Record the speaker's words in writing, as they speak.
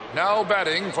Now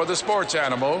batting for the sports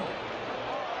animal,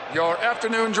 your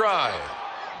afternoon drive.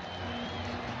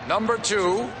 Number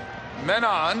 2, men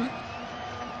on,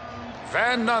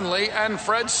 Van Nunley and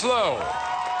Fred Slow.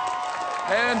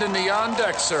 And in the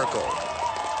on-deck circle,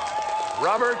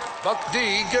 Robert Buck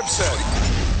D. Gibson.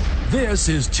 This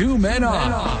is Two Men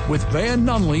On with Van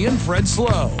Nunley and Fred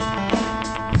Slow.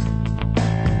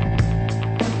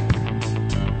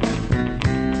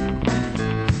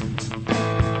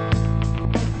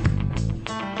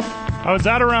 I was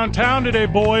out around town today,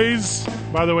 boys.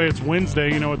 By the way, it's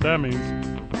Wednesday. You know what that means.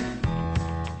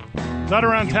 I was out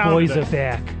around town boys today. are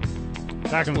back.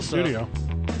 Back in the studio.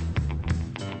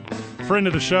 Friend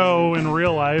of the show in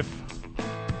real life,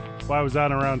 while I was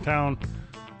out around town,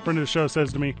 friend of the show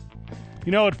says to me,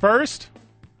 you know, at first,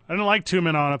 I didn't like Two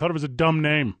Men On. I thought it was a dumb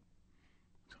name.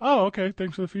 Oh, okay.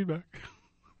 Thanks for the feedback.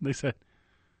 They said,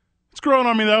 it's growing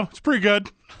on me, though. It's pretty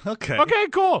good. Okay. Okay,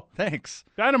 cool. Thanks.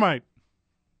 Dynamite.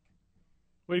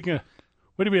 Way to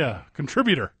be a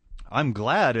contributor. I'm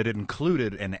glad it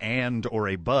included an and or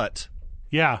a but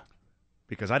Yeah.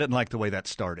 because I didn't like the way that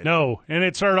started. No. And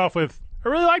it started off with, I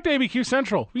really liked ABQ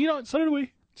Central. You know, so did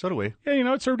we. So do we. Yeah, you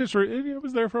know, it served its... It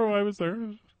was there for a while. I was there.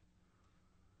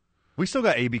 We still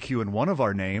got ABQ in one of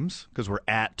our names because we're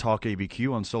at Talk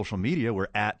ABQ on social media. We're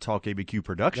at Talk ABQ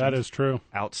Productions. That is true.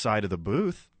 Outside of the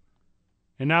booth.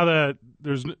 And now that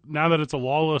it's a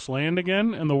lawless land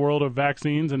again in the world of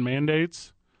vaccines and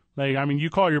mandates, like, I mean, you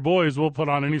call your boys, we'll put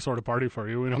on any sort of party for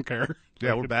you. We don't care.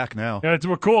 Yeah, we're back now. Yeah,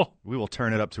 we're cool. We will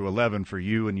turn it up to 11 for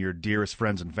you and your dearest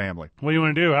friends and family. What do you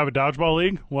want to do? Have a dodgeball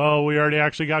league? Well, we already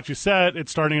actually got you set.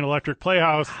 It's starting in Electric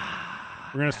Playhouse.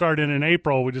 We're going to start in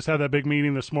April. We just had that big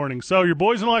meeting this morning. So your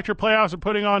boys in Electric Playhouse are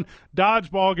putting on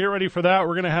dodgeball. Get ready for that.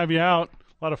 We're going to have you out.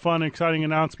 A lot of fun, exciting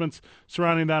announcements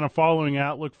surrounding that and following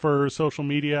that. Look for social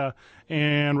media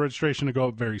and registration to go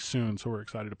up very soon. So we're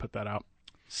excited to put that out.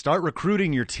 Start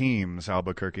recruiting your teams,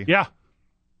 Albuquerque. Yeah.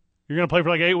 You're going to play for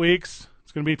like 8 weeks.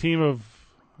 It's going to be a team of,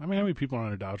 I mean, how many people are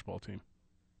on a dodgeball team?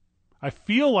 I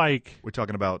feel like. We're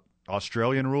talking about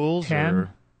Australian rules? 10?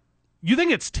 Or? You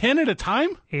think it's 10 at a time?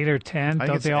 8 or 10. think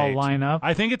Don't it's they all 8. line up?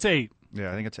 I think it's 8.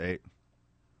 Yeah, I think it's 8.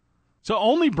 So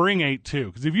only bring 8 too,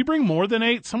 because if you bring more than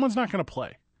 8, someone's not going to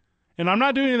play. And I'm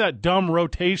not doing any of that dumb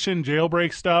rotation,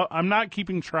 jailbreak stuff. I'm not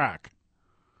keeping track.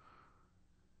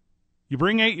 You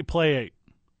bring 8, you play 8.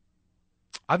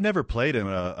 I've never played in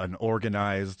an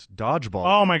organized dodgeball.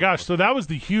 Oh, my gosh. So that was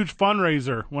the huge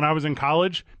fundraiser when I was in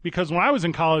college, because when I was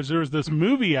in college, there was this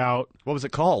movie out. What was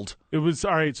it called? It was,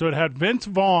 all right, so it had Vince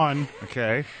Vaughn,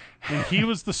 Okay. and he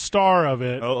was the star of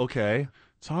it. Oh, okay.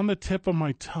 It's on the tip of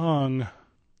my tongue.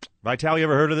 Vital, you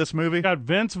ever heard of this movie? Got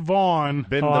Vince Vaughn.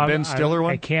 Ben Stiller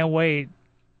one? I can't wait.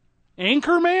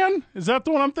 Anchorman? Is that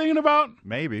the one I'm thinking about?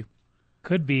 Maybe.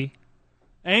 Could be.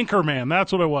 Anchorman,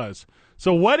 that's what it was.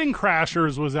 So Wedding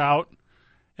Crashers was out,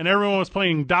 and everyone was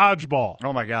playing dodgeball.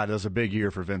 Oh, my God. That was a big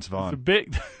year for Vince The Vaughn.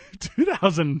 big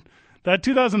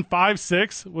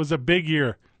 2005-06 was a big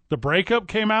year. The Breakup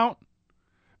came out.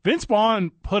 Vince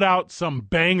Vaughn put out some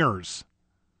bangers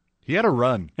He had a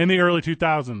run. in the early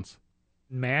 2000s.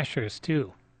 Mashers,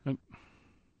 too.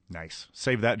 Nice.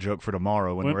 Save that joke for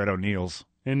tomorrow when we're at O'Neill's.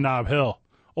 In Nob Hill.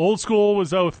 Old School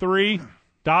was 03.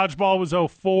 Dodgeball was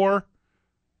 04.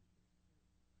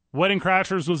 Wedding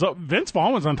Crashers was Vince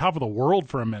Vaughn was on top of the world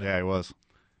for a minute. Yeah, he was.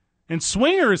 And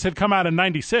Swingers had come out in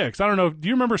 96. I don't know. Do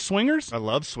you remember Swingers? I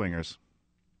love swingers.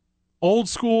 Old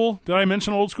School. Did I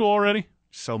mention Old School already?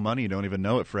 So money you don't even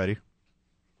know it, Freddie.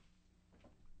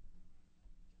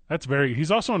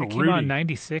 He's also in It came Rudy. out in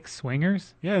 96,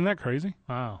 Swingers? Yeah, isn't that crazy?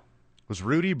 Wow. Was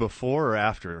Rudy before or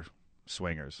after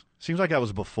Swingers? Seems like that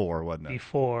was before, wasn't it?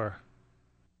 Before.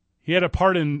 He had a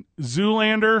part in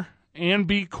Zoolander and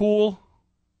Be Cool.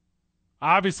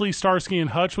 Obviously, Starsky and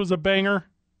Hutch was a banger.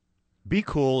 Be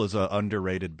Cool is an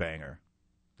underrated banger.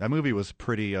 That movie was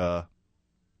pretty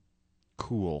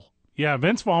cool. Yeah,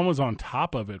 Vince Vaughn was on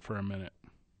top of it for a minute.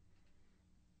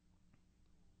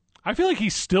 I feel like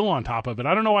he's still on top of it.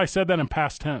 I don't know why I said that in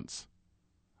past tense.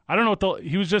 I don't know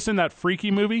he was just in that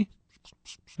Freaky movie.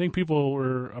 I think people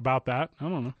were about that. I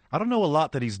don't know. I don't know a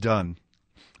lot that he's done.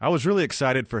 I was really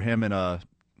excited for him in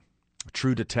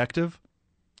True Detective,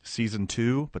 season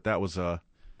 2, but that was That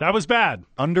was bad.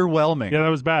 underwhelming. Yeah, that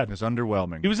was bad. It was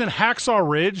underwhelming. He was in Hacksaw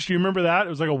Ridge. Do you remember that? It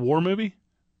was like a war movie.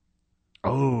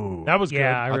 Oh, That was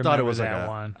Yeah, I good. I thought it was that like a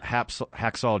one.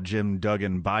 Hacksaw Jim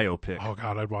Duggan biopic. Oh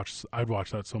God, I'd watch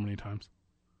that so many times.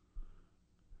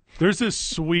 There's this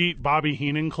sweet Bobby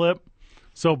Heenan clip.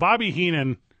 So Bobby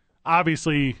Heenan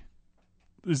obviously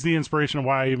is the inspiration of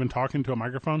why I even talk into a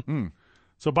microphone.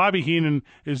 So Bobby Heenan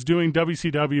is doing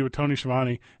WCW with Tony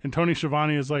Schiavone, and Tony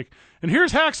Schiavone is like, and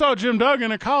here's Hacksaw Jim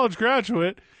Duggan, a college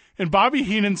graduate. And Bobby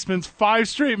Heenan spends 5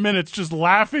 straight minutes just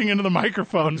laughing into the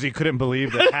microphone. He couldn't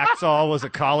believe that Hacksaw was a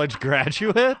college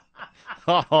graduate.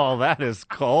 Oh, that is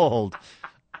cold.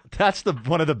 That's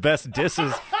one of the best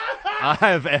disses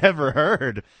I've ever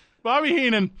heard. Bobby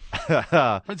Heenan.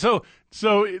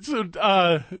 So anyways,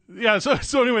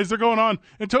 they're going on,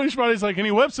 and Tony Schiavone's like, and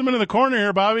he whips him into the corner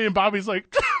here, Bobby, and Bobby's like,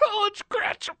 college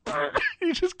graduate.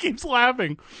 He just keeps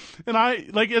laughing, and I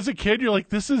like as a kid, you're like,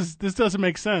 this doesn't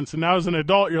make sense, and now as an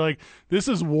adult, you're like, this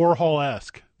is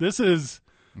Warhol-esque. This is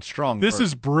strong. This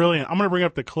is brilliant. I'm gonna bring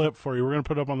up the clip for you. We're gonna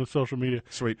put it up on the social media.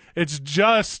 Sweet. It's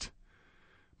just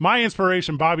my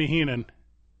inspiration, Bobby Heenan,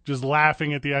 just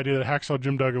laughing at the idea that Hacksaw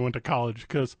Jim Duggan went to college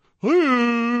because.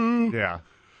 Yeah.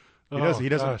 He doesn't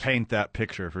gosh. paint that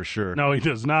picture for sure. No, he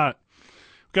does not.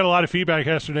 We got a lot of feedback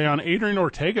yesterday on Adrian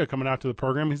Ortega coming out to the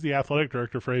program. He's the athletic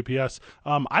director for APS.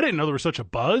 I didn't know there was such a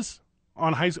buzz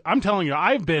on high school. I'm telling you,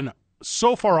 I've been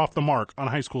so far off the mark on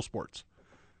high school sports.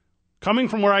 Coming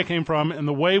from where I came from and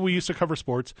the way we used to cover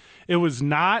sports, it was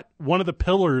not one of the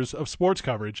pillars of sports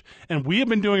coverage, and we have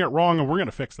been doing it wrong, and we're going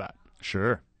to fix that.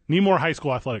 Sure. Need more high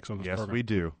school athletics on this Yes, program. we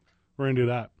do. We're going to do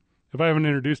that. If I haven't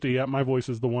introduced it yet, my voice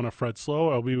is the one of Fred Slow.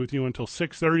 I'll be with you until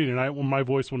 6:30 tonight when my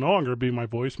voice will no longer be my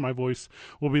voice. My voice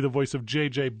will be the voice of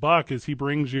J.J. Buck as he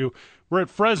brings you. We're at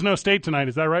Fresno State tonight.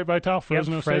 Is that right, Vital?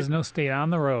 Fresno State on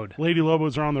the road. Lady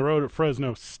Lobos are on the road at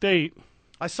Fresno State.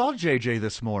 I saw JJ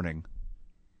this morning.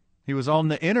 He was on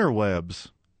the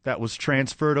interwebs. That was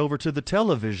transferred over to the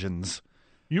televisions.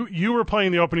 You were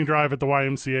playing the opening drive at the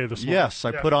YMCA this morning. Yes,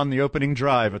 I put on the opening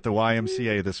drive at the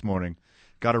YMCA this morning.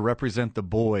 Got to represent the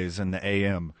boys in the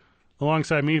AM.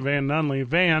 Alongside me, Van Nunley.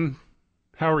 Van,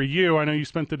 how are you? I know you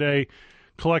spent the day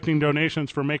collecting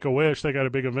donations for Make-A-Wish. They got a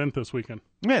big event this weekend.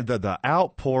 Man, the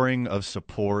outpouring of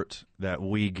support that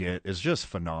we get is just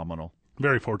phenomenal.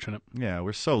 Very fortunate. Yeah,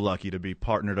 we're so lucky to be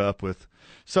partnered up with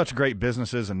such great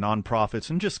businesses and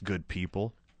nonprofits and just good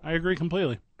people. I agree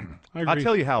completely. I agree. I'll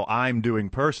tell you how I'm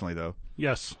doing personally, though.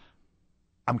 Yes.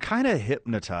 I'm kind of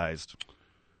hypnotized.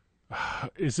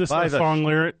 Is this a song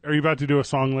lyric? Are you about to do a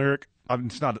song lyric?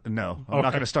 It's not. No, I'm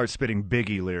not going to start spitting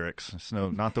Biggie lyrics. No,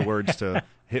 not the words to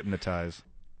hypnotize.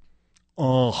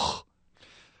 Oh,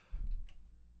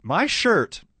 my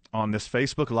shirt on this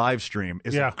Facebook live stream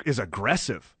is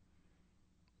aggressive.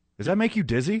 Does that make you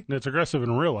dizzy? It's aggressive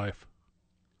in real life.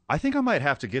 I think I might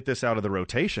have to get this out of the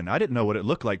rotation. I didn't know what it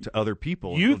looked like to other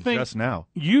people just now.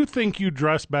 You think you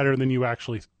dress better than you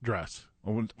actually dress.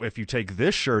 Well, if you take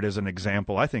this shirt as an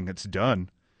example, I think it's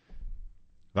done.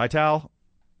 Vital,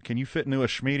 can you fit into a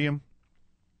schmedium?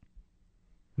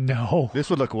 No.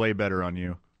 This would look way better on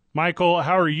you. Michael,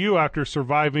 how are you after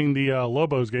surviving the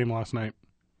Lobos game last night?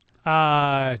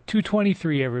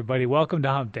 223, everybody. Welcome to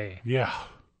Hump Day. Yeah.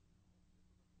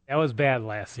 That was bad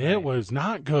last night. It was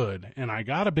not good, and I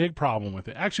got a big problem with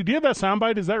it. Actually, do you have that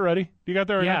soundbite? Is that ready? You got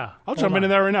that right now? Yeah. I'll jump into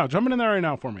that right now. Jump into that right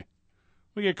now for me.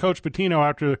 We get Coach Pitino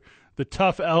after the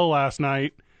tough L last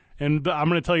night, and I'm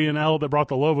going to tell you an L that brought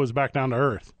the Lobos back down to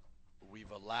earth. We've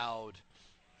allowed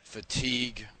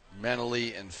fatigue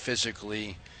mentally and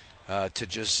physically to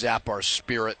just zap our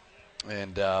spirit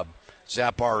and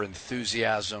zap our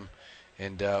enthusiasm,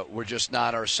 and we're just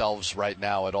not ourselves right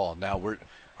now at all. Now,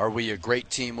 are we a great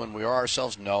team when we are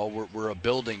ourselves? No, we're a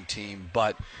building team,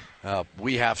 but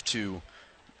we have to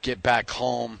get back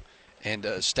home and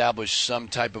establish some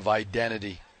type of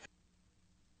identity.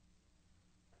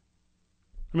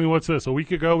 I mean, what's this? A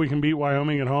week ago, we can beat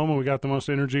Wyoming at home, and we got the most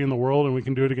energy in the world, and we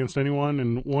can do it against anyone.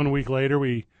 And 1 week later,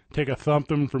 we take a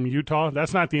thumping from Utah.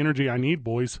 That's not the energy I need,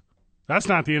 boys. That's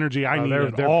not the energy I need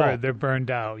at all. They're burned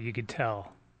out. You could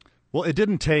tell. Well, it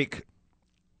didn't take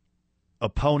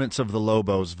opponents of the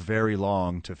Lobos very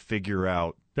long to figure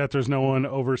out that there's no one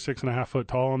over 6.5 foot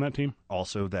tall on that team.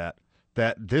 Also, that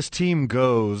this team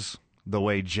goes the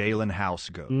way Jalen House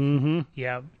goes. Mm-hmm.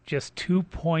 Yeah, just 2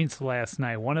 points last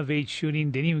night. 1 of 8 shooting.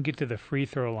 Didn't even get to the free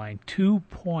throw line. 2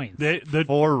 points.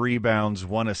 4 rebounds,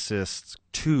 1 assist,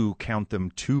 2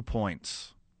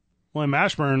 points. Well, in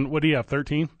Mashburn, what do you have?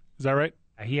 13? Is that right?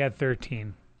 He had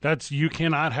 13. You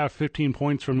cannot have 15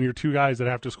 points from your 2 guys that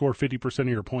have to score 50% of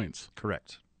your points.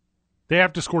 Correct. They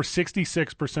have to score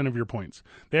 66% of your points.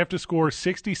 They have to score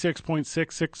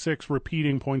 66.666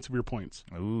 repeating points of your points.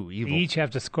 Ooh, evil. They each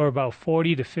have to score about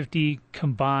 40 to 50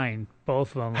 combined,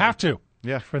 both of them. Have to.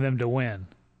 Yeah. For them to win.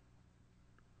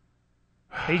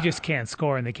 They just can't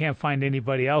score, and they can't find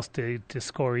anybody else to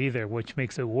score either, which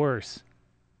makes it worse.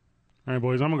 All right,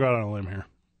 boys, I'm going to go out on a limb here.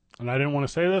 And I didn't want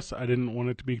to say this. I didn't want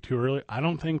it to be too early. I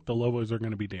don't think the Lobos are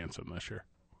going to be dancing this year.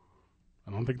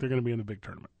 I don't think they're going to be in the big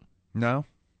tournament. No?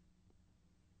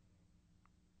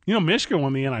 You know, Michigan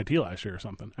won the NIT last year or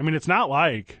something. I mean, it's not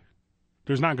like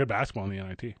there's not good basketball in the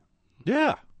NIT.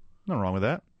 Yeah. Nothing wrong with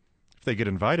that. If they get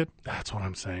invited. That's what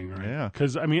I'm saying, right? Yeah.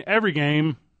 Because, I mean, every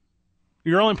game,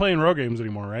 you're only playing road games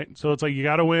anymore, right? So it's like you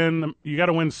got to win. You got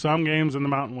to win some games in the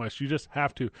Mountain West. You just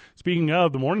have to. Speaking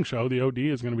of the morning show, the OD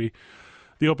is going to be,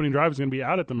 the opening drive is going to be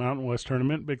out at the Mountain West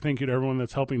tournament. Big thank you to everyone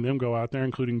that's helping them go out there,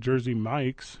 including Jersey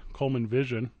Mike's, Coleman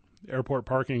Vision, Airport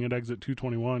Parking at exit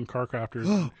 221, Car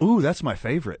Crafters. Ooh, that's my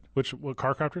favorite. What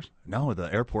Car Crafters? No,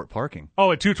 the airport parking.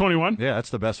 Oh, at 221? Yeah,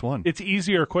 that's the best one. It's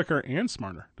easier, quicker, and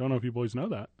smarter. Don't know if you boys know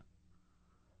that.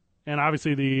 And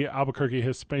obviously the Albuquerque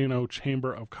Hispano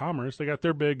Chamber of Commerce, they got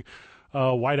their big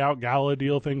whiteout gala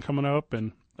deal thing coming up,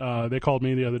 and they called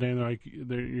me the other day and they're like,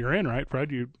 "You're in, right,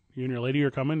 Fred? You and your lady are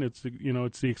coming. It's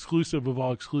the exclusive of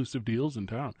all exclusive deals in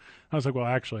town." I was like, "Well,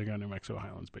 actually, I got New Mexico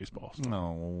Highlands baseball." So.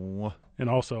 No. And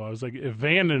also, I was like, if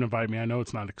Van didn't invite me, I know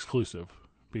it's not exclusive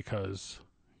because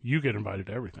you get invited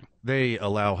to everything. They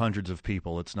allow hundreds of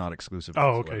people. It's not exclusive.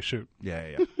 Oh, whatsoever. okay, shoot.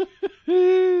 Yeah.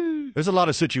 There's a lot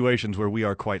of situations where we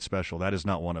are quite special. That is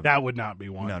not one of them. That would not be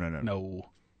one. No.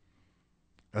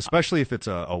 Especially if it's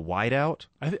a whiteout.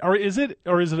 Or is it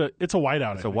it's a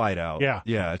whiteout? It's a whiteout. Yeah.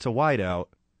 Yeah, it's a whiteout.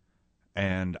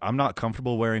 And I'm not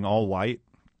comfortable wearing all white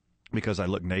because I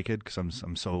look naked because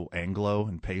I'm so Anglo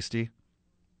and pasty.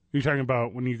 You're talking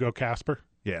about when you go Casper?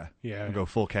 Yeah. Yeah. I go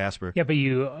full Casper. Yeah, but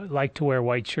you like to wear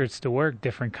white shirts to work,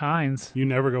 different kinds. You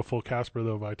never go full Casper,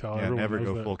 though, Vital. Yeah, Everyone never knows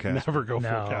go that. full Casper. Never go No.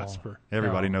 full Casper.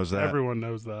 Everybody knows that. Everyone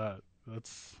knows that.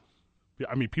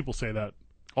 I mean, people say that.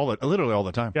 Literally all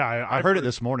the time. Yeah, I heard it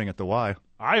this morning at the Y.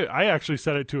 I actually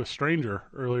said it to a stranger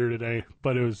earlier today,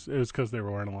 but it was because they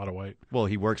were wearing a lot of white. Well,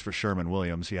 he works for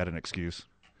Sherman-Williams. He had an excuse.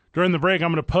 During the break,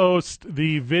 I'm going to post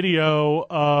the video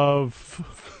of...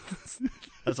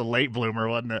 That's a late bloomer,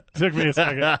 wasn't it? Took me a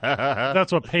second.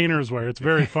 That's what painters wear. It's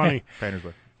very funny. Painters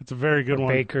wear. It's a very good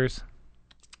one. Bakers.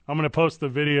 I'm going to post the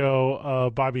video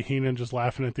of Bobby Heenan just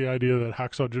laughing at the idea that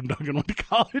Hacksaw Jim Duggan went to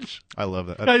college. I love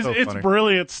that. That's Guys, so it's funny.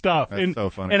 brilliant stuff. That's so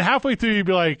funny. And halfway through, you'd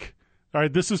be like, all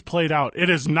right, this is played out.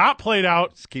 It is not played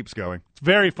out. Just keeps going. It's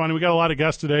very funny. We got a lot of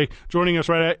guests today. Joining us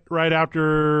right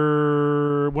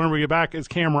after when we get back is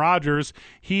Cam Rogers.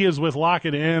 He is with Lock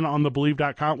It In on the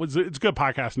Believe.com. It's a good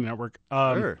podcasting network.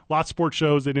 Sure. Lots of sports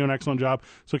shows. They do an excellent job.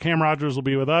 So Cam Rogers will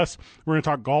be with us. We're going to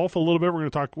talk golf a little bit. We're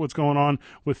going to talk what's going on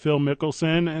with Phil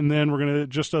Mickelson. And then we're going to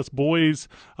just us boys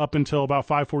up until about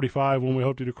 5:45 when we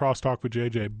hope to do crosstalk with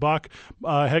J.J. Buck.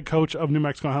 Head coach of New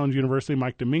Mexico Highlands University,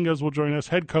 Mike Dominguez, will join us.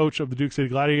 Head coach of the Duke City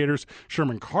Gladiators,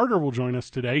 Sherman Carter, will join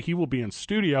us today. He will be in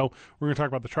studio. We're going to talk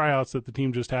about the tryouts that the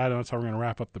team just had, and that's how we're going to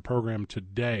wrap up the program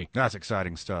today. That's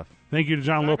exciting stuff. Thank you to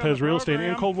John Lopez Real Estate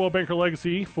and Coldwell Banker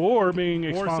Legacy for being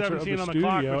a sponsor of the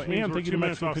studio, and thank you to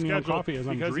Mexican Pinion Coffee.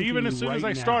 Because even as soon as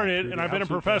I started, and I've been a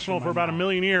professional for about a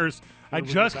million years, I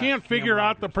just can't figure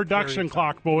out the production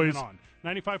clock, boys.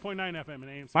 95.9 FM and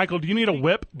AM. Michael, do you need a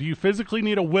whip? Do you physically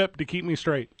need a whip to keep me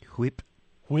straight? Whip.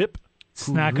 Whip? It's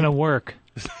not going to work.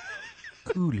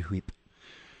 Cool whip.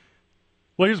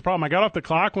 Well, here's the problem. I got off the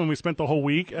clock when we spent the whole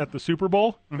week at the Super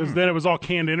Bowl because then it was all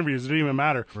canned interviews. It didn't even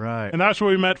matter. Right. And that's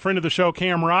where we met friend of the show,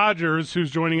 Cam Rogers,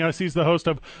 who's joining us. He's the host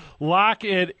of Lock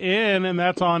It In, and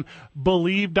that's on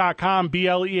Believe.com,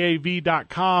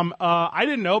 BLEAV.com. I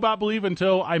didn't know about Believe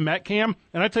until I met Cam.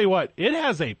 And I tell you what, it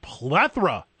has a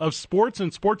plethora of sports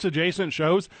and sports-adjacent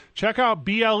shows. Check out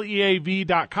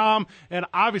BLEAV.com, and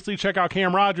obviously check out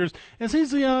Cam Rogers. And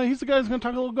he's the guy who's going to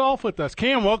talk a little golf with us.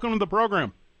 Cam, welcome to the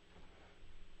program.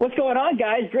 What's going on,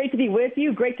 guys? Great to be with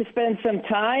you. Great to spend some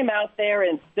time out there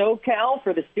in SoCal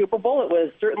for the Super Bowl. It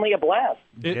was certainly a blast.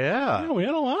 Yeah. We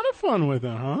had a lot of fun with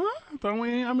it, huh? Don't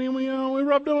we? I mean, we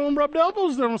rubbed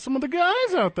elbows there with some of the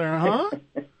guys out there, huh?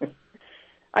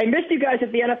 I missed you guys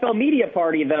at the NFL media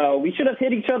party, though. We should have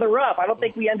hit each other up. I don't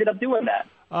think we ended up doing that.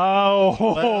 Oh,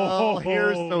 Well,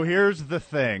 here's the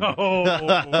thing.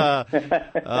 Oh.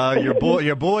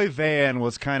 Your boy Van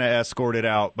was kind of escorted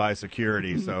out by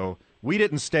security, so we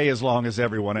didn't stay as long as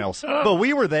everyone else, but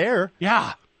we were there.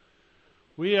 Yeah.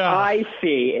 We I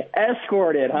see.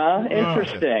 Escorted, huh?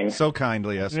 Interesting. So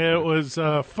kindly escorted. It was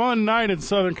a fun night in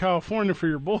Southern California for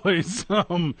your boys.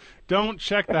 Don't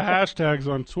check the hashtags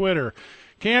on Twitter.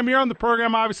 Cam, you're on the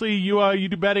program. Obviously, you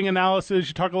do betting analysis.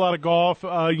 You talk a lot of golf.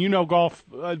 You know golf,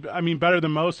 better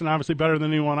than most, and obviously better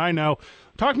than anyone I know.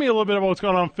 Talk to me a little bit about what's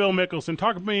going on with Phil Mickelson.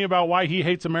 Talk to me about why he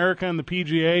hates America and the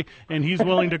PGA, and he's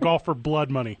willing to golf for blood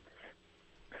money.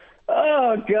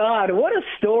 Oh, God, what a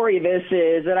story this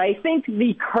is. And I think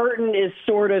the curtain is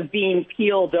sort of being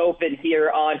peeled open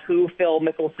here on who Phil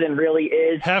Mickelson really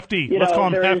is. Hefty. Let's call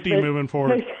him Hefty moving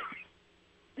forward.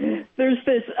 there's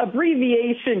this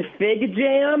abbreviation FIG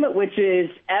Jam, which is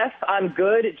F, I'm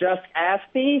good, just ask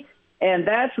me. And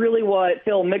that's really what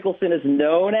Phil Mickelson is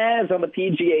known as on the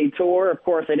PGA Tour. Of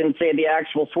course, I didn't say the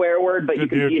actual swear word, but you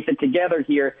can piece it together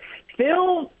here.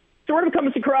 Phil sort of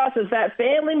comes across as that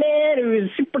family man who's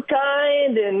super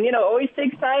kind and, always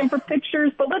takes time for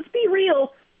pictures. But let's be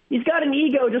real, he's got an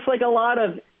ego just like a lot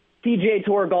of PGA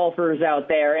Tour golfers out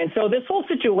there. And so this whole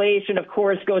situation, of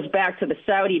course, goes back to the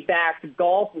Saudi-backed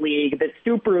golf league, the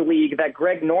Super League that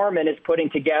Greg Norman is putting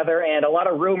together. And a lot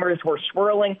of rumors were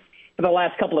swirling for the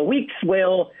last couple of weeks.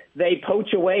 Will they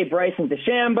poach away Bryson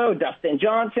DeChambeau, Dustin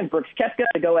Johnson, Brooks Koepka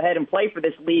to go ahead and play for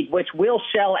this league, which will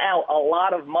shell out a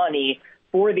lot of money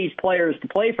for these players to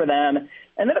play for them?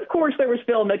 And then, of course, there was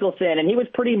Phil Mickelson, and he was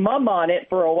pretty mum on it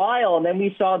for a while. And then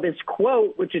we saw this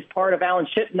quote, which is part of Alan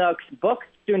Shipnuck's book,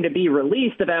 soon to be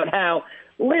released, about how,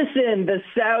 listen, the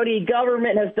Saudi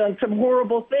government has done some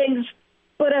horrible things,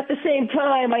 but at the same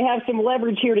time, I have some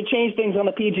leverage here to change things on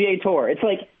the PGA Tour. It's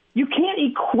like, you can't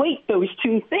equate those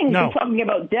two things. No. You're talking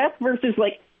about death versus,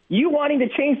 you wanting to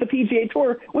change the PGA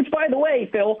Tour, which, by the way,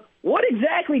 Phil, what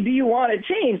exactly do you want to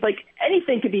change?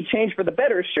 Anything could be changed for the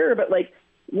better, sure, but,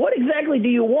 what exactly do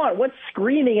you want? What's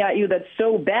screaming at you that's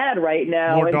so bad right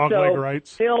now? More dog-leg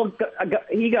rights. Phil,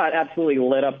 he got absolutely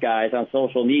lit up, guys, on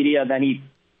social media. Then he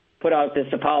put out this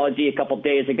apology a couple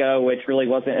days ago, which really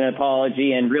wasn't an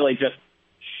apology and really just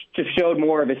showed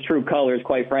more of his true colors,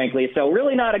 quite frankly. So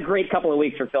really not a great couple of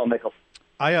weeks for Phil Mickelson.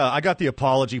 I got the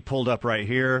apology pulled up right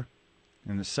here.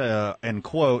 And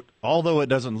quote, although it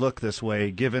doesn't look this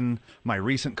way, given my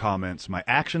recent comments, my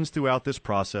actions throughout this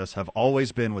process have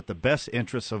always been with the best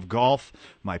interests of golf,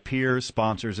 my peers,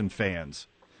 sponsors, and fans.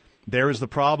 There is the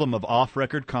problem of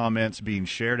off-record comments being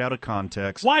shared out of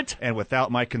context and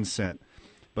without my consent.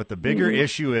 But the bigger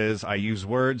issue is I use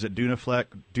words that do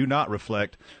not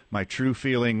reflect my true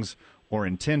feelings or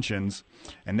intentions,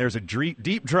 and there's a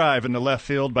deep drive in the left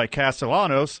field by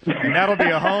Castellanos, and that'll be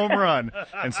a home run.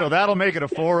 And so that'll make it a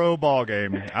 4-0 ball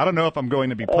game. I don't know if I'm going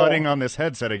to be putting on this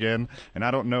headset again, and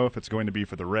I don't know if it's going to be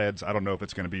for the Reds. I don't know if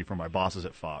it's going to be for my bosses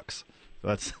at Fox.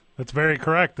 That's very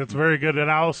correct. That's very good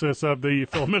analysis of the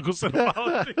Phil Mickelson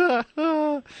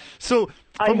apology. So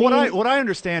from what I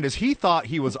understand is he thought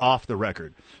he was off the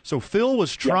record. So Phil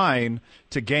was trying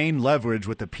to gain leverage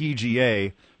with the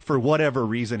PGA for whatever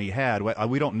reason he had.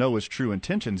 We don't know his true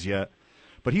intentions yet.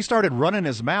 But he started running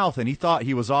his mouth, and he thought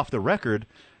he was off the record.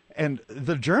 And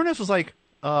the journalist was like,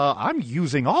 I'm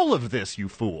using all of this, you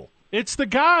fool. It's the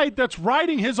guy that's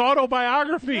writing his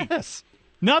autobiography. Yes.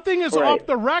 Nothing is off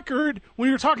the record when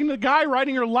you're talking to the guy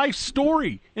writing your life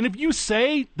story. And if you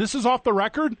say this is off the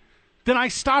record, then I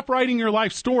stop writing your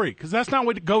life story, because that's not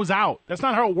what it goes out. That's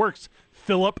not how it works,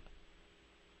 Philip.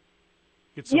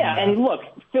 Yeah, and look,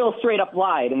 Phil straight up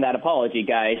lied in that apology,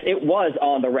 guys. It was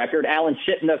on the record. Alan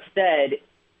Shipnuck said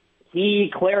he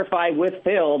clarified with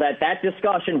Phil that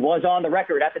discussion was on the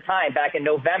record at the time, back in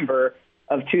November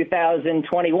of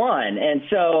 2021. And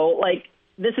so,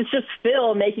 this is just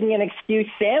Phil making an excuse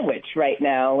sandwich right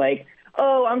now.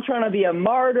 Oh, I'm trying to be a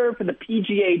martyr for the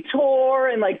PGA Tour,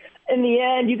 and, in the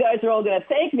end, you guys are all going to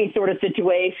thank me sort of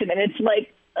situation. And it's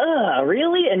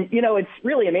really? And, it's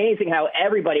really amazing how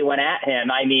everybody went at him.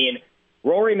 I mean,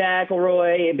 Rory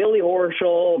McIlroy, Billy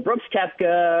Horschel, Brooks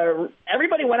Koepka,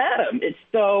 everybody went at him.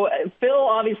 So Phil,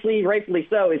 obviously, rightfully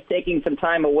so, is taking some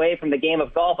time away from the game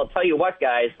of golf. I'll tell you what,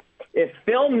 guys, if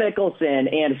Phil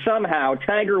Mickelson and somehow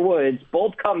Tiger Woods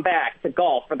both come back to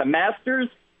golf for the Masters,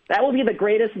 that will be the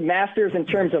greatest Masters in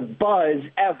terms of buzz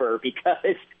ever,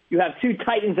 because you have two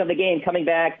titans of the game coming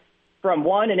back from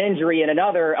one, an injury, and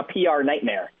another, a PR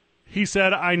nightmare. He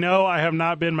said, I know I have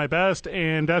not been my best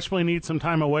and desperately need some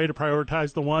time away to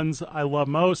prioritize the ones I love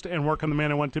most and work on the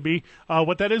man I want to be.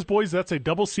 What that is, boys, that's a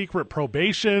double secret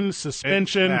probation,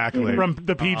 suspension from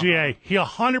the PGA. He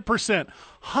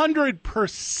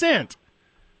 100%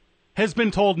 has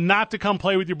been told not to come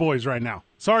play with your boys right now.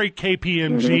 Sorry,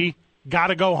 KPMG. Got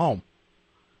to go home.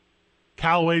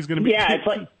 Callaway's going to be... Yeah, it's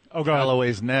like... Oh, God.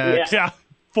 Callaway's next. Yeah.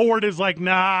 Ford is like,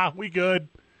 nah, we good.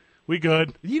 We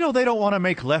good. They don't want to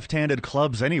make left-handed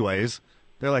clubs anyways.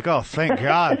 They're like, oh, thank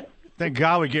God. Thank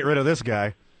God we get rid of this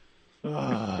guy.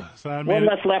 One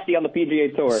less lefty on the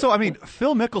PGA Tour. So,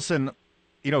 Phil Mickelson,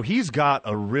 he's got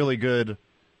a really good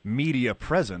media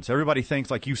presence. Everybody thinks,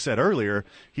 like you said earlier,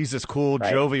 he's this cool,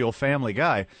 jovial family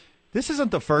guy. This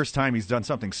isn't the first time he's done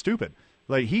something stupid.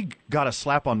 He got a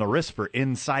slap on the wrist for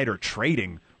insider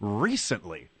trading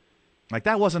recently.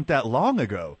 That wasn't that long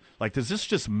ago. Does this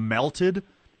just melted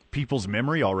people's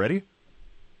memory already?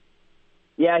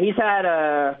 Yeah, he's had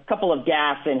a couple of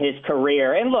gaffes in his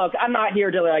career. And look, I'm not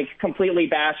here to completely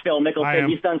bash Phil Mickelson.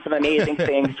 He's done some amazing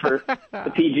things for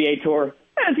the PGA Tour,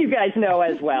 as you guys know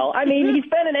as well. I mean, he's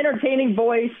been an entertaining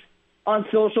voice on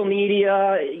social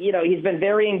media. He's been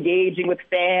very engaging with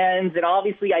fans, and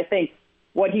obviously I think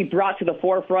what he brought to the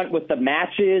forefront with the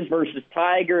matches versus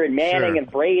Tiger and Manning and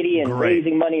Brady and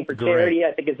raising money for charity,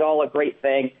 I think is all a great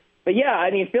thing. But, yeah, I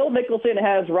mean, Phil Mickelson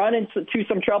has run into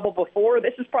some trouble before.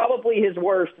 This is probably his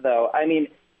worst, though. I mean,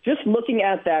 just looking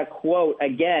at that quote,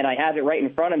 again, I have it right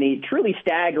in front of me, truly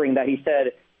staggering that he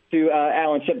said to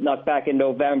Alan Shipnuck back in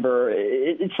November.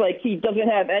 It's like he doesn't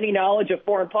have any knowledge of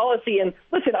foreign policy. And,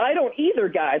 listen, I don't either,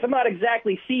 guys. I'm not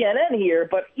exactly CNN here,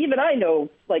 but even I know,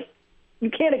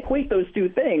 you can't equate those two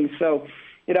things. So,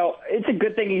 it's a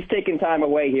good thing he's taking time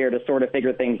away here to sort of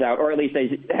figure things out, or at least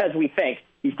as we think.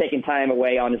 He's taking time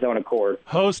away on his own accord.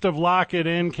 Host of Lock It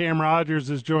In, Cam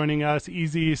Rogers, is joining us.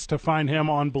 Easiest to find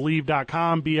him on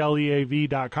Believe.com,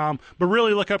 BLEAV.com. But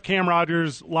really look up Cam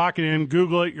Rogers, Lock It In,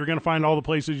 Google it. You're going to find all the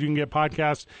places you can get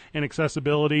podcasts and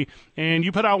accessibility. And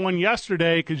you put out one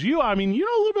yesterday because you know a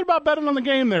little bit about betting on the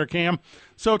game there, Cam.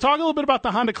 So talk a little bit about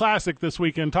the Honda Classic this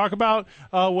weekend. Talk about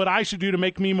what I should do to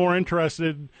make me more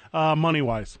interested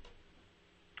money-wise.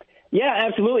 Yeah,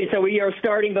 absolutely. So we are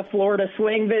starting the Florida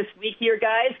swing this week here,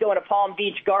 guys, going to Palm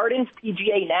Beach Gardens,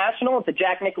 PGA National at the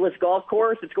Jack Nicklaus Golf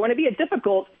Course. It's going to be a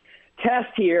difficult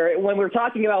test here. When we're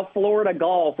talking about Florida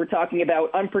golf, we're talking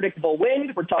about unpredictable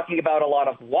wind. We're talking about a lot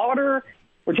of water.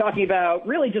 We're talking about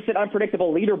really just an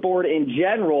unpredictable leaderboard in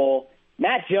general.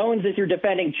 Matt Jones is your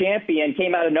defending champion,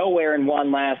 came out of nowhere and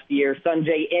won last year.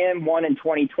 Sungjae Im won in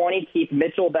 2020. Keith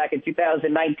Mitchell back in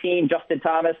 2019. Justin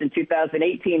Thomas in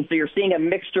 2018. So you're seeing a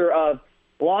mixture of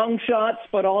long shots,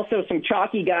 but also some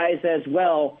chalky guys as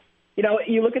well.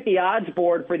 You look at the odds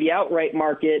board for the outright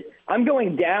market. I'm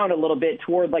going down a little bit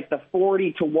toward the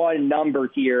 40-1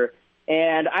 number here.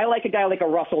 And I like a guy like a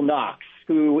Russell Knox,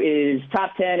 who is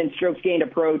top 10 in strokes gained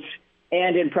approach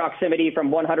and in proximity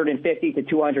from 150 to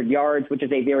 200 yards, which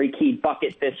is a very key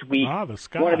bucket this week.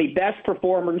 One of the best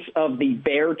performers of the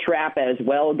bear trap as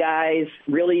well, guys.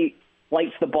 Really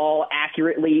flights the ball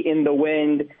accurately in the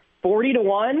wind.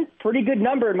 40-1, pretty good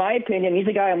number in my opinion. He's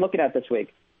a guy I'm looking at this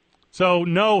week. So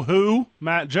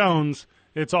Matt Jones.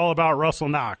 It's all about Russell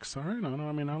Knox. All right. I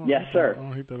don't. Yes, sir. I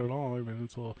don't hate that at all.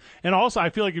 And also, I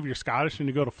feel like if you're Scottish and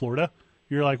you go to Florida,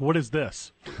 you're like, what is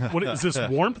this? What is this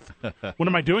warmth? What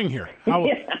am I doing here?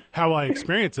 How I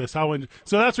experience this? So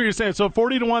that's what you're saying. So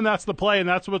 40-1, that's the play, and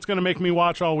that's what's going to make me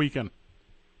watch all weekend.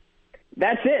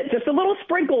 That's it. Just a little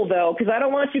sprinkle, though, because I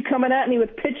don't want you coming at me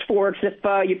with pitchforks if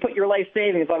you put your life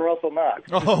savings on Russell Knox.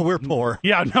 Oh, we're poor.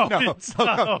 Yeah, no,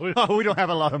 we don't have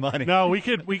a lot of money. No, we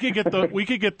could get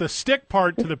the stick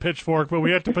part to the pitchfork, but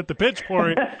we have to put the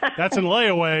pitchfork. That's in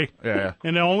layaway. Yeah.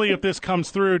 And only if this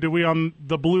comes through do we on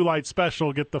the blue light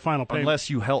special get the final payment. Unless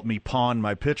you help me pawn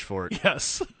my pitchfork.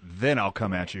 Yes. Then I'll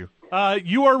come at you.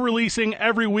 You are releasing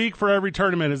every week for every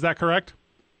tournament. Is that correct?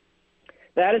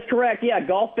 That is correct. Yeah,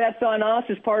 Golf Bets on Us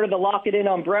is part of the Lock It In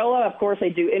umbrella. Of course, I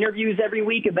do interviews every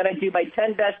week, and then I do my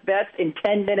 10 best bets in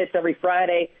 10 minutes every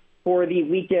Friday for the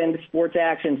weekend sports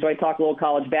action. So I talk a little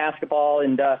college basketball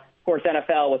and, of course,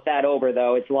 NFL with that over,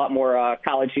 though. It's a lot more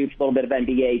college hoops, a little bit of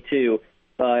NBA, too.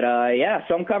 But,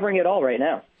 so I'm covering it all right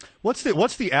now. What's the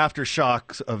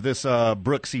aftershocks of this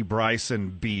Brooksy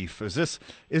Bryson beef? Is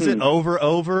it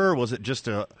over? Was it just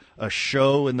a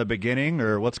show in the beginning,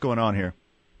 or what's going on here?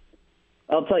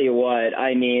 I'll tell you what,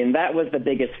 that was the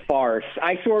biggest farce.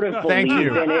 I sort of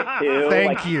believed in it, too.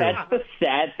 Thank you. That's the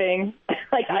sad thing.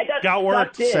 I got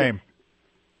worked. Same.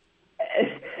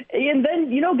 And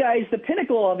then, guys, the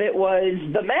pinnacle of it was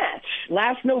the match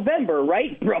last November,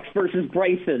 right? Brooks versus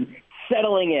Bryson,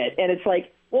 settling it. And it's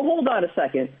like, well, hold on a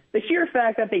second. The sheer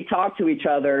fact that they talked to each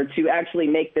other to actually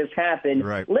make this happen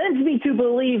lends me to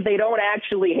believe they don't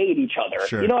actually hate each other.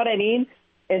 Sure. You know what I mean?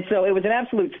 And so it was an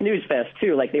absolute snooze fest,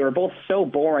 too. They were both so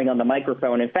boring on the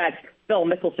microphone. In fact, Phil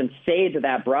Mickelson saved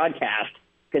that broadcast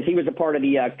because he was a part of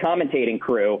the commentating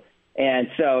crew. And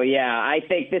so, I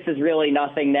think this is really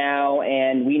nothing now,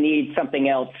 and we need something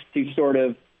else to sort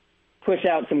of push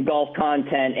out some golf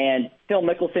content. And Phil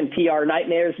Mickelson PR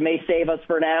nightmares may save us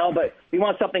for now, but we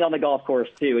want something on the golf course,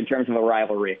 too, in terms of a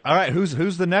rivalry. All right,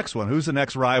 who's the next one? Who's the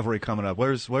next rivalry coming up?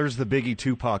 Where's the Biggie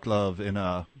Tupac love in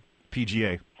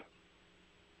PGA?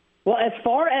 Well, as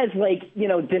far as,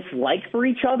 dislike for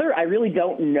each other, I really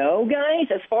don't know, guys.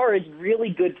 As far as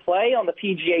really good play on the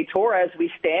PGA Tour as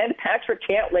we stand, Patrick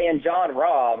Cantlay and Jon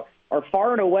Rahm are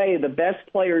far and away the best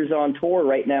players on tour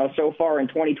right now so far in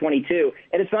 2022.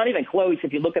 And it's not even close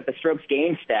if you look at the strokes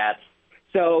gained stats.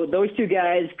 So those two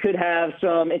guys could have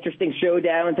some interesting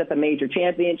showdowns at the major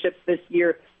championships this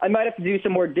year. I might have to do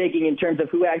some more digging in terms of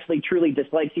who actually truly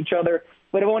dislikes each other,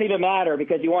 but it won't even matter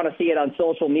because you want to see it on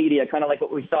social media, kind of like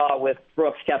what we saw with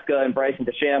Brooks Koepka and Bryson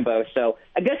DeChambeau. So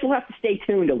I guess we'll have to stay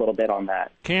tuned a little bit on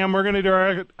that. Cam, we're going to do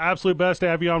our absolute best to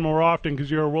have you on more often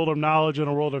because you're a world of knowledge and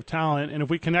a world of talent. And if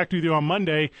we connect with you on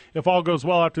Monday, if all goes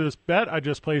well after this bet I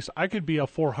just placed, I could be a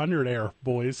 400 air,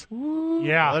 boys. Ooh,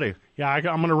 yeah. Buddy. Yeah, I'm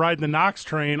going to ride the Knox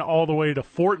train all the way to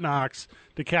Fort Knox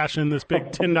to cash in this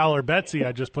big $10 Betsy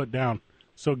I just put down.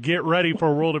 So get ready for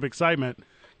a world of excitement.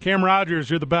 Cam Rogers,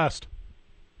 you're the best.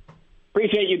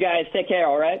 Appreciate you guys. Take care,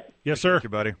 all right? Yes, sir. Thank you,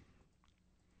 buddy.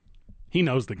 He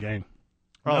knows the game.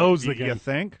 Knows the game. You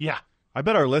think? Yeah. I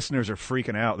bet our listeners are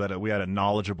freaking out that we had a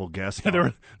knowledgeable guest.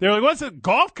 They're like, what's it?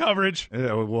 Golf coverage?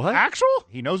 What? Actual?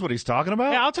 He knows what he's talking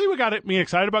about? Yeah, I'll tell you what got me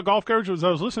excited about golf coverage was I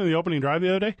was listening to the opening drive the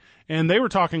other day, and they were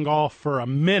talking golf for a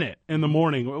minute in the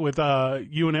morning with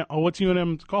UNM. Oh, what's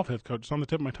UNM's golf head coach? It's on the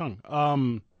tip of my tongue.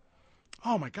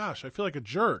 Oh, my gosh. I feel like a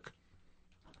jerk.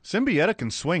 Symbieta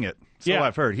can swing it. So Yeah.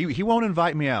 I've heard. He won't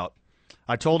invite me out.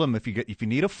 I told him if you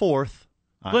need a fourth,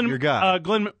 I'm your guy.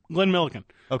 Glenn Milliken.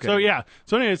 Okay. So yeah.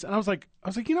 So anyways, and I was like,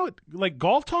 you know what? Like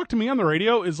golf talk to me on the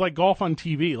radio is like golf on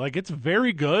TV. Like it's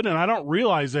very good, and I don't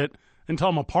realize it until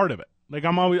I'm a part of it. Like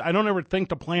I don't ever think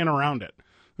to plan around it.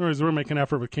 Anyways, we're making an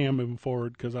effort with Cam moving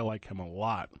forward because I like him a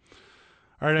lot.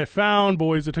 All right, I found,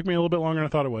 boys. It took me a little bit longer than I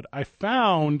thought it would. I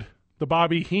found the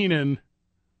Bobby Heenan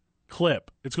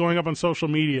clip. It's going up on social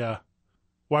media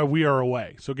while we are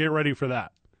away. So get ready for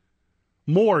that.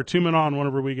 More 2 Men On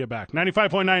whenever we get back.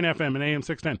 95.9 FM and AM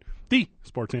 610, the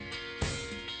Sports Team.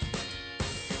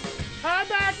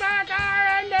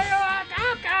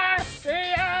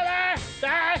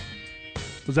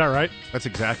 Was that right? That's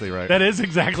exactly right. That is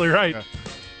exactly right. Yeah.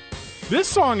 This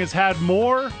song has had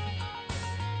more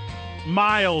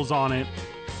miles on it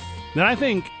than I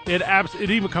think it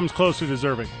even comes close to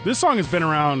deserving. This song has been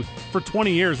around for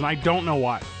 20 years, and I don't know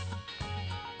why.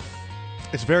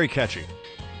 It's very catchy.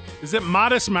 Is it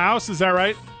Modest Mouse? Is that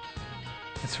right?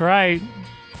 That's right.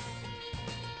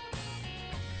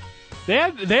 They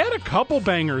had a couple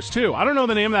bangers, too. I don't know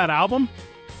the name of that album.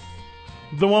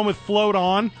 The one with Float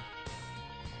On.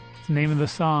 It's the name of the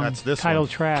song. That's this title one.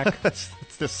 track. That's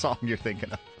this song you're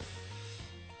thinking of.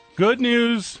 Good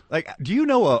News. Like, do you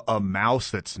know a mouse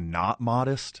that's not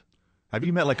modest? Have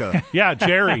you met like a... Yeah,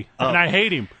 Jerry. And I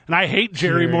hate him. And I hate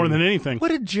Jerry more than anything. What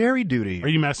did Jerry do to you? Are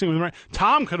you messing with him? Right?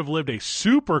 Tom could have lived a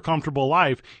super comfortable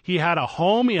life. He had a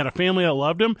home. He had a family that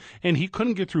loved him. And he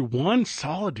couldn't get through one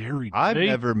solitary day. I've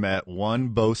never met one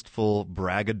boastful,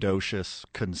 braggadocious,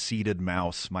 conceited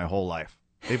mouse my whole life.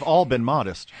 They've all been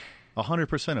modest.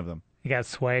 100% of them. You got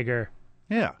swagger.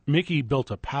 Yeah. Mickey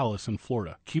built a palace in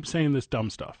Florida. Keep saying this dumb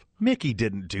stuff. Mickey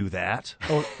didn't do that.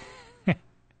 Oh,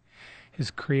 His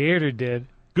creator did.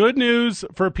 good news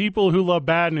for people who love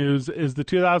bad news is the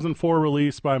 2004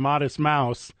 release by Modest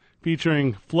Mouse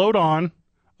featuring Float On,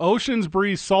 Ocean's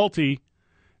Breeze Salty,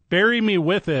 Bury Me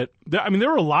With It. I mean,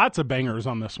 there were lots of bangers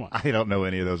on this one. I don't know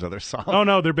any of those other songs. Oh,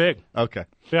 no, they're big. Okay.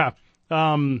 Yeah.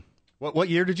 What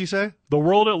year did you say? The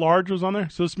World at Large was on there,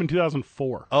 so this has been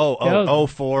 2004. Oh,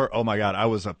 04. Oh, my God. I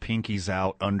was a Pinkies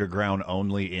Out, underground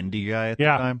only indie guy at the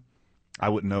time. I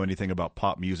wouldn't know anything about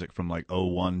pop music from like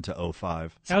 01 to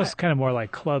 05. That was kind of more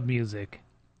like club music.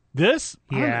 This?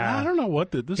 Yeah. I don't know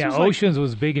what this Yeah, was. Oceans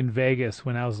was big in Vegas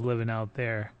when I was living out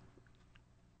there.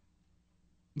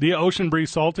 The Ocean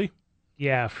Breeze Salty?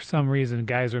 Yeah, for some reason,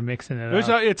 guys were mixing it up.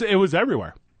 It was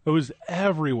everywhere. It was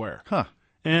everywhere. Huh.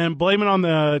 And Blame It on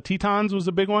the Tetons was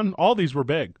a big one. All these were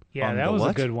big. Yeah, On that the was a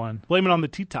what? good one. Blame It on the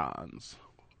Tetons.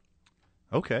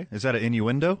 Okay. Is that an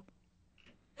innuendo?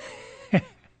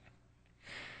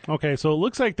 Okay, so it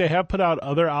looks like they have put out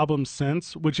other albums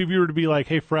since, which if you were to be like,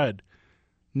 hey, Fred,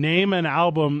 name an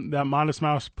album that Modest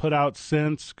Mouse put out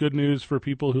since Good News for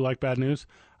people who like bad news,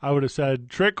 I would have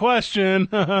said, trick question.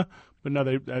 But no,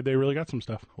 they really got some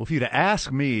stuff. Well, if you'd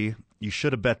ask me, you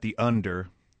should have bet the under,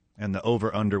 and the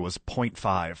over-under was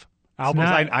 0.5. Albums,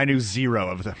 not- I knew zero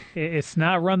of them. It's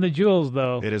not Run the Jewels,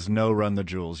 though. It is no Run the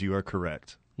Jewels. You are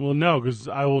correct. well, no, because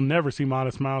I will never see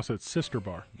Modest Mouse at Sister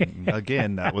Bar.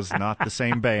 Again, that was not the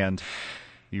same band.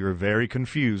 You were very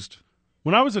confused.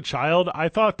 When I was a child, I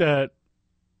thought that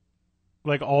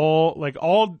like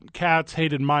all cats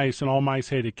hated mice and all mice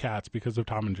hated cats because of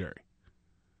Tom and Jerry.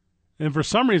 And for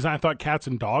some reason, I thought cats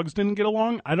and dogs didn't get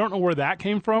along. I don't know where that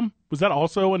came from. Was that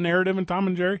also a narrative in Tom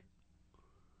and Jerry?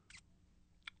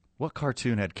 What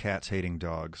cartoon had cats hating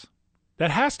dogs? That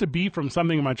has to be from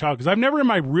something in my childhood, because I've never in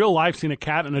my real life seen a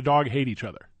cat and a dog hate each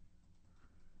other.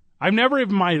 I've never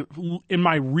in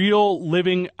my real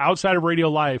living outside of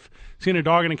radio life seen a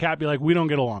dog and a cat be like, we don't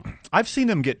get along. I've seen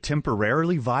them get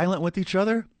temporarily violent with each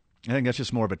other. I think that's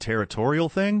just more of a territorial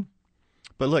thing.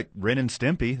 But look, Ren and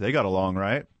Stimpy, they got along,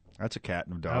 right? That's a cat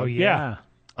and a dog. Oh, yeah.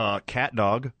 Cat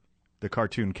Dog, the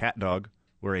cartoon Cat Dog,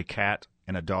 where a cat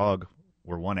and a dog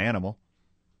were one animal.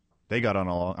 They got on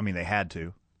along. I mean, they had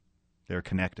to. They're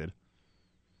connected.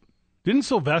 Didn't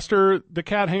Sylvester the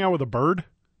cat hang out with a bird?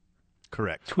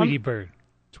 Correct. Tweety Bird.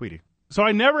 Tweety. So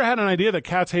I never had an idea that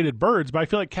cats hated birds, but I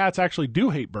feel like cats actually do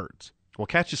hate birds. Well,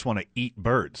 cats just want to eat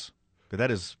birds. But that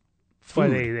is That's why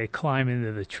food. they climb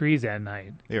into the trees at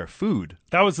night. They are food.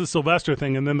 That was the Sylvester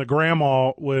thing, and then the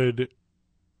grandma would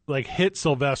like hit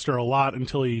Sylvester a lot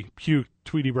until he puked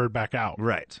Tweety Bird back out.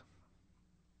 Right.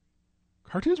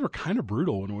 Cartoons were kind of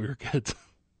brutal when we were kids.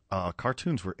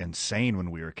 Cartoons were insane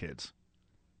when we were kids.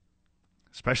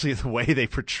 Especially the way they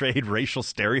portrayed racial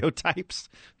stereotypes.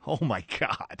 Oh, my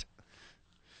God.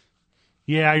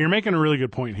 Yeah, you're making a really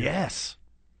good point here. Yes.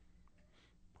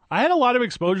 I had a lot of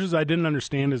exposures I didn't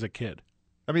understand as a kid.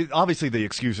 I mean, obviously the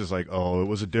excuse is like, oh, it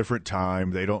was a different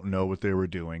time. They don't know what they were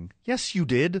doing. Yes, you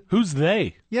did. Who's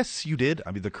they? Yes, you did.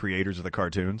 I mean, the creators of the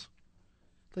cartoons.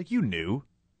 Like, you knew.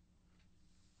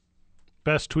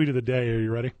 Best tweet of the day. Are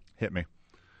you ready? Hit me.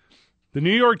 The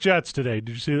New York Jets today.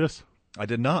 Did you see this? I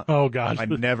did not. Oh, God. I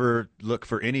never look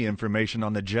for any information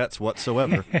on the Jets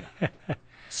whatsoever.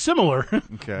 Similar.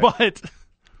 Okay. But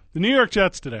the New York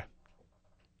Jets today.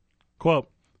 Quote,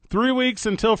 3 weeks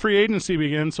until free agency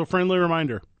begins, so friendly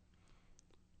reminder.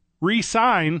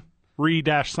 Re-sign,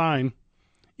 re-sign,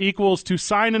 equals to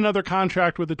sign another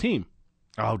contract with the team.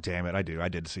 Oh, damn it. I do. I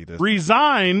did see this.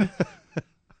 Resign,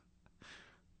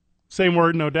 same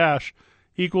word, no dash,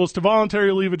 equals to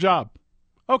voluntarily leave a job.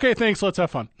 Okay, thanks. Let's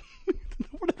have fun.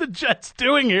 What are the Jets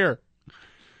doing here?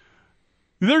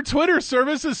 Their Twitter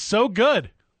service is so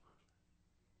good.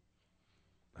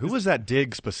 Who was that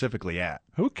dig specifically at?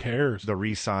 Who cares? The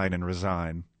re-sign and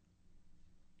resign.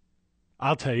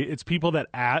 I'll tell you, it's people that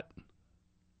at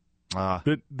Ah,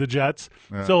 the Jets.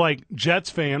 Yeah. So, like, Jets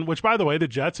fan, which, by the way, the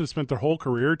Jets have spent their whole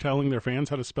career telling their fans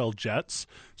how to spell Jets.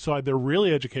 So they're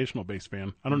really educational-based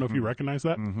fan. I don't know if you recognize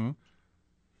that. Mm-hmm.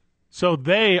 So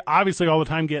they obviously all the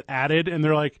time get added, and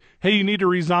they're like, hey, you need to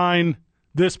resign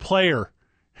this player.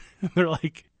 And they're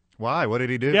like, why? What did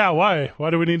he do? yeah, why? Why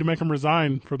do we need to make him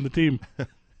resign from the team?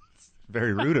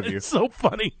 Very rude of you. It's so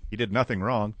funny. He did nothing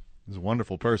wrong. He's a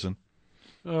wonderful person.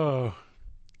 Oh.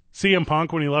 CM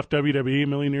Punk, when he left WWE a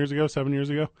million years ago, 7 years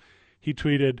ago, he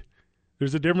tweeted,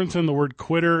 there's a difference in the word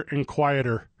quitter and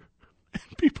quieter.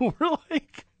 And people were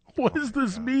like, what does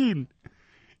this mean?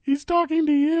 He's talking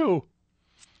to you.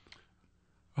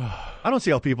 I don't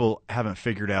see how people haven't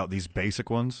figured out these basic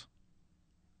ones.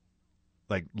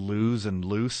 Like lose and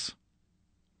loose.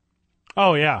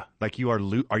 Oh, yeah. Like you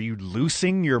are you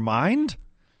loosing your mind?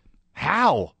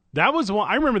 How? That was one.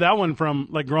 I remember that one from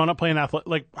like growing up playing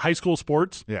like high school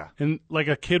sports. Yeah. And like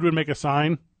a kid would make a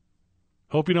sign.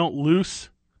 Hope you don't loose.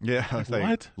 Yeah. I was like,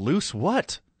 what? Loose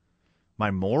what?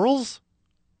 My morals?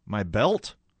 My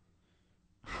belt?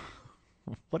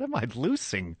 What am I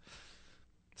loosing?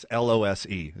 It's LOSE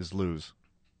is lose.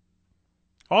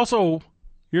 Also,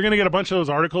 you're going to get a bunch of those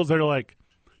articles that are like,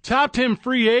 top 10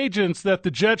 free agents that the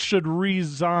Jets should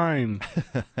resign.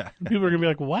 People are going to be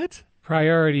like, what?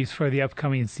 Priorities for the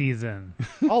upcoming season.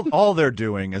 all they're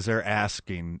doing is they're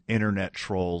asking internet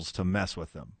trolls to mess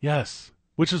with them. Yes,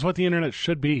 which is what the internet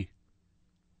should be.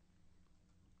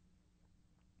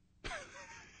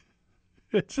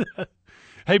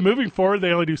 Hey, moving forward,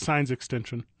 they only do signs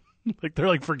extension. Like, they're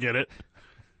like, forget it.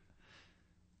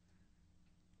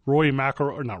 Roy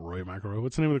McIlroy, or not Roy McIlroy,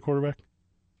 what's the name of the quarterback?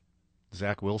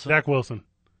 Zach Wilson? Zach Wilson.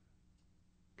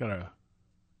 Gotta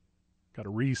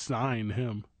re-sign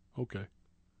him. Okay.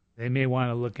 They may want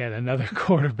to look at another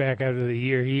quarterback after the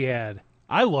year he had.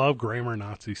 I love grammar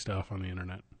Nazi stuff on the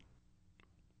internet.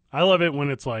 I love it when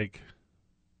it's like,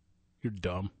 you're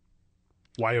dumb.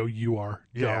 Y-O-U-R.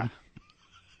 Dumb. Yeah.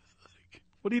 Like,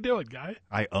 what are you doing, guy?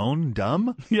 I own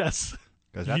dumb? Yes.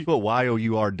 Because that's what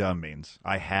Y-O-U-R dumb means.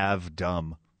 I have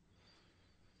dumb.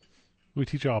 We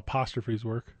teach you how apostrophes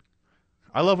work.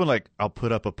 I love when, like, I'll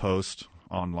put up a post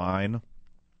online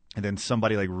and then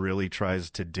somebody, like, really tries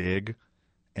to dig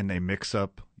and they mix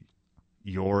up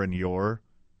your and your,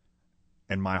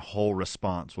 and my whole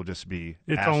response will just be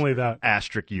It's only that.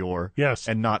 asterisk your. Yes.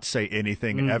 And not say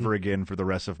anything ever again for the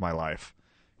rest of my life.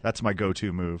 That's my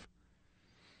go-to move.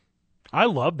 I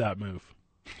love that move.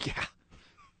 Yeah.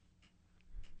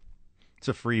 It's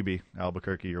a freebie,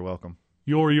 Albuquerque. You're welcome.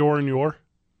 Your, and your.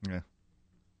 Yeah.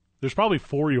 There's probably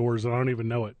 4 yours and I don't even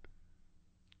know it.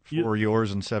 4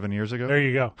 yours and 7 years ago. There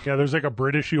you go. Yeah, there's like a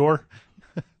British Yore.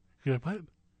 You're like, what?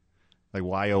 Like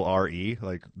YORE,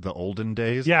 like the olden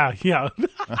days. Yeah.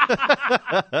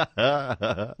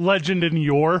 Legend in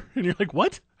Yore. And you're like,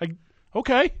 what?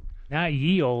 Okay. Not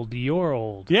ye old, you're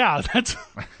old. Yeah, that's...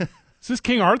 Is this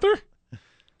King Arthur?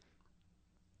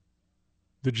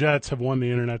 The Jets have won the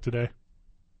internet today.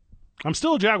 I'm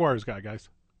still a Jaguars guy, guys.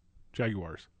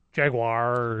 Jaguars.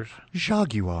 Jaguar.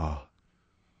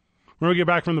 When we get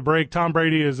back from the break, Tom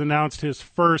Brady has announced his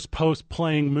first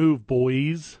post-playing move,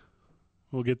 boys.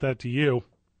 We'll get that to you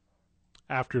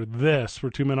after this for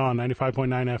 2 Men On, 95.9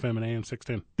 FM and AM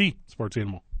 610, the Sports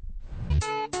Animal.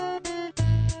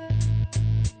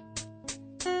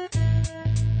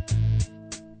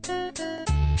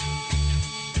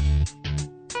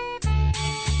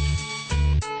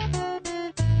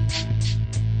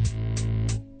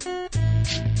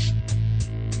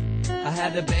 I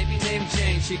had a baby named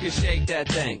Jane, she could shake that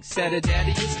thing. Said her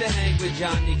daddy used to hang with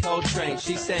Johnny Coltrane.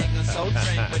 She sang on Soul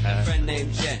Train with a friend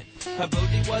named Jen. Her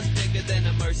booty was bigger than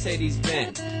a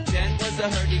Mercedes-Benz. Jen was a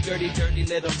hurdy-gurdy, dirty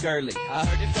little girly. I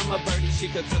heard it from a birdie, she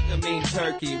could cook a mean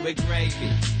turkey with gravy.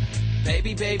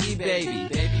 Baby, baby, baby,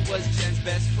 baby was Jen's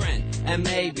best friend. And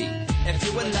maybe, if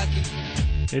you were lucky...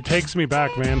 It takes me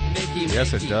back, man. Mickey,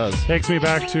 Yes, it does. Takes me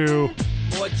back to...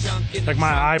 like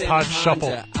my iPod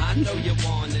Shuffle. I know you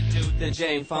want to do the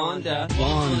Jane Fonda.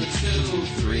 1, 2,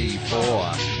 3,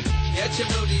 4. Get your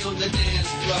booty on the dance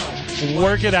floor.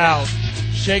 Work it out.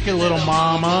 Shake it, little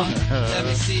mama. Let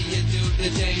me see you do the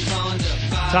Jane Fonda.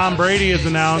 Tom Brady has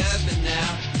announced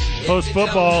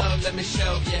post-football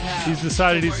he's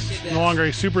decided he's no longer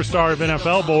a superstar of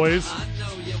NFL, boys.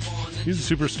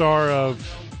 He's a superstar of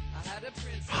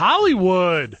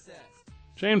Hollywood.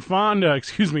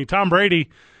 Tom Brady,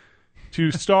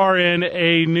 to star in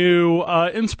a new,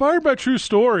 inspired by true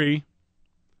story,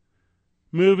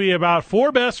 movie about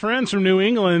 4 best friends from New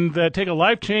England that take a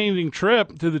life-changing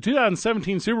trip to the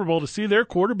 2017 Super Bowl to see their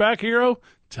quarterback hero,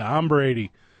 Tom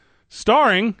Brady.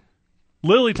 Starring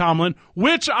Lily Tomlin,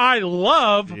 which I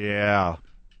love. Yeah.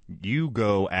 You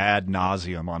go ad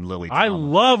nauseum on Lily Tomlin. I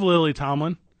love Lily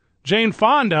Tomlin. Jane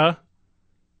Fonda.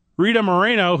 Rita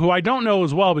Moreno, who I don't know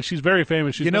as well, but she's very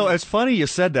famous. It's funny you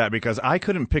said that because I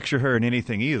couldn't picture her in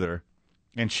anything either.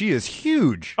 And she is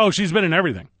huge. Oh, she's been in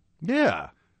everything. Yeah.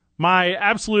 My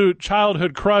absolute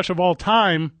childhood crush of all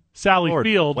time, Sally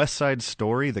Field. West Side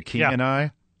Story, The King and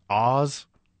I, Oz.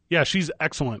 Yeah, she's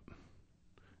excellent.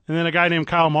 And then a guy named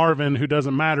Kyle Marvin, who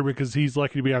doesn't matter because he's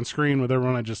lucky to be on screen with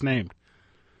everyone I just named.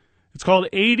 It's called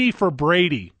 80 for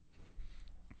Brady.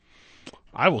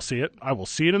 I will see it. I will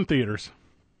see it in theaters.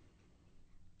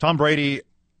 Tom Brady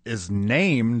is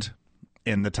named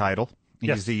in the title. He's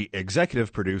Yes. the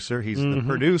executive producer. He's the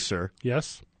producer.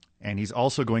 Yes. And he's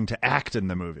also going to act in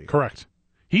the movie. Correct.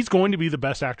 He's going to be the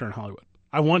best actor in Hollywood.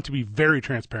 I want to be very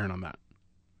transparent on that.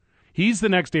 He's the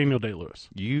next Daniel Day-Lewis.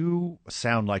 You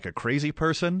sound like a crazy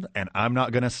person, and I'm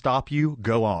not going to stop you.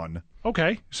 Go on.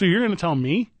 Okay, so you're going to tell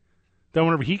me that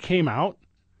whenever he came out,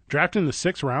 drafted in the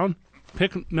 6th round,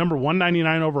 pick number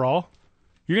 199 overall,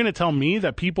 you're going to tell me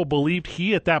that people believed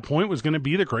he at that point was going to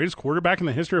be the greatest quarterback in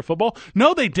the history of football?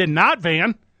 No, they did not,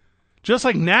 Van. Just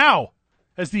like now,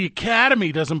 as the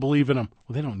Academy doesn't believe in him.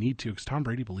 Well, they don't need to because Tom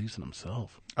Brady believes in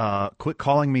himself. Quit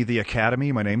calling me the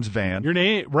Academy. My name's Van. Your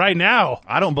name right now.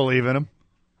 I don't believe in him.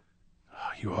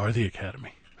 Oh, you are the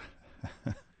Academy.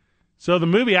 So the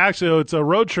movie, actually, it's a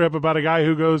road trip about a guy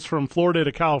who goes from Florida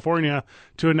to California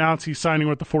to announce he's signing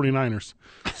with the 49ers.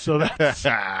 So that's...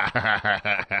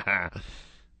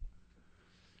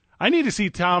 I need to see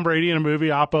Tom Brady in a movie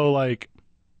oppo like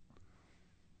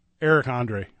Eric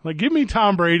Andre. Like, give me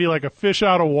Tom Brady like a fish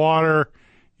out of water.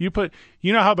 You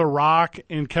know how The Rock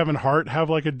and Kevin Hart have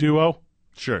like a duo?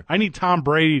 Sure. I need Tom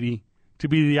Brady to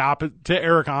be the opposite to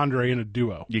Eric Andre in a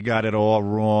duo. You got it all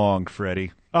wrong,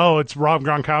 Freddie. Oh, it's Rob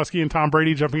Gronkowski and Tom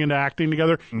Brady jumping into acting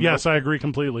together? Nope. Yes, I agree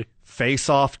completely. Face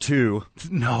Off 2.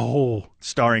 No.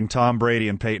 Starring Tom Brady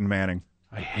and Peyton Manning.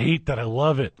 I hate that. I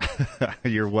love it.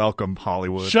 You're welcome,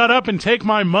 Hollywood. Shut up and take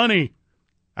my money.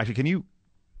 Actually,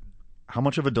 how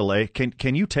much of a delay?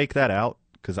 Can you take that out?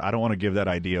 Because I don't want to give that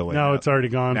idea away. No, it's already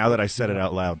gone. Now that I said it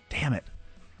out loud. Damn it.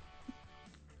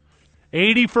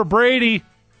 80 for Brady,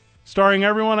 starring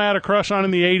everyone I had a crush on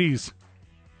in the 80s.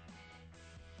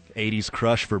 80s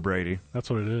crush for Brady. That's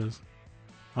what it is.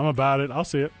 I'm about it. I'll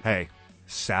see it. Hey,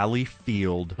 Sally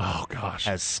Field Oh, gosh.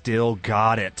 has still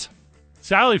got it.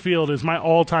 Sally Field is my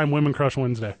all-time Women Crush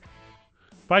Wednesday.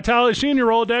 Vital, is she in your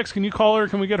Rolodex? Can you call her?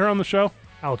 Can we get her on the show?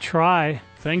 I'll try.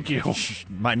 Thank you. She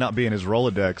might not be in his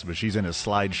Rolodex, but she's in his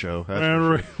slideshow.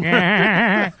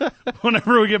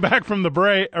 Whenever we get back from the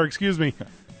break, or excuse me,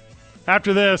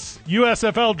 After this,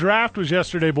 USFL draft was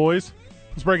yesterday, boys.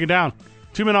 Let's break it down.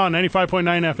 2 Men On, 95.9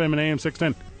 FM and AM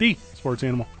 610, the Sports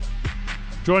Animal.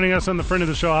 Joining us on the front of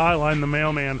the show hotline, the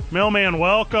mailman. Mailman,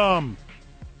 welcome.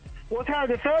 What's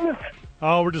happening, fellas?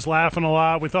 Oh, we're just laughing a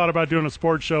lot. We thought about doing a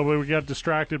sports show, but we got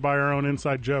distracted by our own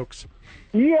inside jokes.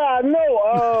 Yeah, I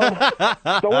know.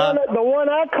 The one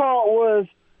I caught was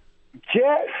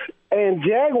Jets and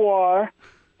Jaguar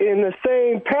in the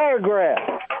same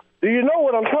paragraph. Do you know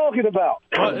what I'm talking about?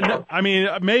 No, I mean,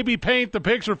 maybe paint the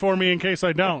picture for me in case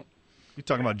I don't. You're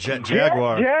talking about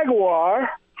Jaguar. Jaguar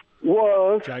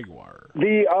was the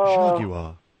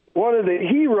Jaguar. One of the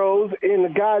heroes in the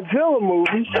Godzilla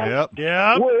movie. Yep.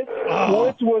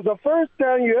 Which was the first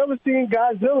time you ever seen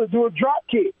Godzilla do a drop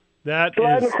kick.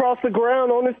 Sliding across the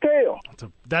ground on his tail.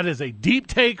 That is a deep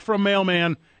take from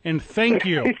Mailman, and thank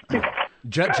you.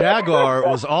 Jaguar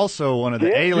was also one of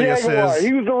the aliases. Jaguar.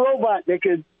 He was a robot that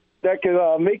could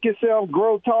make himself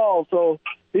grow tall, so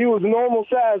he was normal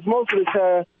size most of the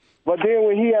time. But then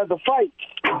when he had to fight,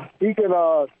 he could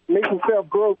make himself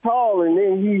grow tall, and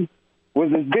then he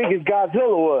was as big as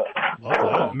Godzilla was.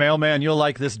 Oh, Mailman, you'll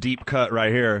like this deep cut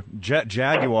right here.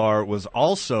 Jaguar was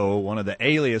also one of the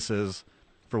aliases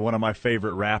for one of my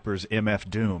favorite rappers, MF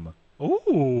Doom.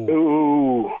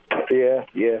 Ooh.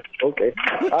 Yeah. Okay.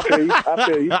 I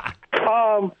feel you.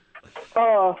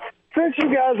 Since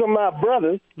you guys are my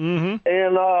brothers, and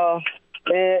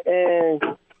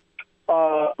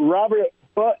Robert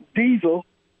Butt Diesel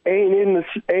ain't in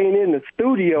the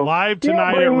studio live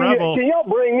tonight at Rebel. Can y'all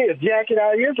bring this jacket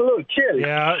out here? It's a little chilly.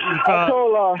 Yeah. I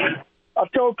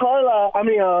told Carla.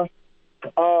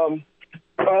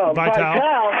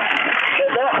 Vital.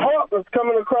 That hawk was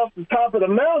coming across the top of the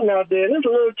mountain out there. It's a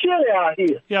little chilly out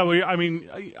here. Yeah, well, I mean,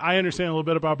 I understand a little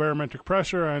bit about barometric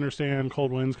pressure. I understand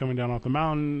cold winds coming down off the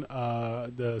mountain.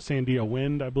 The Sandia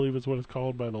wind, I believe is what it's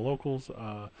called by the locals. Be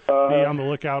on the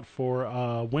lookout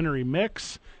for wintry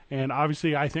mix. And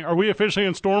obviously, I think, are we officially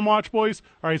in Storm Watch, boys?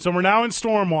 All right, so we're now in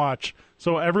Storm Watch.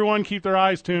 So everyone keep their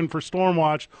eyes tuned for Storm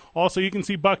Watch. Also, you can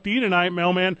see Buck D tonight,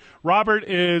 Mailman. Robert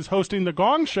is hosting the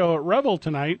Gong Show at Revel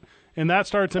tonight, and that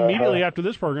starts immediately after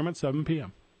this program at 7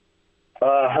 p.m.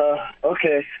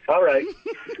 Okay. All right.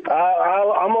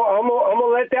 I'm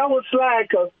gonna let that one slide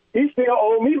because he still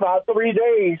owe me about 3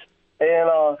 days,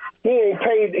 and he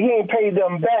ain't paid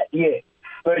them back yet.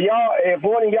 So y'all, if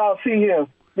one of y'all see him,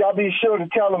 y'all be sure to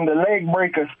tell him the leg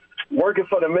breakers working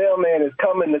for the mailman is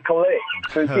coming to collect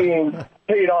since he ain't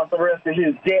paid off the rest of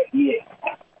his debt yet.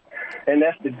 And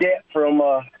that's the debt from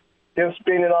him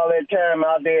spending all that time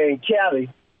out there in Cali,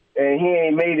 and he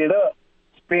ain't made it up,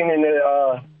 spending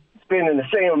the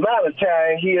same amount of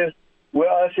time here with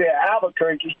us at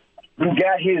Albuquerque, who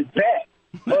got his back.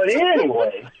 But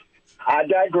anyway, I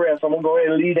digress. I'm going to go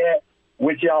ahead and leave that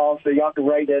with y'all so y'all can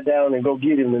write that down and go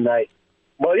get him tonight.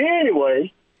 But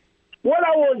anyway, what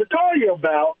I wanted to call you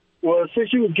about was,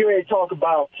 since you was getting ready to talk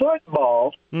about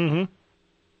football, man,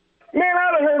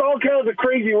 I've heard all kinds of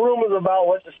crazy rumors about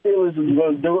what the Steelers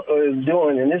is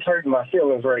doing, and it's hurting my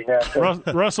feelings right now.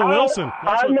 Russell Wilson.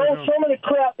 I know some of the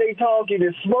crap they talking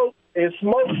is smoke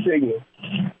signals,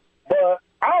 but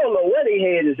I don't know where their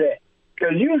head is at.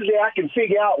 Because usually I can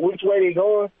figure out which way they're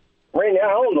going. Right now,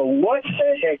 I don't know what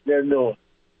the heck they're doing.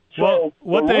 So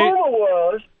rumor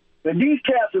was that these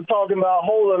cats are talking about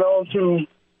holding on to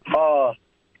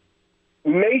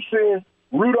Mason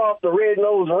Rudolph the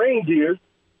Red-Nosed Reindeer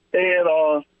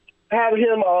and have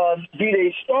him be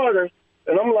their starter.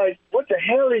 And I'm like, what the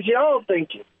hell is y'all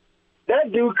thinking?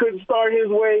 That dude couldn't start his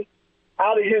way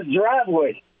out of his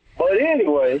driveway. But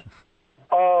anyway,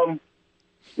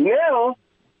 now,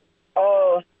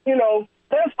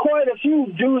 there's quite a few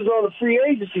dudes on the free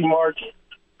agency market.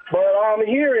 But I'm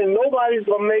hearing nobody's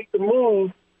going to make the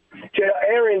move till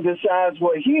Aaron decides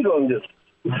what he's going to do.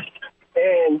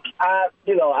 And I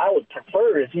would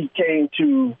prefer if he came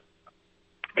to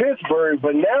Pittsburgh,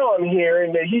 but now I'm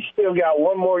hearing that he's still got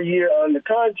one more year on the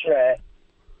contract.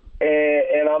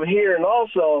 And I'm hearing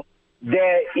also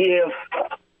that if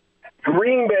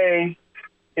Green Bay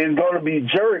is going to be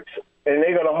jerks and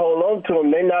they're going to hold on to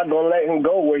him, they're not going to let him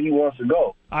go where he wants to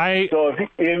go. So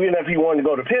even if he wanted to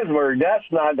go to Pittsburgh, that's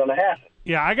not going to happen.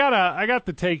 Yeah, I got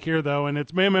the take here though, and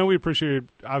it's man, we appreciate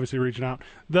obviously reaching out.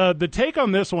 The take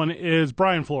on this one is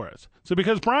Brian Flores. So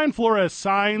because Brian Flores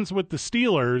signs with the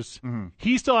Steelers,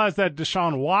 he still has that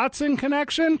Deshaun Watson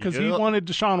connection because he wanted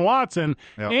Deshaun Watson.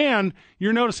 Yep. And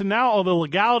you're noticing now all the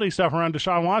legality stuff around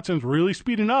Deshaun Watson's really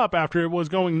speeding up after it was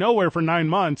going nowhere for 9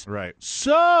 months. Right.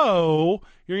 So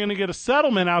you're going to get a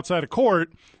settlement outside of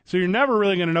court. So you're never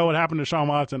really going to know what happened to Deshaun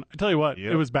Watson. I tell you what,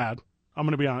 It was bad. I'm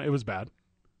going to be honest. It was bad.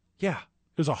 Yeah.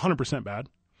 It was 100% bad.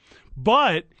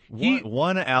 But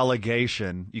one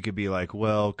allegation, you could be like,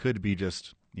 well, could be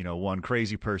just, one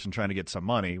crazy person trying to get some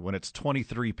money. When it's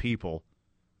 23 people,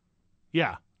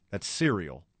 yeah, that's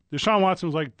serial. Deshaun Watson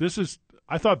was like,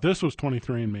 I thought this was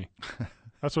 23andMe.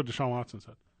 That's what Deshaun Watson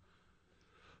said.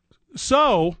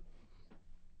 So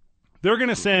they're going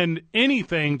to send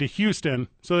anything to Houston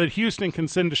so that Houston can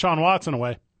send Deshaun Watson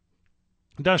away.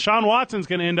 Deshaun Watson's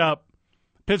going to end up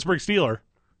Pittsburgh Steeler.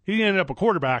 He's going to end up a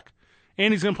quarterback,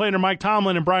 and he's going to play under Mike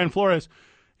Tomlin and Brian Flores.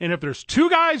 And if there's two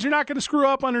guys you're not going to screw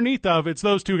up underneath of, it's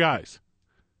those two guys.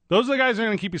 Those are the guys that are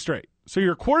going to keep you straight. So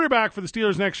your quarterback for the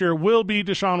Steelers next year will be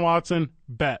Deshaun Watson.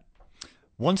 Bet.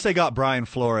 Once they got Brian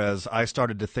Flores, I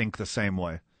started to think the same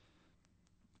way.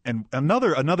 And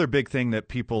another big thing that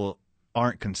people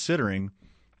aren't considering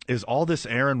is all this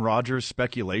Aaron Rodgers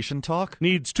speculation talk.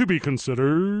 Needs to be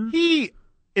considered. He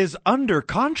is under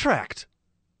contract.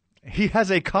 He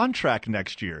has a contract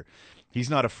next year. He's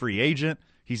not a free agent.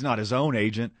 He's not his own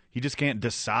agent. He just can't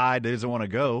decide that he doesn't want to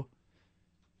go.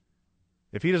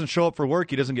 If he doesn't show up for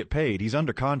work, he doesn't get paid. He's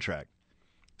under contract.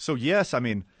 So, yes,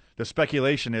 the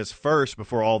speculation is first,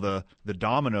 before all the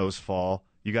dominoes fall,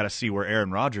 you got to see where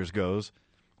Aaron Rodgers goes.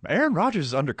 Aaron Rodgers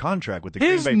is under contract with the Green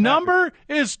Bay Packers. His number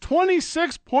is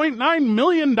 $26.9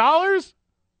 million?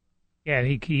 Yeah,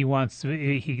 he wants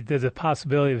to. There's a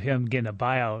possibility of him getting a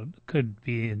buyout. Could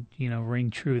be, ring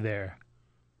true there.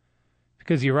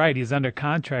 Because you're right, he's under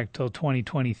contract till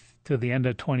 2020, till the end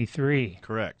of 23.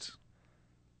 Correct.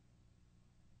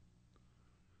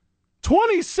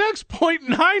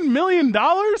 $26.9 million?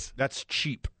 That's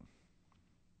cheap.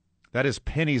 That is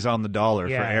pennies on the dollar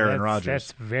for Aaron Rodgers.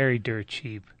 That's very dirt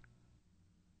cheap.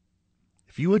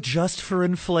 If you adjust for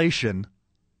inflation,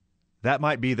 that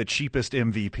might be the cheapest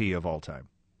MVP of all time.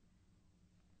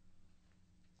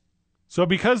 So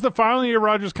because the final year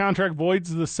Rodgers contract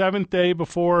voids the seventh day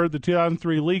before the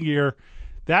 2003 league year,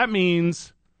 that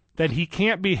means that he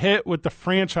can't be hit with the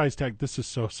franchise tag. This is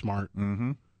so smart.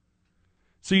 Mm-hmm.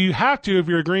 So you have to, if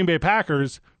you're a Green Bay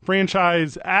Packers,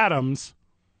 franchise Adams,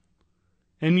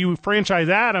 and you franchise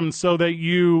Adams so that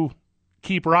you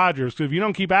keep Rodgers. Because if you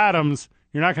don't keep Adams,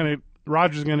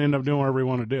 Rodgers is going to end up doing whatever he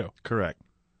want to do. Correct.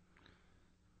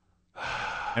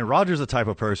 And Rodgers the type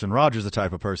of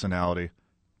personality.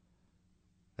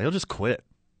 He'll just quit.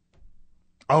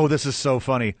 Oh, this is so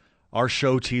funny. Our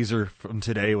show teaser from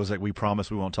today was like, we promise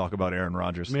we won't talk about Aaron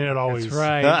Rodgers. Man, it always.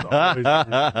 That's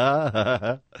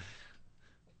right.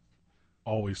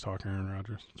 Always talk Aaron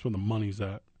Rodgers. That's where the money's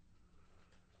at.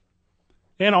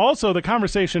 And also, the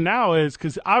conversation now is,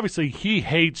 because obviously he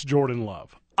hates Jordan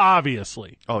Love.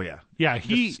 Obviously. Oh, yeah. Yeah,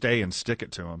 just stay and stick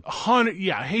it to him.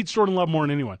 Hates Jordan Love more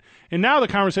than anyone. And now the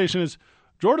conversation is,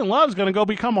 Jordan Love's going to go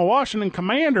become a Washington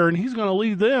Commander, and he's going to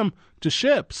lead them to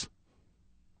ships.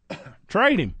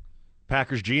 Trade him.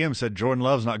 Packers GM said Jordan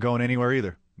Love's not going anywhere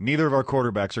either. Neither of our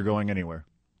quarterbacks are going anywhere.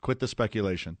 Quit the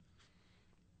speculation.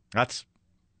 That's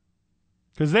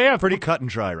because they have pretty cut and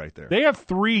dry right there. They have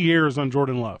 3 years on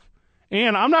Jordan Love.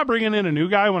 And I'm not bringing in a new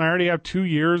guy when I already have 2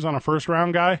 years on a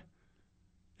first-round guy,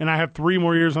 and I have 3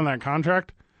 more years on that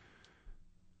contract,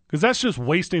 because that's just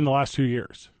wasting the last 2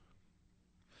 years.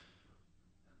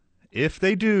 If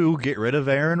they do get rid of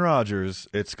Aaron Rodgers,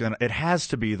 it has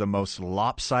to be the most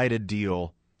lopsided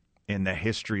deal in the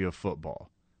history of football.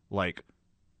 Like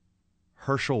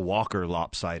Herschel Walker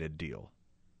lopsided deal.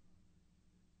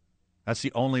 That's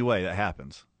the only way that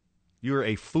happens. You're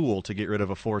a fool to get rid of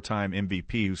a 4-time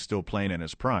MVP who's still playing in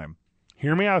his prime.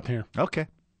 Hear me out here. Okay.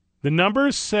 The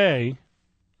numbers say,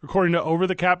 according to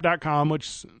overthecap.com,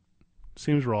 which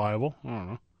seems reliable, I don't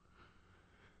know,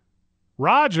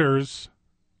 Rodgers,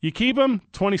 you keep him,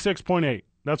 26.8.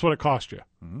 That's what it cost you.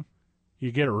 Mm-hmm.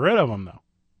 You get rid of him, though.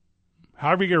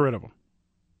 However you get rid of him.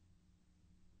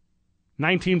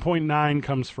 19.9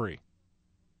 comes free.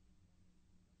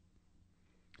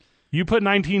 You put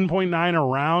 19.9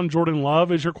 around Jordan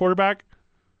Love as your quarterback,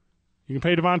 you can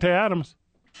pay Devontae Adams.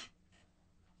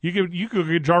 You could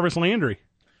get Jarvis Landry.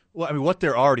 Well, what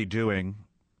they're already doing,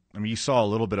 you saw a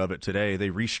little bit of it today. They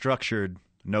restructured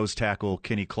nose tackle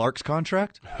Kenny Clark's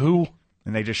contract. Who?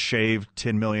 And they just shaved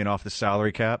 $10 million off the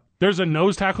salary cap. There's a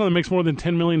nose tackle that makes more than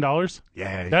 $10 million?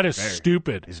 Yeah. That is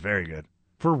stupid. He's very good.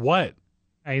 For what?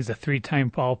 He's a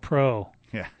 3-time All-Pro.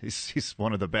 Yeah, he's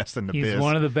one of the best in the biz. He's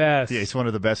one of the best. Yeah, he's one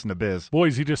of the best in the biz.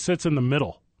 Boys, he just sits in the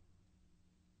middle.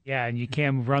 Yeah, and you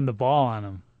can't run the ball on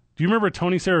him. Do you remember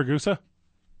Tony Saragusa?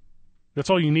 That's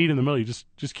all you need in the middle. You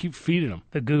just keep feeding him.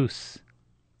 The goose.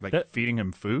 Feeding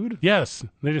him food? Yes.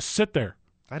 They just sit there.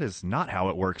 That is not how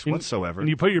it works whatsoever. And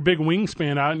you put your big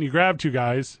wingspan out and you grab 2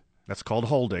 guys. That's called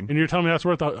holding. And you're telling me that's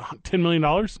worth $10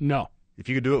 million? No. If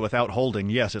you could do it without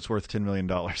holding, yes, it's worth $10 million.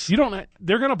 You don't.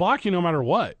 They're going to block you no matter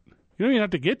what. You don't even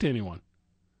have to get to anyone.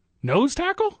 Nose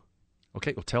tackle?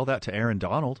 Okay, well, tell that to Aaron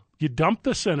Donald. You dump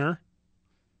the center,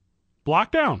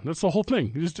 block down. That's the whole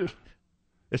thing. You just,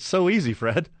 It's so easy,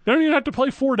 Fred. they don't even have to play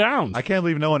 4 downs. I can't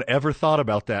believe no one ever thought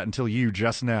about that until you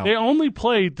just now. They only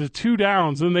played the 2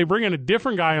 downs, and they bring in a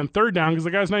different guy on 3rd down because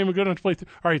the guy's not even good enough to play.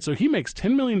 All right, so he makes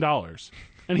 $10 million,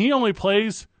 and he only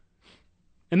plays,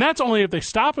 and that's only if they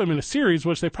stop him in a series,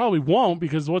 which they probably won't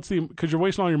because you're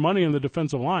wasting all your money on the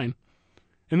defensive line.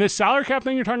 And this salary cap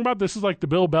thing you're talking about, this is like the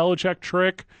Bill Belichick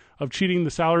trick of cheating the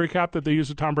salary cap that they used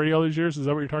with Tom Brady all these years. Is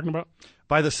that what you're talking about?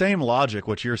 By the same logic,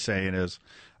 what you're saying is,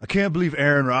 I can't believe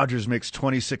Aaron Rodgers makes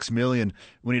 $26 million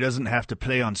when he doesn't have to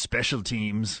play on special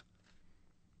teams.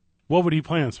 What would he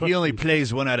play on special He only teams?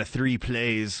 plays 1 out of 3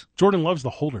 plays. Jordan Love's the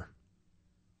holder.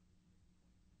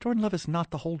 Jordan Love is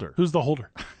not the holder. Who's the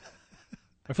holder?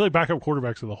 I feel like backup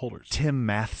quarterbacks are the holders. Tim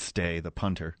Mathstay, the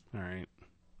punter. All right.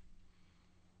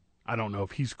 I don't know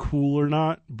if he's cool or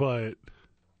not, but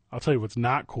I'll tell you what's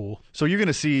not cool. So you're going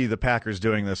to see the Packers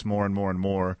doing this more and more and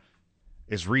more,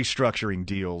 is restructuring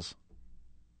deals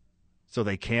so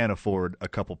they can afford a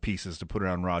couple pieces to put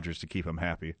around Rodgers to keep him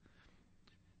happy,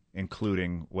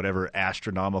 including whatever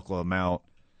astronomical amount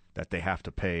that they have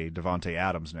to pay Devontae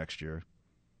Adams next year.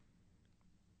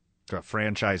 A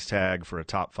franchise tag for a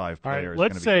top 5 player All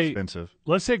right, is going to be expensive.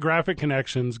 Let's say Graphic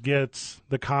Connections gets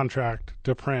the contract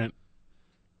to print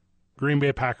Green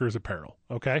Bay Packers apparel,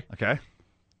 okay? Okay.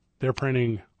 They're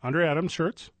printing Andre Adams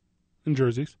shirts and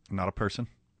jerseys. Not a person.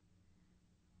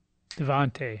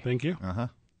 Devontae. Thank you. Uh-huh.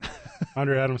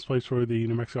 Andre Adams plays for the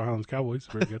New Mexico Highlands Cowboys.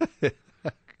 Very good.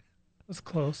 That's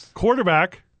close.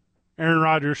 Quarterback, Aaron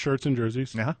Rodgers shirts and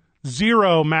jerseys. Uh-huh.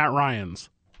 0 Matt Ryans.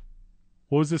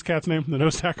 What was this cat's name? The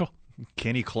nose tackle?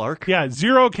 Kenny Clark? Yeah,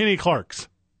 0 Kenny Clarks.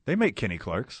 They make Kenny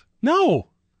Clarks. No.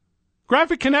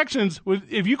 Graphic Connections,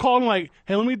 if you call them like,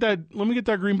 hey, let me get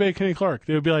that Green Bay Kenny Clark,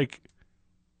 they would be like,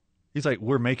 He's like,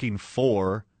 we're making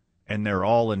 4, and they're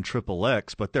all in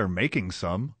XXX, but they're making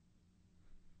some.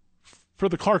 for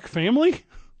the Clark family?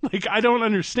 Like, I don't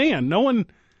understand. No one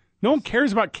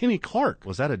cares about Kenny Clark.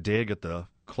 Was that a dig at the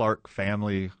Clark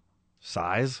family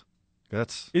size?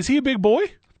 Is he a big boy?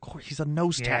 Of course, he's a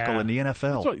nose tackle in the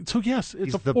NFL. So yes, it's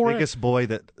he's a the 4X. biggest boy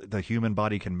that the human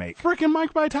body can make. Frickin'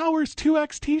 Mike Vitale wears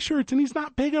 2X T-shirts, and he's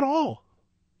not big at all.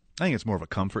 I think it's more of a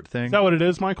comfort thing. Is that what it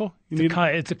is, Michael?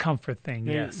 It's a comfort thing,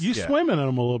 yes. You swim in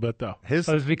them a little bit, though. His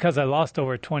It was because I lost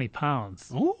over 20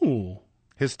 pounds. Ooh.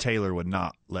 his tailor would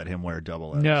not let him wear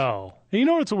double X. No. And you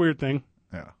know what's a weird thing?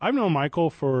 Yeah. I've known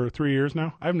Michael for 3 years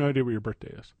now. I have no idea what your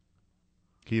birthday is.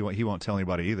 He won't tell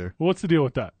anybody either. Well, what's the deal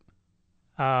with that?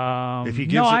 If he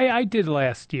gives no, it- I did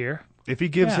last year. If he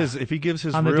gives his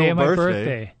on the real day of my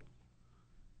birthday,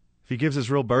 if he gives his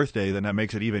real birthday, then that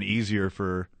makes it even easier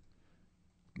for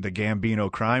the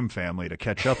Gambino crime family to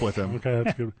catch up with him. Okay,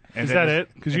 that's good. And Is then that his-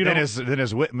 it? Because and you then don't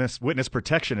his witness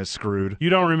protection is screwed. you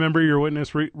don't remember your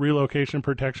witness relocation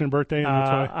protection birthday, and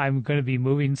that's why I'm going to be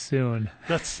moving soon.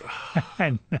 that's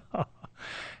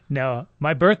No,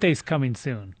 my birthday's coming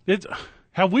soon. it's.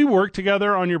 Have we worked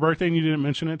together on your birthday and you didn't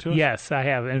mention it to us? Yes, I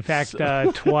have. In fact,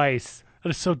 twice, That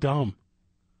is so dumb.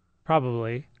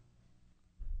 probably.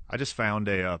 I just found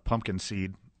a pumpkin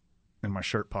seed in my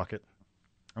shirt pocket.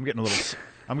 I'm getting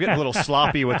a little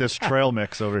sloppy with this trail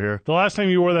mix over here. The last time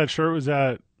you wore that shirt was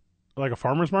at like a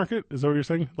farmer's market? Is that what you're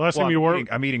saying? The last time you wore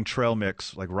I'm eating trail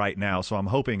mix like right now, so I'm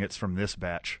hoping it's from this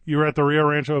batch. you were at the Rio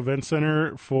Rancho Event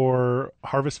Center for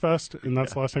Harvest Fest, and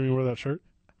that's the last time you wore that shirt?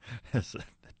 It's a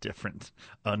different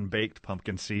unbaked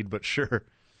pumpkin seed, but sure.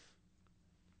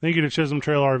 Thank you to Chisholm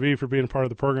Trail RV for being a part of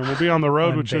the program. We'll be on the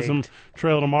road with Unbaked. Chisholm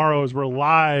Trail tomorrow as we're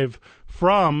live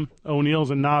from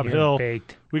O'Neill's and Nob You're Hill.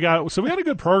 baked. We got a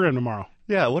good program tomorrow.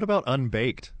 Yeah, what about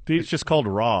unbaked? It's just called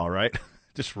raw, right?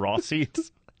 Just raw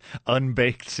seeds,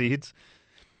 unbaked seeds.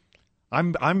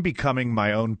 I'm becoming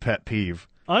my own pet peeve.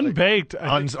 Unbaked.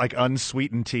 Like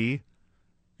unsweetened tea.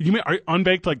 You mean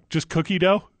unbaked like just cookie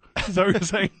dough? Is that what you're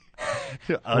saying?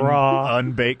 Raw.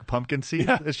 Unbaked pumpkin seed.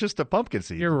 Yeah. It's just a pumpkin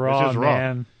seed. You're It's raw, just raw.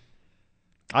 man.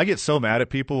 I get so mad at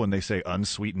people when they say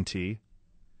unsweetened tea.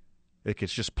 Like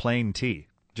it's just plain tea.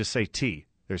 Just say tea.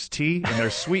 There's tea and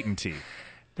there's sweetened tea.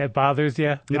 That bothers you?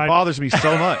 It bothers me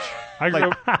so much. I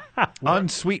grew up,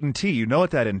 Unsweetened tea. You know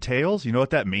what that entails? You know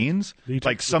what that means? You take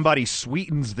Like somebody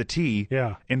sweetens the tea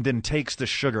Yeah. and then takes the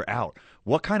sugar out.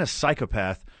 What kind of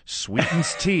psychopath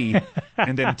sweetens tea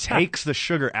and then takes the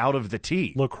sugar out of the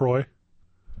tea? LaCroix.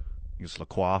 It's La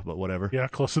Croix, but whatever. Yeah,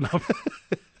 close enough.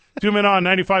 2 Men On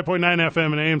 95.9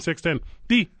 FM and AM 610,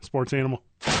 the sports animal.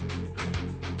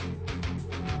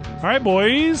 All right,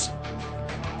 boys.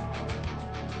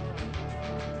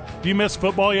 Do you miss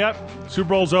football yet? Super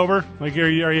Bowl's over. Like, are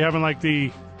you having like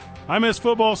the I miss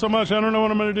football so much I don't know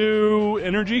what I'm going to do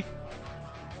energy?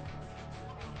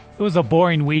 It was a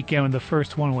boring weekend, the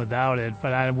first one without it,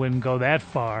 but I wouldn't go that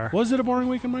far. Was it a boring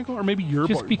weekend, Michael? Or maybe you're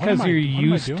just because you're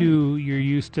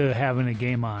used to having a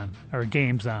game on or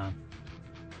games on.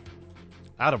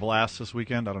 I had a blast this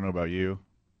weekend. I don't know about you.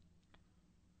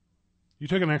 You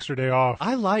took an extra day off.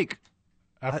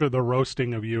 After the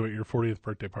roasting of you at your 40th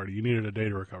birthday party. You needed a day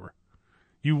to recover.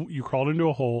 You crawled into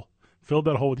a hole, filled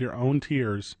that hole with your own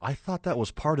tears. I thought that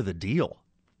was part of the deal.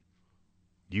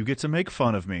 You get to make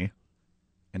fun of me,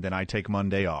 and then I take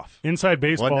Monday off. Inside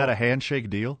baseball. Wasn't that a handshake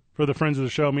deal? For the friends of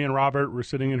the show, me and Robert were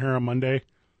sitting in here on Monday.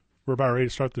 We're about ready to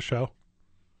start the show.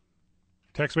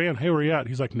 Text me, hey, where you at?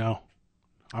 He's like, no,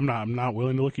 I'm not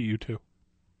willing to look at you two.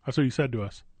 That's what he said to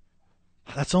us.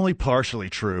 That's only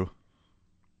partially true.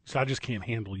 So I just can't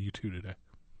handle you two today.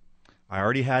 I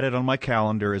already had it on my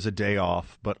calendar as a day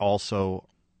off, but also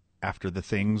after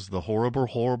the horrible,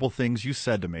 horrible things you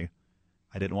said to me,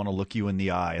 I didn't want to look you in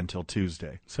the eye until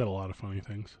Tuesday. Said a lot of funny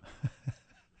things.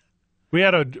 We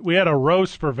had a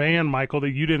roast for Van, Michael,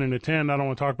 that you didn't attend. I don't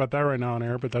want to talk about that right now on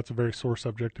air, but that's a very sore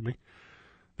subject to me.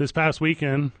 This past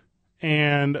weekend,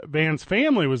 and Van's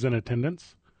family was in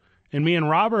attendance, and me and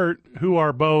Robert, who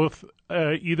are both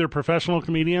either professional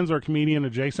comedians or comedian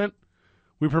adjacent,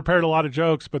 we prepared a lot of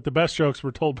jokes, but the best jokes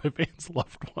were told by Van's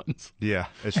loved ones. Yeah,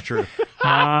 it's true.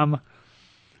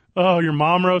 Oh, your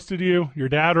mom roasted you. Your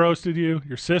dad roasted you.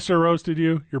 Your sister roasted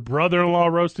you. Your brother-in-law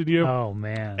roasted you. Oh,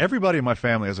 man. Everybody in my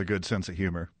family has a good sense of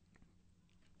humor.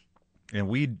 And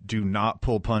we do not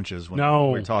pull punches when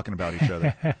we're talking about each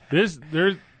other.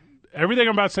 Everything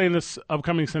I'm about to say in this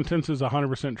upcoming sentence is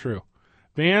 100% true.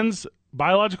 Van's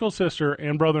biological sister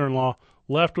and brother-in-law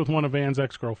left with one of Van's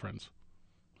ex-girlfriends.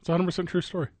 It's a 100% true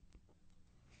story.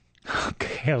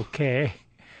 Okay.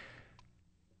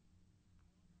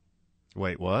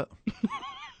 Wait, what?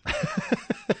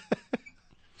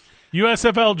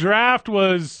 USFL draft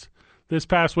was this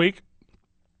past week,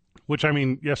 which I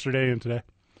mean yesterday and today.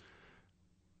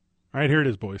 All right, here it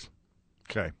is, boys.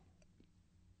 Okay.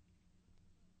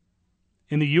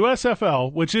 In the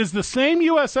USFL, which is the same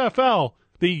USFL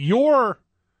that your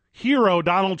hero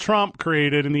Donald Trump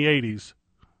created in the 80s,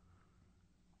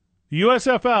 the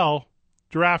USFL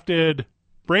drafted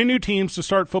brand new teams to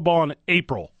start football in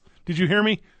April. Did you hear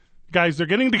me? Guys, they're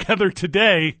getting together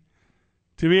today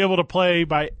to be able to play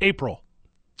by April.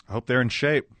 I hope they're in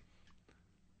shape.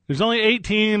 There's only 8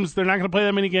 teams. They're not going to play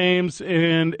that many games,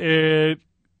 and it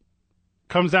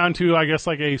comes down to, I guess,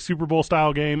 like a Super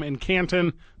Bowl-style game in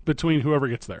Canton between whoever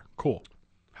gets there. Cool.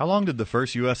 How long did the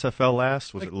first USFL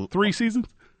last? Was like it 3 seasons?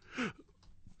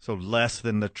 So less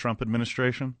than the Trump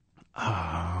administration?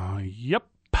 Yep.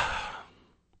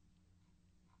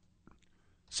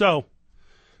 So,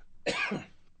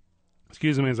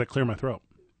 excuse me as I clear my throat.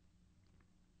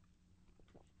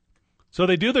 So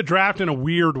they do the draft in a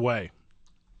weird way.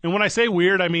 And when I say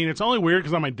weird, I mean it's only weird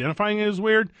because I'm identifying it as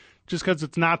weird, just because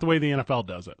it's not the way the NFL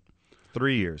does it.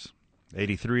 3 years.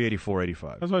 83, 84,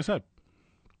 85. That's what I said.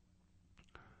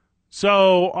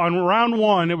 So on round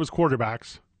 1, it was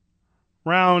quarterbacks.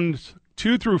 Round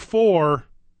 2 through 4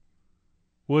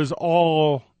 was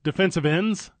all defensive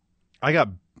ends. I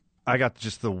got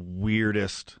just the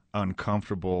weirdest,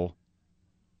 uncomfortable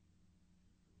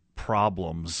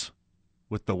problems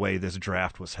with the way this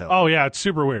draft was held. Oh, yeah, it's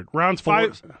super weird. Rounds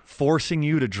 5. Forcing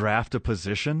you to draft a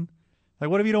position? Like,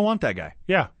 what if you don't want that guy?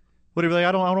 Yeah. What if you're like,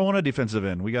 I don't want a defensive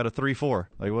end. We got a 3-4.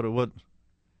 Like, what?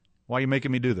 Why are you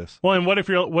making me do this? Well, and what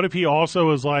if he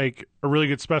also is like a really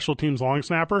good special teams long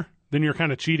snapper? Then you're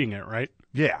kind of cheating it, right?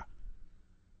 Yeah.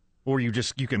 Or you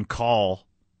can call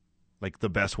like the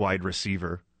best wide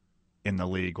receiver in the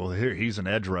league. Well, here he's an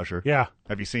edge rusher. Yeah.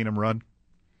 Have you seen him run?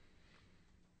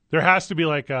 There has to be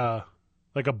like a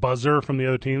buzzer from the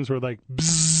other teams where like,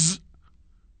 bzzz.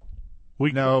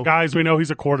 Guys, we know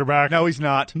he's a quarterback. No, he's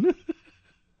not.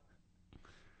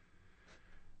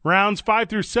 Rounds 5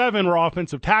 through 7 were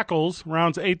offensive tackles.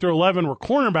 Rounds 8 through 11 were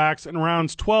cornerbacks, and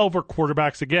rounds 12 were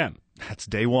quarterbacks again. That's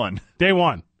day one. Day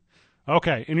one.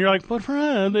 Okay, and you're like, but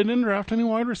Fred, they didn't draft any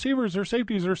wide receivers or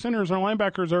safeties or centers or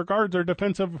linebackers or guards or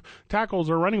defensive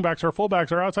tackles or running backs or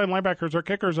fullbacks or outside linebackers or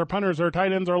kickers or punters or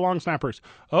tight ends or long snappers.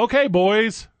 Okay,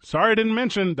 boys. Sorry I didn't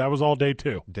mention that was all day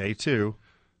 2. Day 2.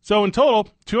 So in total,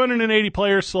 280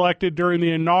 players selected during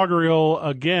the inaugural,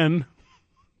 again,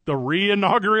 the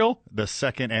re-inaugural? The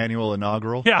second annual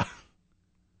inaugural? Yeah.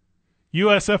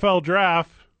 USFL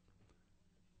draft.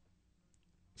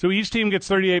 So each team gets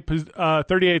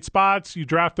 38 spots. You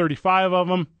draft 35 of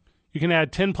them. You can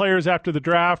add 10 players after the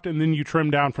draft, and then you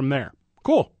trim down from there.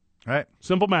 Cool. All right.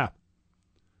 Simple math.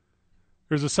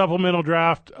 There's a supplemental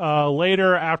draft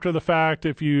later after the fact.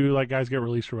 If you like guys get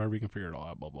released or whatever, you can figure it all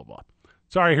out, blah, blah, blah.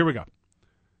 Sorry, here we go.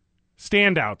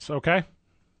 Standouts, okay?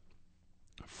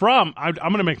 I'm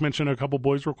going to make mention of a couple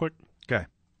boys real quick. Okay.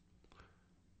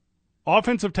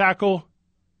 Offensive tackle,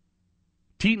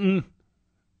 Teton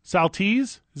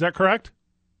Saltese. Is that correct?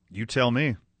 You tell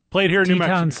me. Played here in New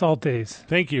Mexico. Teton Saltes.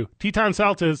 Thank you. Teton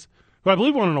Saltese, who I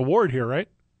believe won an award here, right?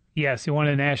 Yes, he won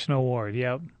a national award.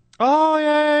 Yep. Oh,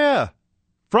 yeah.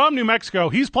 From New Mexico.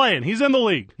 He's playing. He's in the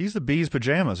league. He's the Bees'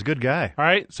 pajamas. Good guy. All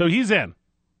right, so he's in.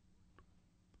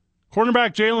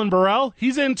 Cornerback Jalen Burrell,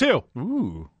 he's in too.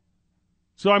 Ooh.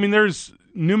 So, I mean, there's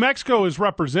New Mexico is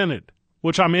represented,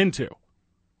 which I'm into.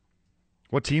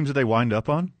 What teams did they wind up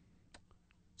on?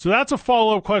 So that's a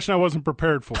follow-up question I wasn't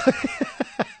prepared for.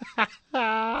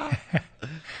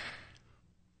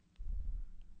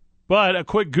 But a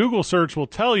quick Google search will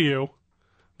tell you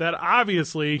that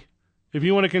obviously, if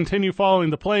you want to continue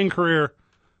following the playing career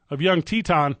of young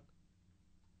Teton,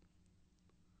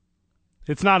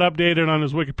 it's not updated on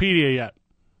his Wikipedia yet.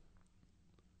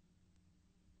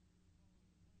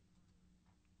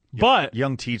 But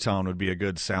Young Teton would be a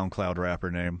good SoundCloud rapper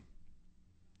name.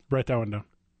 Write that one down.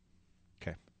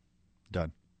 Okay.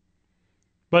 Done.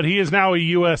 But he is now a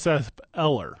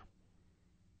USFLer,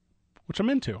 which I'm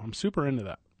into. I'm super into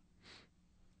that.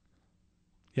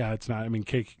 Yeah, it's not. I mean,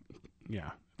 cake.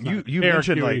 Yeah. You Eric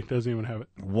mentioned Huey like doesn't even have it.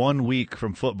 1 week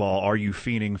from football. Are you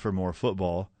fiending for more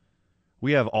football?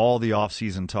 We have all the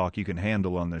off-season talk you can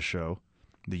handle on this show.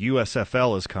 The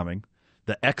USFL is coming.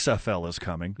 The XFL is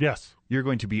coming. Yes. You're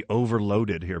going to be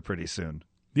overloaded here pretty soon.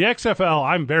 The XFL,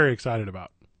 I'm very excited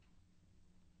about.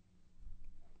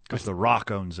 Because The Rock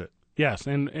owns it. Yes,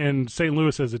 and St.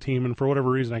 Louis as a team, and for whatever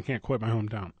reason, I can't quit my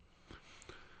hometown.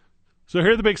 So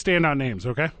here are the big standout names,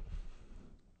 okay?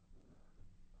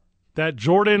 That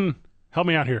Jordan, help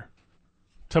me out here,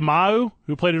 Tamau,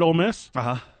 who played at Ole Miss,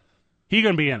 he's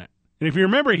going to be in it. And if you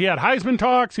remember, he had Heisman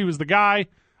talks. He was the guy.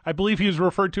 I believe he was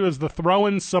referred to as the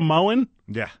throwing Samoan.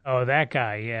 Yeah. Oh, that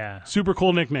guy, yeah. Super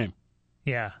cool nickname.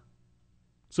 Yeah.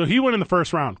 So he went in the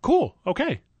first round. Cool.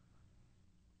 Okay.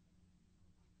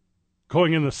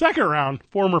 Going in the second round,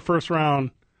 former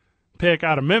first-round pick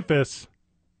out of Memphis,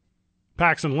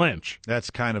 Paxton Lynch. That's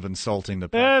kind of insulting to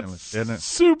Paxton That's Lynch, isn't it?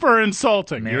 super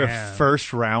insulting. You're a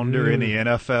first-rounder in the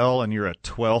NFL, and you're a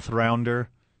 12th rounder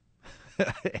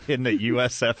in the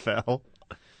USFL.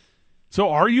 So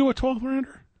are you a 12th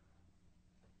rounder?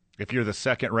 If you're the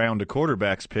second round of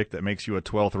quarterbacks pick, that makes you a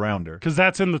 12th rounder. Because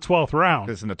that's in the 12th round.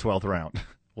 It's in the 12th round,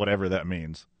 whatever that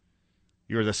means.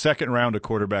 You're the second round of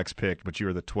quarterbacks picked, but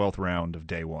you're the 12th round of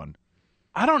day one.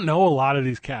 I don't know a lot of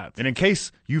these cats. And in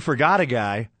case you forgot a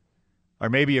guy, or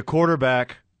maybe a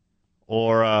quarterback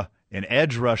or an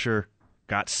edge rusher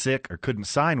got sick or couldn't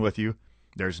sign with you,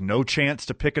 there's no chance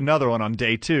to pick another one on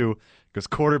day two because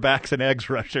quarterbacks and edge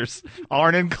rushers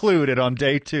aren't included on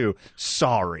day two.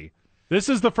 Sorry. This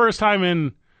is the first time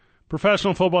in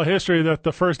professional football history that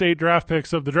the first 8 draft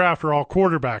picks of the draft are all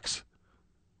quarterbacks.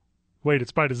 Wait,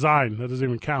 it's by design. That doesn't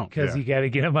even count. Because you got to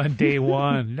get him on day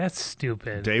one. That's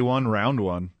stupid. Day one, round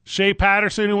one. Shea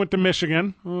Patterson, who went to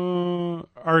Michigan.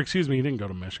 Or, excuse me, he didn't go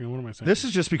to Michigan. What am I saying? This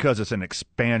is just because it's an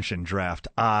expansion draft,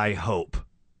 I hope.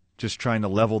 Just trying to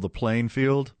level the playing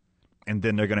field, and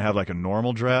then they're going to have like a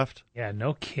normal draft. Yeah,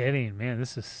 no kidding, man.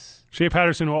 This is... Shea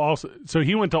Patterson will also... So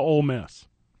he went to Ole Miss.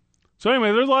 So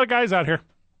anyway, there's a lot of guys out here.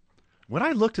 When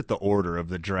I looked at the order of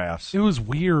the drafts... It was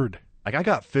weird. Like, I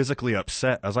got physically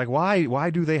upset. I was like, why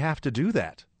do they have to do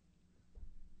that?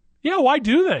 Yeah, why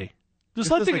do they?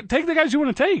 Just take the guys you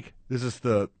want to take. This is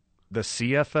the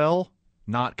CFL,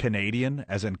 not Canadian,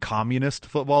 as in communist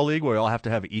football league, where you all have to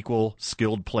have equal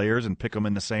skilled players and pick them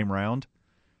in the same round.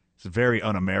 It's very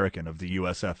un-American of the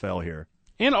USFL here.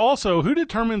 And also, who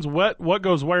determines what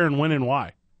goes where and when and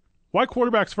why? Why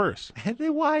quarterbacks first? And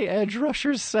then why edge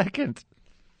rushers second?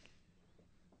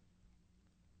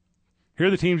 Here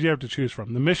are the teams you have to choose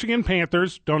from. The Michigan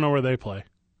Panthers, don't know where they play.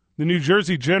 The New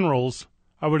Jersey Generals,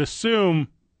 I would assume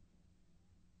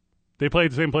they play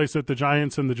at the same place that the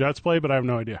Giants and the Jets play, but I have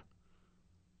no idea.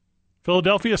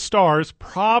 Philadelphia Stars,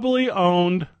 probably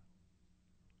owned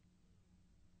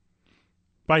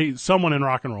by someone in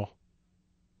rock and roll.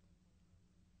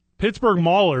 Pittsburgh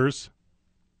Maulers,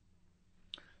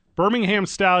 Birmingham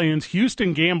Stallions,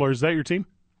 Houston Gamblers. Is that your team?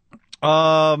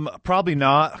 Probably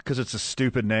not, because it's a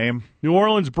stupid name. New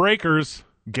Orleans Breakers.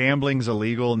 Gambling's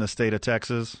illegal in the state of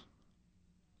Texas.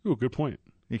 Ooh, good point.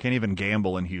 You can't even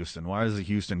gamble in Houston. Why is the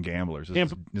Houston Gamblers?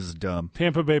 This is dumb.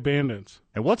 Tampa Bay Bandits.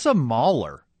 And what's a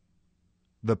mauler?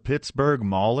 The Pittsburgh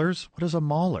Maulers? What is a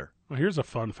mauler? Well, here's a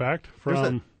fun fact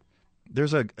from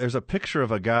There's a picture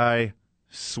of a guy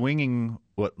swinging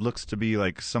what looks to be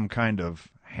like some kind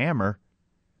of hammer,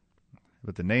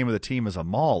 but the name of the team is a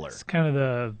mauler. It's kind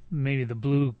of maybe the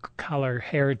blue collar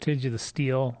heritage of the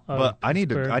steel. But I need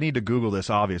Pittsburgh. to Google this,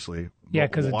 obviously. Yeah,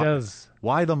 because it does.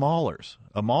 Why the maulers?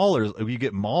 A mauler, if you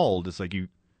get mauled, it's like you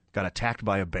got attacked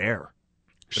by a bear.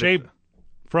 Shea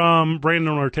from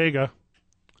Brandon Ortega.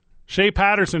 Shea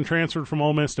Patterson transferred from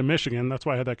Ole Miss to Michigan. That's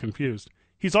why I had that confused.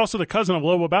 He's also the cousin of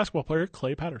Lobo basketball player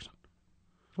Clay Patterson.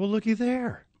 Well, looky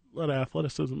there. A lot of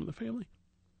athleticism in the family.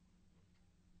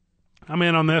 I'm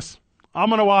in on this. I'm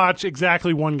going to watch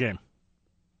exactly one game.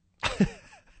 I'm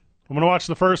going to watch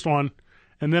the first one,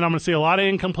 and then I'm going to see a lot of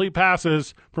incomplete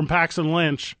passes from Paxton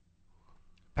Lynch.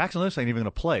 Paxton Lynch ain't even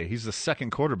going to play. He's the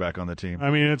second quarterback on the team. I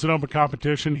mean, it's an open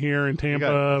competition here in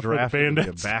Tampa for the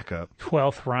Bandits. A backup.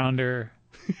 12th rounder.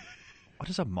 What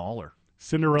is a mauler?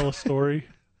 Cinderella story.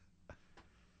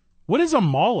 What is a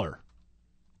mauler?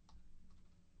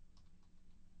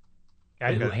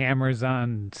 Guy who hammers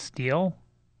on steel.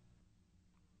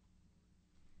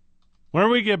 When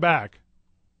we get back,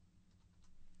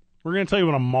 we're going to tell you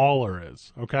what a mauler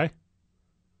is, okay?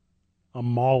 A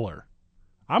mauler.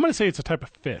 I'm going to say it's a type of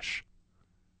fish.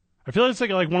 I feel like it's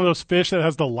like one of those fish that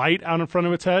has the light out in front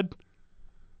of its head,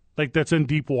 like that's in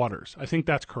deep waters. I think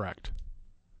that's correct.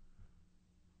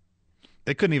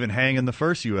 They couldn't even hang in the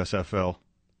first USFL.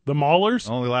 The maulers?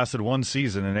 Only lasted one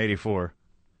season in '84.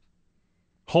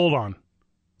 Hold on.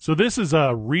 So this is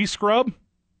a re-scrub?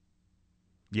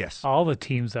 Yes. All the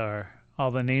teams are. All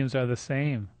the names are the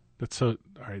same. All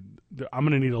right. I'm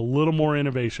going to need a little more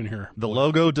innovation here. The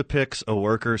logo depicts a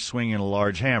worker swinging a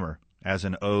large hammer as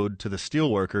an ode to the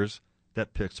steel workers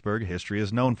that Pittsburgh history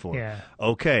is known for. Yeah.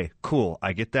 Okay, cool.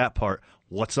 I get that part.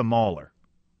 What's a mauler?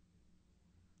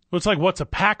 Well, it's like, what's a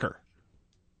packer?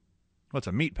 What's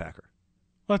a meat packer?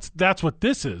 That's what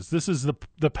this is. This is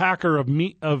the packer of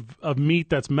meat of meat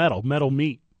that's metal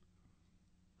meat.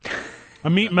 A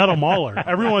meat metal mauler.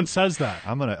 Everyone says that.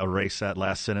 I'm going to erase that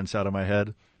last sentence out of my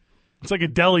head. It's like a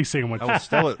deli sandwich.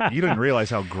 You didn't realize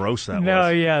how gross that was. No,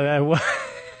 yeah, that was.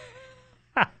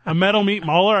 A metal meat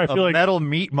mauler? I feel like metal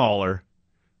meat mauler.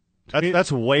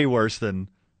 That's way worse than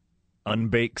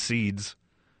unbaked seeds.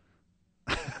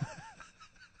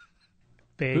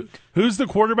 Baked. Who's the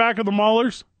quarterback of the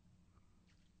Maulers?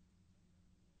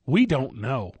 We don't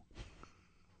know.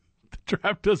 The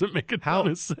draft doesn't make a ton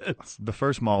of sense. The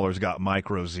first Maulers got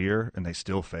Mike Rozier, and they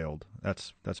still failed.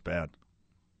 That's bad.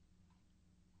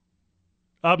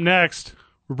 Up next,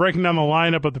 we're breaking down the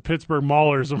lineup of the Pittsburgh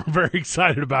Maulers, and we're very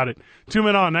excited about it. 2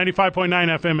 Men On, 95.9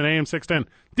 FM and AM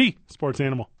 610, the Sports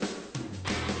Animal.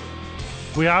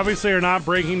 We obviously are not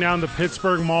breaking down the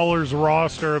Pittsburgh Maulers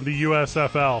roster of the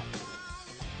USFL.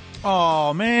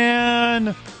 Oh,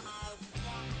 man.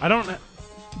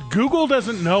 Google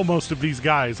doesn't know most of these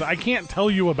guys. I can't tell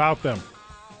you about them.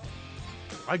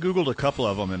 I Googled a couple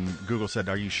of them, and Google said,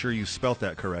 "Are you sure you spelt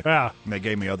that correct?" Yeah. And they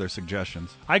gave me other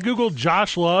suggestions. I Googled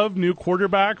Josh Love, new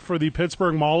quarterback for the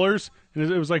Pittsburgh Maulers,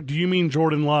 and it was like, do you mean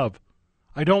Jordan Love?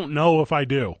 I don't know if I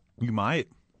do. You might.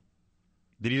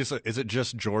 Is it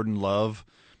just Jordan Love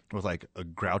with like a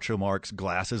Groucho Marx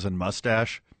glasses and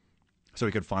mustache so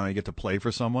he could finally get to play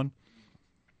for someone?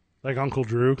 Like Uncle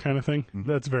Drew kind of thing? Mm-hmm.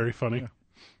 That's very funny. Yeah.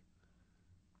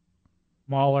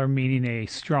 Mauler meaning a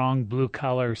strong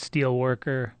blue-collar steel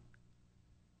worker.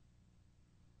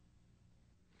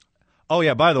 Oh,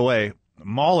 yeah, by the way,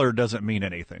 Mauler doesn't mean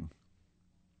anything.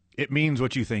 It means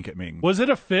what you think it means. Was it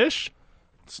a fish?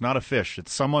 It's not a fish.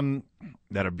 It's someone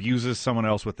that abuses someone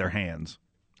else with their hands.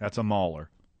 That's a Mauler.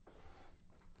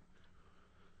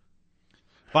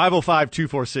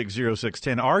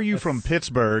 505-246-0610. Are you from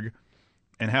Pittsburgh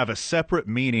and have a separate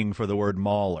meaning for the word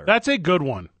Mauler? That's a good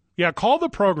one. Yeah, call the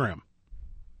program.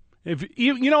 If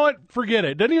you know what, forget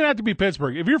it. Doesn't even have to be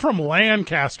Pittsburgh. If you're from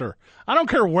Lancaster, I don't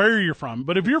care where you're from,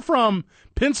 but if you're from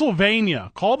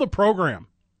Pennsylvania, call the program.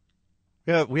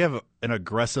 Yeah, we have an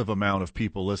aggressive amount of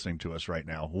people listening to us right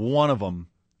now. One of them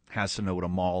has to know what a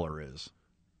Mauler is.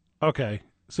 Okay,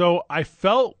 so I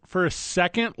felt for a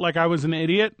second like I was an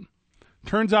idiot.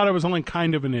 Turns out I was only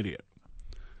kind of an idiot.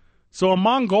 So a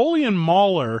Mongolian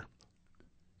Mauler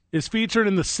is featured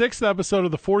in the 6th episode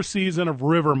of the 4th season of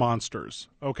River Monsters,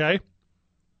 okay?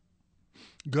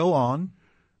 Go on.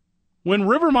 When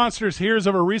River Monsters hears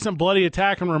of a recent bloody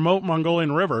attack in remote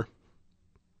Mongolian river,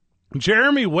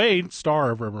 Jeremy Wade,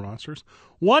 star of River Monsters,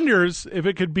 wonders if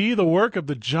it could be the work of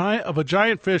a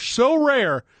giant fish so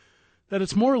rare that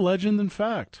it's more legend than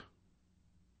fact.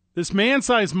 This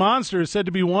man-sized monster is said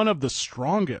to be one of the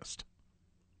strongest.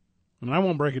 And I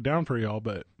won't break it down for y'all,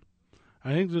 but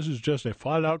I think this is just a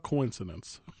flat-out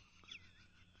coincidence.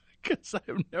 Because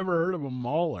I've never heard of a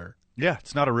mauler. Yeah,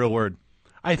 it's not a real word.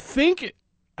 I think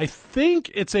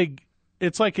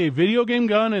it's like a video game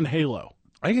gun in Halo.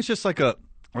 I think it's just like a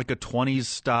 20s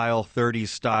style, 30s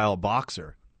style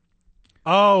boxer.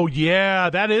 Oh,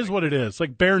 yeah, that is what it is.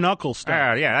 Like bare knuckle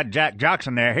stuff. Yeah, that Jack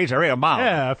Johnson there, he's a real mauler.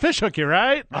 Yeah, fish hook you,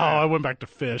 right? Oh, I went back to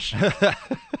fish.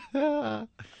 Yeah,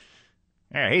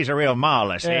 he's a real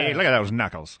mauler, see? Yeah. Look at those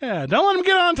knuckles. Yeah, don't let him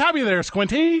get on top of you there,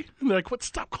 Squinty. And they're like, what?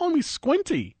 Stop calling me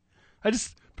Squinty.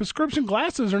 Prescription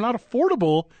glasses are not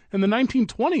affordable in the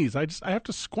 1920s. I have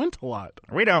to squint a lot.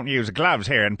 We don't use gloves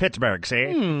here in Pittsburgh,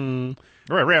 see?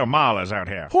 We're real maulers out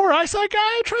here. Poor eyesight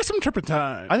guy, try some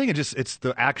turpentine. I think it's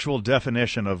the actual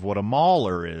definition of what a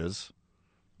mauler is,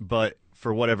 but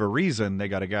for whatever reason, they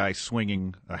got a guy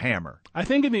swinging a hammer. I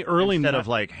think in the early instead of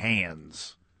like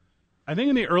hands. I think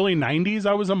in the early 90s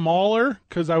I was a mauler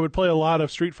because I would play a lot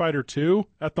of Street Fighter 2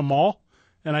 at the mall,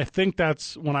 and I think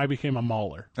that's when I became a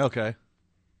mauler. Okay.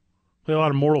 Play a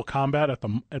lot of Mortal Kombat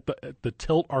at the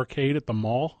Tilt arcade at the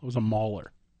mall. I was a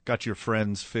mauler. Got your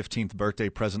friend's 15th birthday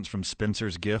presents from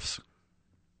Spencer's Gifts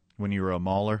when you were a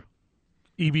mauler?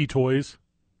 EB Toys.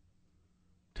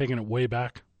 Taking it way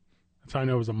back. That's how I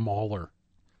know I was a mauler.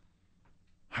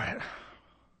 All right.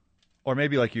 Or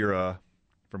maybe like you're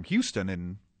from Houston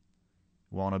and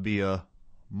want to be a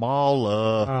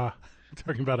mauler.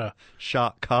 Talking about a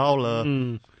shot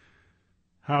caller.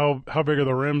 How big are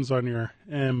the rims on your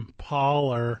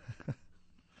Impala?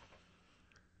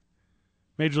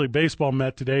 Major League Baseball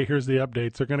met today. Here's the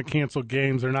updates. They're going to cancel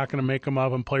games. They're not going to make them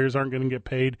up, and players aren't going to get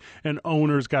paid. And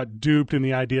owners got duped in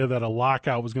the idea that a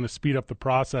lockout was going to speed up the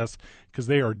process because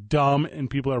they are dumb, and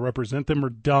people that represent them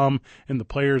are dumb, and the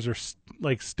players are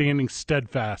like standing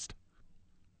steadfast.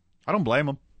 I don't blame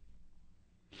them.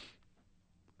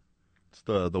 It's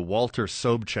the Walter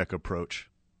Sobchak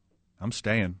approach. I'm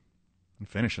staying. I'm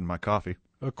finishing my coffee.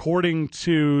 According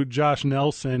to Josh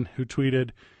Nelson, who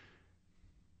tweeted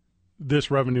this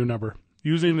revenue number,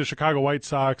 using the Chicago White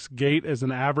Sox gate as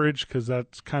an average, because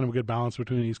that's kind of a good balance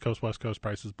between East Coast, West Coast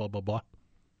prices, blah, blah, blah.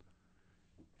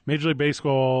 Major League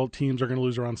Baseball teams are going to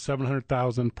lose around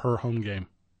 $700,000 per home game.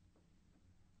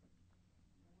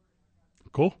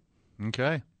 Cool.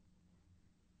 Okay.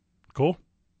 Cool.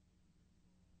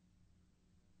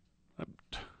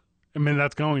 I mean,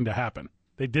 that's going to happen.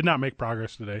 They did not make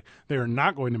progress today. They are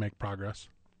not going to make progress.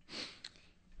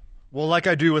 Well, like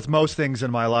I do with most things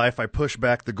in my life, I push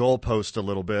back the goalpost a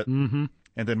little bit. Mm-hmm.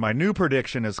 And then my new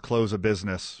prediction is close of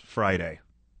business Friday.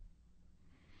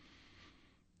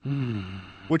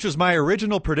 Which is my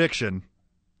original prediction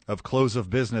of close of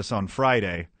business on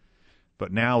Friday.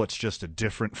 But now it's just a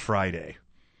different Friday.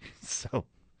 So,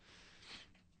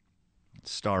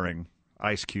 starring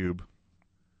Ice Cube.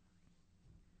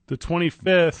 The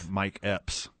 25th. Mike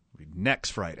Epps.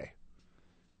 Next Friday.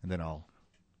 And then I'll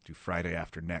do Friday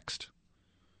after next.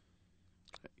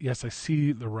 Yes, I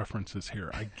see the references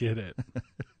here. I get it.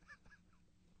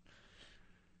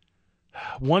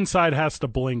 One side has to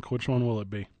blink. Which one will it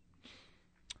be?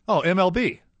 Oh,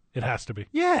 MLB. It has to be.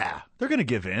 Yeah, they're going to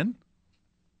give in.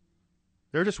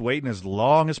 They're just waiting as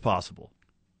long as possible.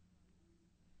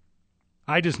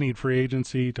 I just need free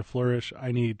agency to flourish.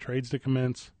 I need trades to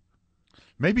commence.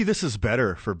 Maybe this is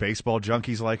better for baseball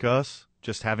junkies like us,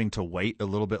 just having to wait a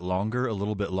little bit longer, a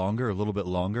little bit longer, a little bit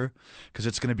longer, because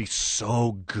it's going to be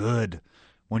so good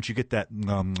once you get that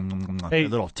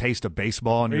little taste of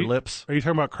baseball on your lips. Are you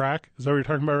talking about crack? Is that what you're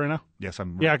talking about right now? Yes,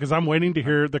 I'm. Yeah, because I'm waiting to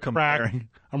hear the crack.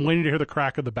 I'm waiting to hear the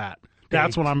crack of the bat.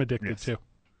 That's what I'm addicted to.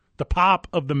 The pop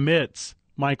of the mitts,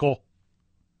 Michael.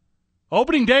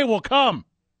 Opening day will come.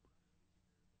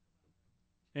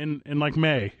 In like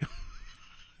May.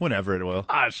 Whenever it will.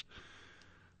 Gosh.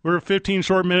 We're 15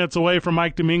 short minutes away from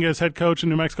Mike Dominguez, head coach in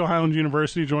New Mexico Highlands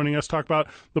University, joining us to talk about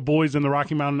the boys in the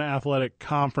Rocky Mountain Athletic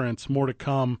Conference. More to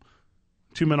come.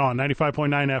 2 Men On, 95.9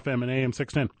 FM and AM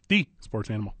 610, the Sports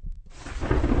Animal.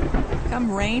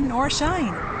 Come rain or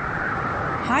shine,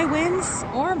 high winds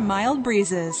or mild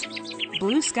breezes,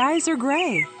 blue skies or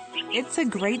gray, it's a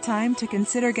great time to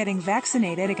consider getting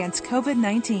vaccinated against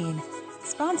COVID-19.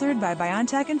 Sponsored by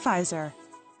BioNTech and Pfizer.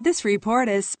 This report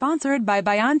is sponsored by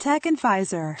BioNTech and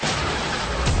Pfizer.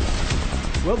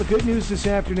 Well, the good news this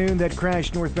afternoon, that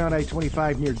crash northbound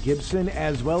I-25 near Gibson,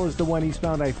 as well as the one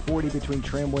eastbound I-40 between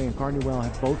Tramway and Carneyville,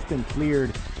 have both been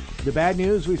cleared. The bad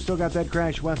news, we've still got that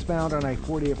crash westbound on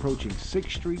I-40 approaching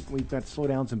 6th Street. We've got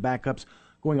slowdowns and backups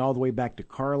going all the way back to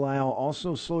Carlisle.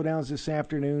 Also slowdowns this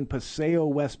afternoon, Paseo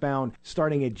westbound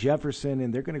starting at Jefferson,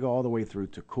 and they're going to go all the way through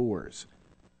to Coors.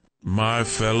 My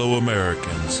fellow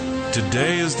Americans,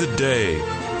 today is the day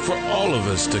for all of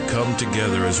us to come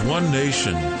together as one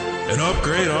nation and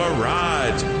upgrade our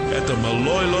rides at the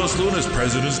Malloy Los Lunas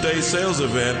President's Day sales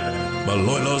event,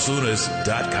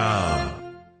 MalloyLosLunas.com.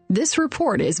 This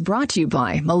report is brought to you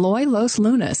by Malloy Los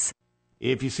Lunas.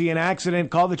 If you see an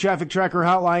accident, call the Traffic Tracker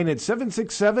hotline at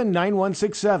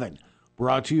 767-9167.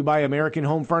 Brought to you by American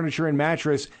Home Furniture and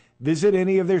Mattress. Visit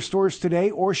any of their stores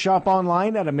today or shop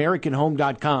online at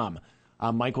AmericanHome.com.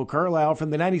 I'm Michael Carlisle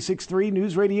from the 96.3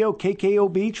 News Radio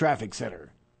KKOB Traffic Center.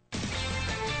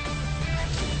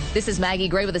 This is Maggie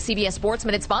Gray with the CBS Sports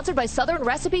Minute, sponsored by Southern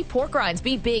Recipe Pork Rinds.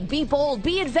 Be big, be bold,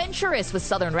 be adventurous with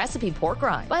Southern Recipe Pork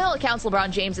Rinds. By all accounts,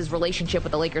 LeBron James' relationship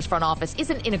with the Lakers front office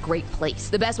isn't in a great place.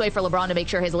 The best way for LeBron to make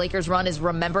sure his Lakers run is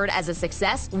remembered as a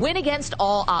success: win against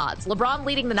all odds. LeBron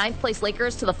leading the 9th-place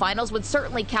Lakers to the finals would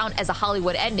certainly count as a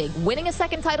Hollywood ending. Winning a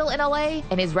second title in L.A.,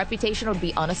 and his reputation would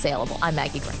be unassailable. I'm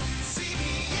Maggie Gray.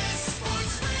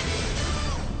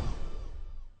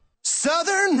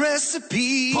 Southern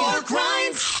Recipe Pork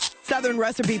Rinds. Southern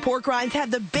Recipe Pork Rinds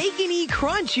have the bacony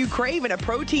crunch you crave in a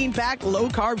protein-packed,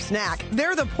 low-carb snack.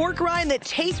 They're the pork rind that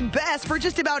tastes best for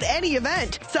just about any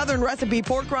event. Southern Recipe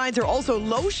Pork Rinds are also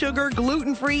low-sugar,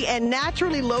 gluten-free, and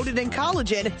naturally loaded in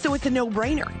collagen, so it's a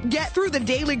no-brainer. Get through the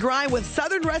daily grind with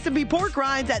Southern Recipe Pork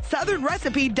Rinds at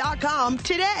SouthernRecipe.com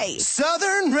today.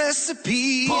 Southern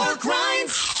Recipe Pork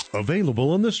Rinds.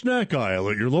 Available in the snack aisle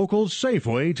at your local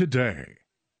Safeway today.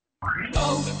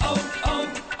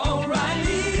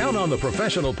 O'Reilly. Count on the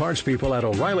professional parts people at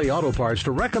O'Reilly Auto Parts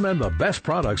to recommend the best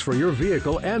products for your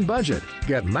vehicle and budget.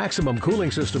 Get maximum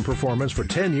cooling system performance for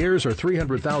 10 years or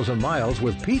 300,000 miles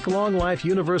with Peak Long Life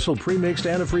Universal Premixed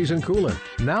Antifreeze and Coolant.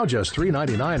 Now just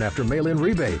 $3.99 after mail-in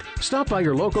rebate. Stop by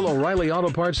your local O'Reilly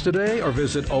Auto Parts today or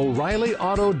visit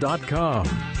O'ReillyAuto.com.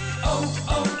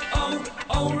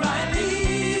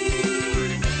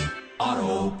 O'Reilly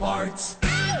Auto Parts.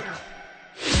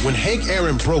 When Hank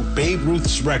Aaron broke Babe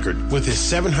Ruth's record with his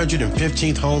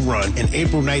 715th home run in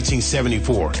April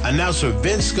 1974, announcer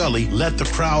Vin Scully let the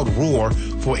crowd roar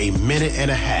for a minute and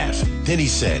a half. Then he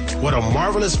said, "What a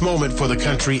marvelous moment for the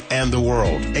country and the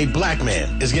world. A black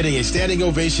man is getting a standing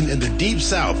ovation in the Deep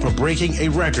South for breaking a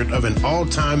record of an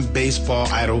all-time baseball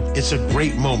idol. It's a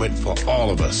great moment for all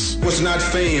of us." It was not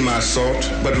fame I sought,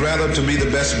 but rather to be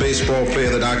the best baseball player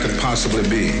that I could possibly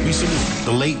be. We salute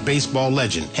the late baseball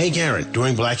legend, Hank Aaron,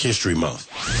 during Black History Month.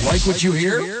 Like what you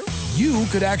hear? You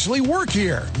could actually work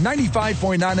here.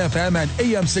 95.9 FM and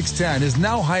AM 610 is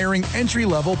now hiring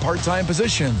entry-level part-time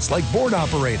positions like board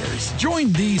operators.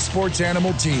 Join the Sports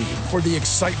Animal team for the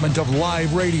excitement of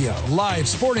live radio, live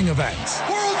sporting events.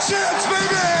 World champs,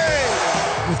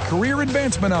 baby! With career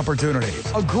advancement opportunities,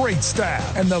 a great staff,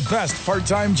 and the best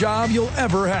part-time job you'll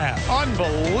ever have.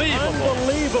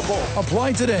 Unbelievable.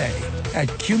 Apply today at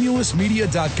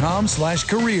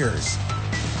cumulusmedia.com/careers.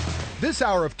 This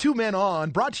hour of Two Men On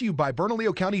brought to you by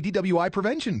Bernalillo County DWI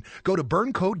Prevention. Go to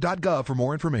burncode.gov for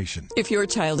more information. If your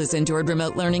child has endured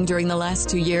remote learning during the last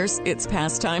 2 years, it's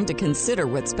past time to consider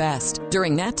what's best.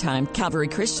 During that time, Calvary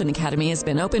Christian Academy has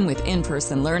been open with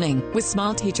in-person learning. With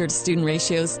small teacher-to-student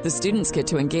ratios, the students get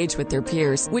to engage with their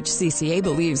peers, which CCA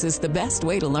believes is the best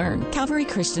way to learn. Calvary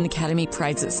Christian Academy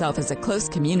prides itself as a close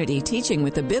community teaching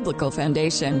with a biblical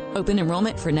foundation. Open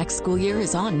enrollment for next school year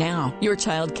is on now. Your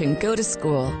child can go to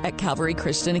school at Calvary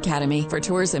Christian Academy. For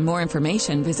tours and more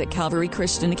information, visit Calvary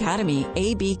Christian Academy,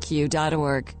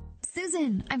 abq.org.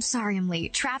 Susan, I'm sorry I'm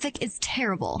late. Traffic is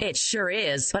terrible. It sure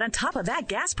is. But on top of that,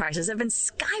 gas prices have been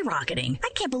skyrocketing. I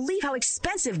can't believe how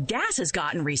expensive gas has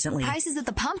gotten recently. Prices at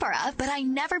the pump are up, but I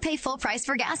never pay full price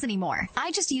for gas anymore.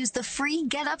 I just use the free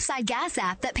Get Upside Gas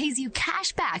app that pays you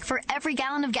cash back for every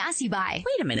gallon of gas you buy.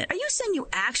 Wait a minute. Are you saying you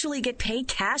actually get paid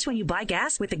cash when you buy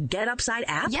gas with the Get Upside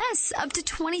app? Yes, up to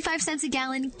 25 cents a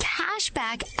gallon cash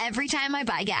back every time I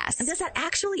buy gas. And does that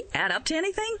actually add up to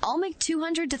anything? I'll make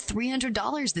 $200 to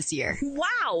 $300 this year.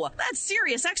 Wow, that's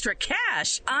serious extra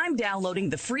cash. I'm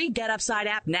downloading the free Get Upside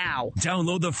app now.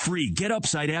 Download the free Get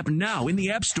Upside app now in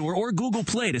the App Store or Google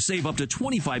Play to save up to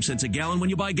 25 cents a gallon when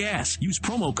you buy gas. Use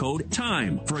promo code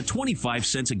TIME for a 25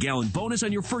 cents a gallon bonus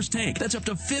on your first tank. That's up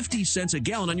to 50 cents a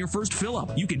gallon on your first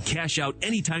fill-up. You can cash out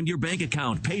anytime to your bank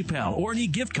account, PayPal, or any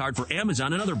gift card for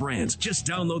Amazon and other brands. Just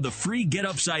download the free Get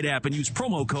Upside app and use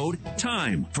promo code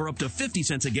TIME for up to 50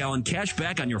 cents a gallon cash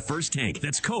back on your first tank.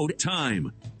 That's code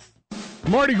TIME.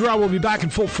 Mardi Gras will be back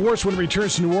in full force when it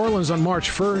returns to New Orleans on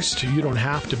March 1st. You don't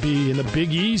have to be in the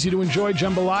Big Easy to enjoy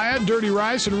jambalaya, dirty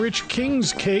rice, and rich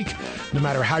king's cake, no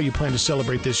matter how you plan to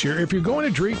celebrate this year. If you're going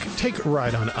to drink, take a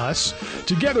ride on us.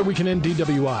 Together we can end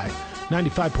DWI.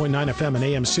 95.9 FM and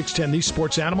AM 610. The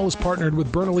Sports Animal is partnered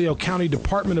with Bernalillo County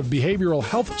Department of Behavioral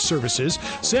Health Services,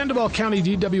 Sandoval County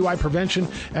DWI Prevention,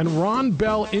 and Ron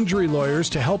Bell Injury Lawyers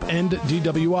to help end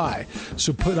DWI.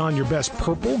 So put on your best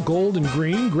purple, gold, and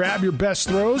green, grab your best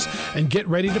throws, and get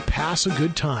ready to pass a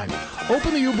good time.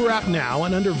 Open the Uber app now,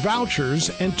 and under vouchers,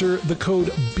 enter the code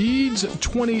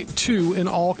BEADS22 in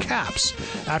all caps.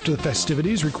 After the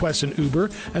festivities, request an Uber,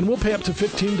 and we'll pay up to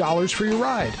 $15 for your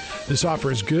ride. This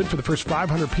offer is good for the first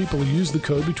 500 people who use the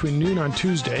code between noon on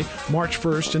Tuesday, March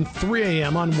 1st, and 3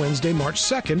 a.m. on Wednesday, March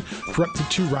 2nd, for up to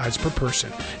 2 rides per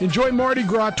person. Enjoy Mardi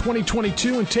Gras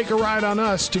 2022 and take a ride on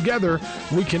us. Together,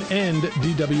 we can end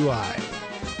DWI.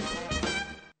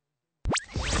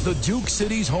 The Duke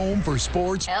City's home for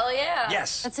sports. Hell yeah.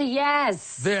 Yes. That's a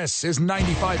yes. This is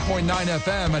 95.9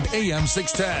 FM and AM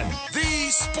 610. The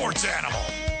Sports Animal.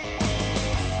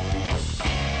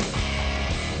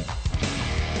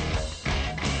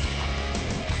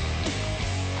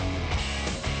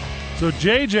 So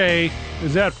JJ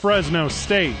is at Fresno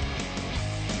State.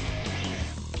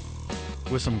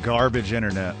 With some garbage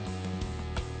internet.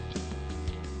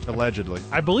 Allegedly.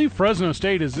 I believe Fresno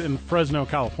State is in Fresno,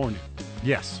 California.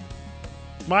 Yes.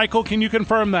 Michael, can you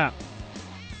confirm that?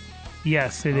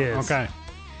 Yes, it is. Okay.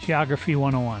 Geography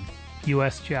 101.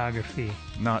 U.S. Geography.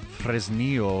 Not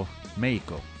Fresnillo,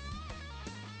 Mexico.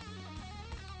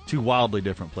 Two wildly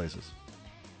different places.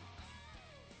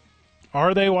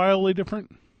 Are they wildly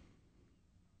different?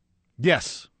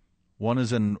 Yes. One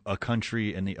is in a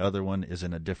country and the other one is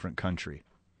in a different country.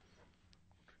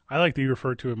 I like that you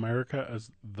refer to America as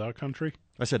the country.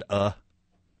 I said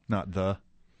not the.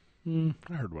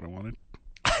 I heard what I wanted.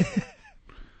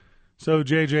 So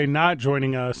JJ not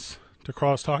joining us to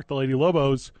crosstalk the Lady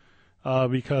Lobos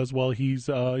because, well, he's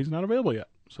not available yet.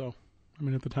 So, I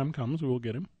mean, if the time comes, we will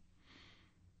get him.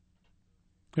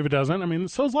 If it doesn't, I mean,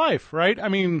 so's life, right? I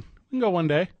mean, we can go one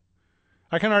day.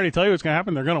 I can already tell you what's going to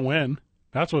happen. They're going to win.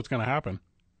 That's what's going to happen.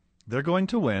 They're going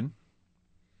to win.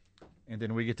 And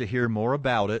then we get to hear more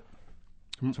about it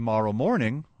tomorrow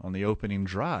morning on the opening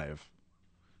drive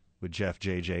with Jeff,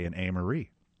 JJ, and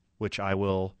A-Marie, which I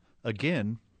will,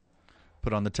 again,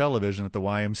 put on the television at the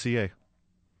YMCA.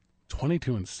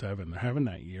 22-7. They're having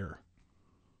that year.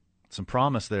 Some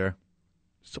promise there.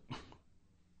 Some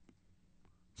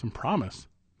promise.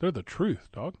 They're the truth,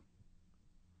 dog.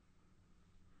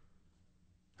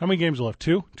 How many games are left?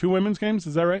 2? 2 women's games?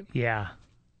 Is that right? Yeah.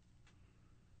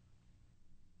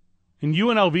 And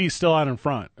UNLV is still out in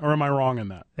front. Or am I wrong in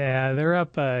that? Yeah, they're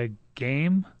up a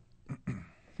game. I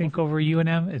think over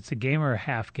UNM. It's a game or a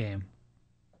half game.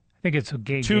 I think it's a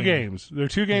game. 2 games. They're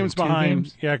 2 games behind.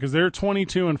 Games? Yeah, because they're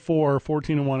 22-4,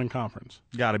 14-1 in conference.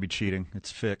 Got to be cheating.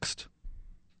 It's fixed.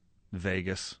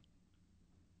 Vegas.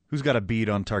 Who's got a beat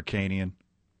on Tarkanian?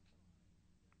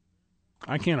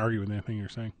 I can't argue with anything you're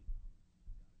saying.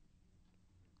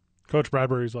 Coach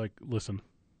Bradbury's like, listen,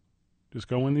 just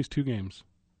go win these 2 games.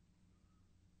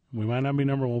 We might not be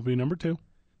number 1, we'll be number 2,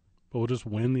 but we'll just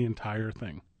win the entire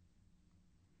thing.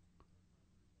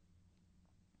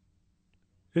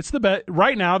 It's the bet.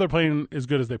 Right now, they're playing as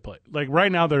good as they play. Like, right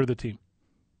now, they're the team.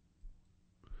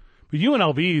 But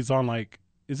UNLV is on, like,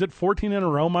 is it 14 in a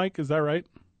row, Mike? Is that right?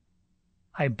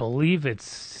 I believe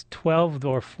it's 12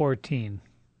 or 14.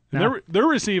 And they're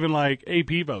receiving, like,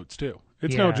 AP votes, too.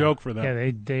 It's no joke for them.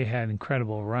 Yeah, they had an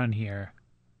incredible run here.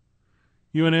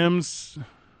 UNM's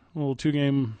a little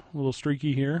 2-game, a little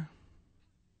streaky here.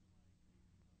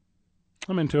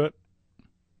 I'm into it.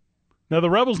 Now, the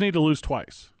Rebels need to lose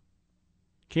twice.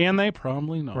 Can they?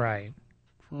 Probably not. Right.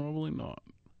 Probably not.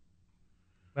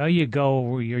 Well, you go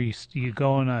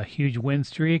on a huge win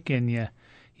streak, and you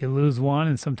lose one,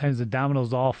 and sometimes the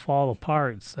dominoes all fall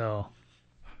apart. So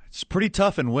it's pretty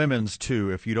tough in women's, too,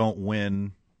 if you don't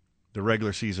win the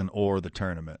regular season or the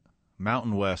tournament.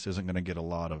 Mountain West isn't going to get a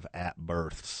lot of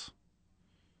at-large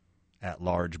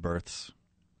berths.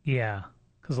 Yeah,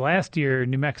 because last year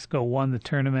New Mexico won the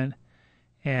tournament,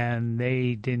 and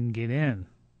they didn't get in.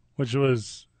 Which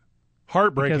was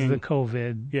heartbreaking. Because of the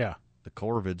COVID. Yeah. The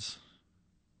Corvids.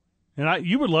 And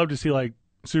you would love to see, like,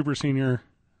 super senior,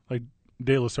 like,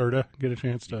 De La Cerda get a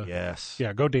chance to. Yes.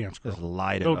 Yeah, go dance, girl. Just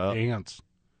light it up. Go dance.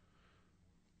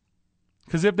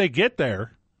 Because if they get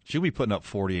there. She'll be putting up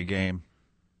 40 a game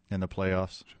in the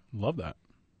playoffs. Love that.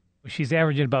 She's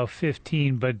averaging about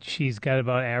 15, but she's got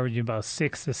averaging about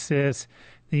 6 assists.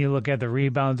 Then you look at the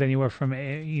rebounds, anywhere from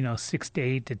 6 to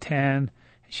 8 to 10.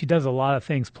 She does a lot of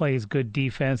things, plays good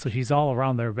defense, so she's all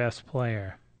around their best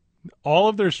player. All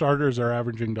of their starters are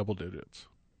averaging double digits.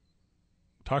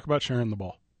 Talk about sharing the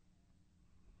ball.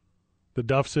 The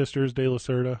Duff sisters, De La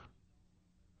Cerda.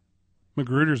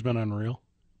 Magruder's been unreal.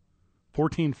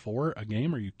 14-4 a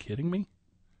game? Are you kidding me?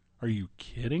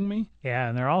 Yeah,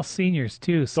 and they're all seniors,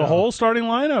 too. So the whole starting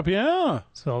lineup, yeah.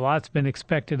 So a lot's been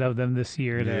expected of them this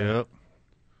year. Yep.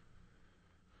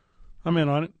 I'm in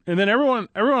on it. And then everyone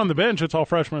on the bench, it's all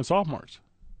freshmen and sophomores.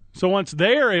 So once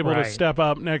they are able to step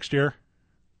up next year,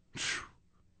 team's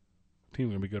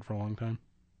going to be good for a long time.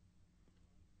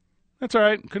 That's all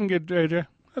right. Couldn't get JJ.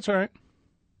 That's all right.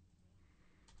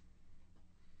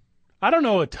 I don't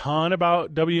know a ton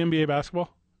about WNBA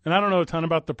basketball, and I don't know a ton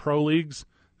about the pro leagues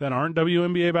that aren't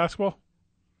WNBA basketball.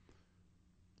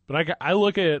 But I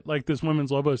look at like this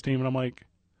women's Lobos team, and I'm like,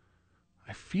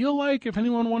 I feel like if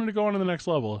anyone wanted to go on to the next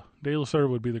level, De La Soto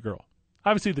would be the girl.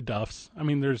 Obviously the Duffs. I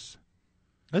mean,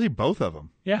 I see both of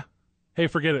them. Yeah. Hey,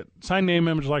 forget it. Sign name,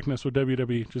 image, likeness with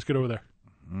WWE. Just get over there.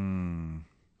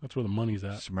 That's where the money's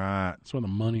at. Smart. That's where the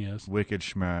money is. Wicked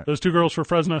smart. Those two girls for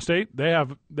Fresno State, they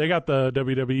got the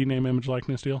WWE name, image,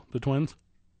 likeness deal. The twins.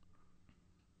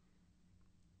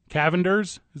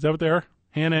 Cavenders, is that what they are?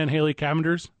 Hannah and Haley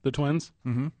Cavenders, the twins.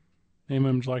 Mm-hmm. Name,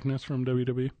 image, likeness from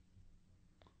WWE.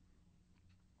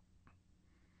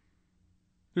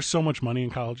 There's so much money in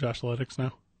college athletics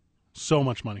now. So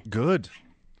much money. Good.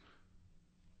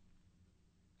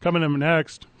 Coming in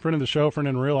next, friend of the show, friend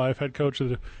in real life, head coach of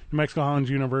the New Mexico Highlands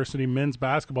University men's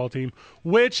basketball team,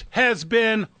 which has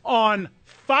been on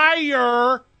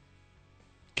fire.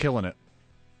 Killing it.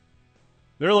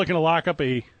 They're looking to lock up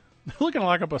a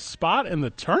spot in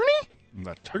the tourney?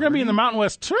 They're going to be in the Mountain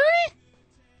West tourney?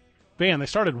 Man, they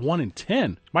started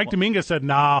 1-10. Mike Dominguez said,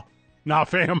 nah,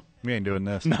 fam. We ain't doing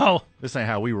this. No. This ain't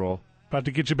how we roll. About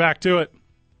to get you back to it.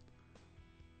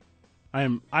 I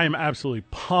am absolutely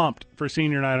pumped for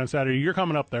senior night on Saturday. You're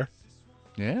coming up there.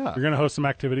 Yeah. You're going to host some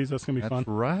activities. That's going to be fun. That's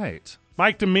right.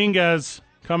 Mike Dominguez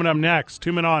coming up next.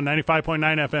 2 Men On,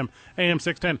 95.9 FM, AM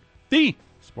 610, the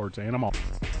Sports Animal.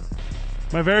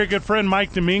 My very good friend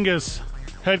Mike Dominguez,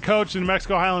 head coach of the New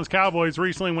Mexico Highlands Cowboys,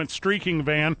 recently went streaking,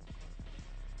 Van.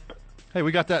 Hey,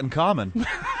 we got that in common.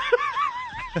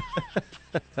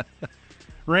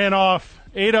 Ran off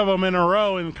 8 of them in a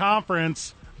row in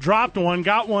conference. Dropped one,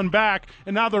 got one back,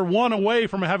 and now they're one away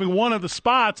from having one of the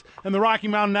spots in the Rocky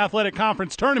Mountain Athletic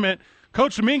Conference tournament.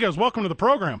 Coach Dominguez, welcome to the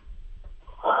program.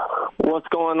 What's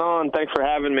going on? Thanks for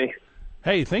having me.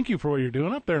 Hey, thank you for what you're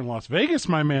doing up there in Las Vegas,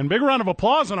 my man. Big round of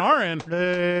applause on our end.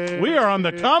 Hey. We are on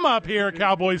the come up here,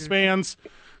 Cowboys fans.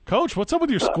 Coach, what's up with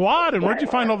your squad, and where'd you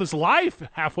find all this life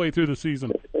halfway through the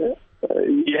season?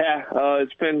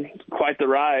 It's been quite the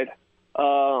ride. A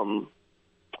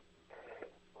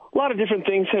lot of different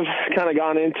things have kind of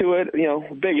gone into it. You know,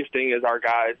 the biggest thing is our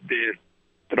guys did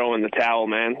throw in the towel,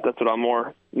 man. That's what I'm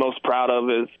most proud of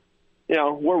is, you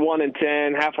know, we're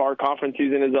 1-10. Half our conference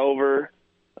season is over.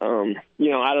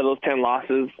 Out of those 10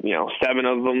 losses, 8 of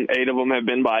them have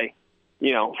been by,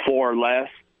 4 or less.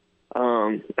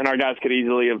 And our guys could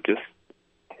easily have just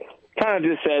kind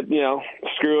of just said,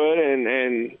 screw it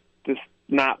and just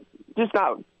not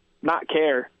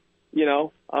care,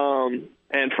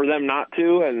 and for them not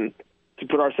to, and to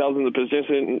put ourselves in the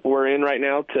position we're in right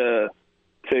now to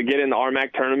get in the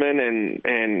RMAC tournament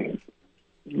and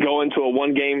go into a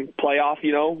one-game playoff,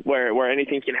 where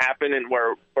anything can happen, and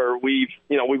where we've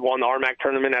won the RMAC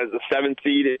tournament as the 7th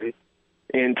seed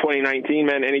in 2019.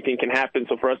 Man, anything can happen.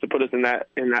 So for us to put us in that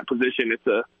position, it's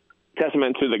a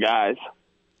testament to the guys.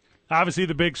 Obviously,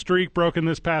 the big streak broken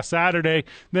this past Saturday.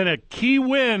 Then a key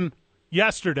win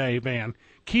yesterday, Van.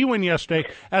 Key win yesterday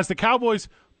as the Cowboys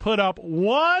put up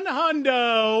one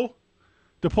hundo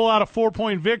to pull out a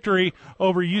 4-point victory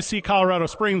over UC Colorado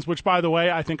Springs, which, by the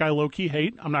way, I think I low-key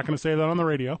hate. I'm not going to say that on the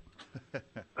radio.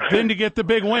 Then to get the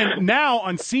big win. Now,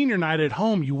 on senior night at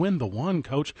home, you win the one,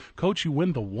 Coach. Coach, you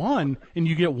win the one, and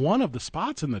you get one of the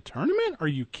spots in the tournament? Are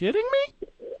you kidding me?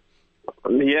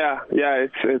 Yeah,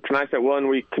 it's nice that, one,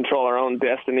 we control our own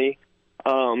destiny.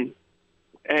 And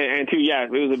two,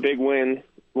 it was a big win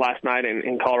last night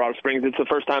in Colorado Springs. It's the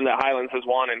first time that Highlands has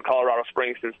won in Colorado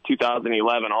Springs since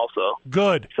 2011 also.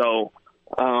 Good. So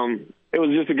it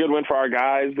was just a good win for our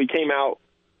guys. We came out,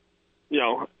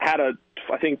 had I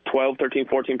think 12, 13,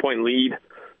 14-point lead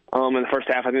in the first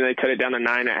half. I think they cut it down to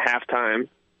 9 at halftime.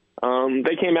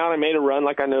 They came out and made a run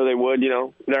like I know they would.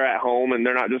 They're at home, and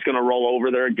they're not just going to roll over.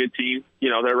 They're a good team.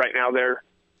 They're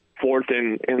 4th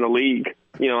in the league,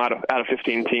 out of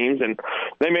 15 teams. And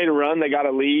they made a run. They got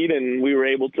a lead, and we were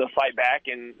able to fight back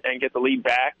and get the lead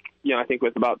back, I think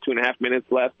with about 2.5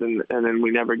 minutes left. And then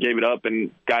we never gave it up, and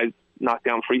guys knocked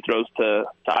down free throws to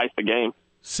ice the game.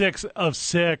 6 of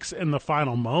 6 in the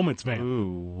final moments, man.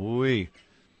 Ooh-wee.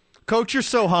 Coach, you're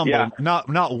so humble. Yeah.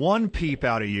 Not one peep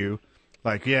out of you.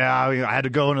 Like, I had to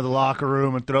go into the locker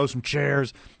room and throw some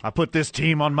chairs. I put this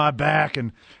team on my back,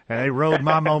 and they rode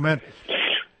my moment.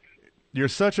 You're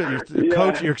such a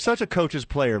coach. You're such a coach's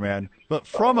player, man. But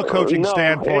from a coaching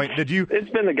standpoint, It's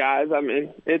been the guys. I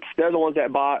mean, they're the ones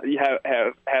that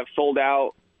have sold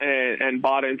out and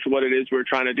bought into what it is we're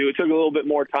trying to do. It took a little bit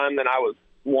more time than I was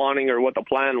wanting or what the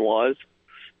plan was.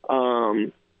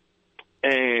 And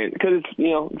because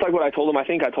it's like what I told them. I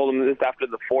think I told them this after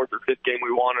the 4th or 5th game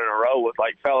we won in a row was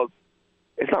like, fellas,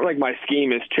 it's not like my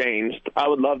scheme has changed. I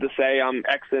would love to say I'm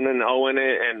Xing and Oing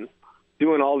it and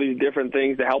doing all these different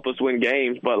things to help us win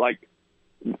games, but like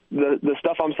the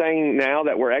stuff I'm saying now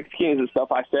that we're executing is the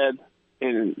stuff I said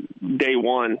in day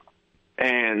one,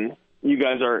 and you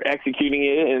guys are executing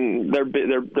it, and they're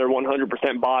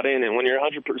 100% bought in. And when you're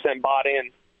 100% bought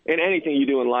in anything you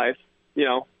do in life,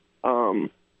 you're going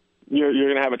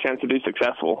to have a chance to be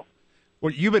successful.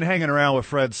 Well, you've been hanging around with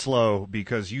Fred Slow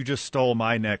because you just stole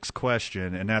my next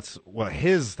question, and that's what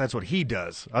he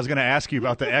does. I was going to ask you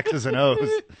about the X's and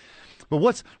O's. But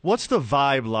what's the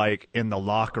vibe like in the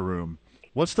locker room?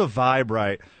 What's the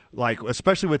vibe like,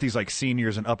 especially with these like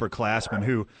seniors and upperclassmen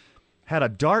who had a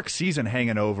dark season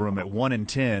hanging over them at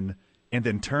 1-10 and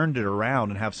then turned it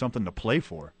around and have something to play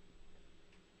for?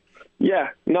 Yeah,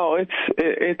 no,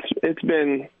 it's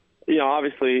been,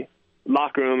 obviously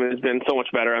locker room has been so much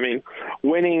better. I mean,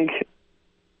 winning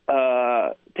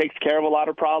takes care of a lot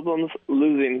of problems.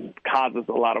 Losing causes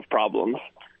a lot of problems.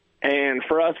 And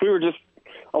for us, we were just,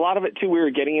 a lot of it too, we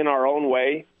were getting in our own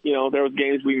way. There was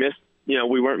games we missed.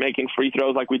 We weren't making free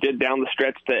throws like we did down the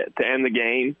stretch to end the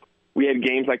game. We had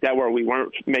games like that where we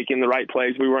weren't making the right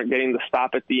plays. We weren't getting the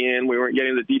stop at the end. We weren't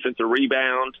getting the defensive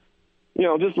rebound.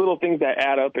 Just little things that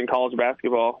add up in college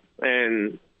basketball.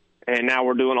 And now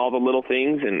we're doing all the little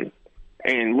things.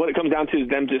 And what it comes down to is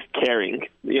them just caring.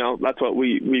 That's what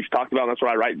we've talked about. And that's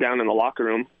what I write down in the locker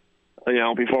room,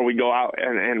 before we go out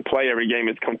and play every game,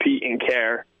 is compete and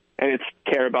care. And it's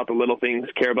care about the little things,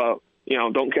 care about,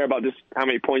 don't care about just how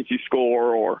many points you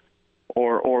score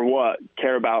or what.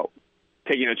 Care about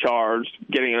taking a charge,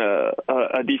 getting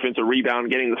a defensive rebound,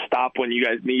 getting the stop when you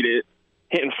guys need it,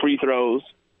 hitting free throws,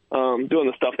 doing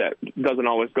the stuff that doesn't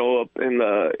always go up in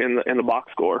the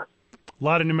box score. A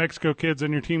lot of New Mexico kids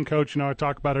in your team, Coach. I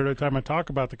talk about it every time I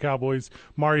talk about the Cowboys.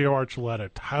 Mario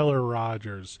Archuleta, Tyler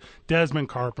Rogers, Desmond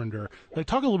Carpenter. They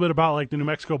talk a little bit about like the New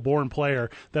Mexico-born player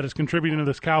that is contributing to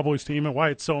this Cowboys team and why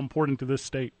it's so important to this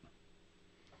state.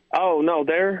 Oh no,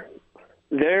 they're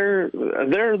the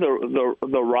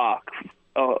rock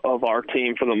of our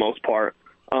team for the most part.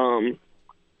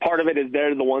 Part of it is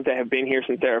they're the ones that have been here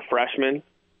since they're freshmen.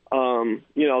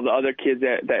 The other kids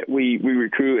that we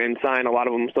recruit and sign, a lot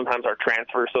of them sometimes are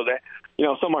transfers. So that,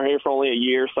 some are here for only a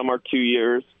year, some are 2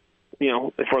 years.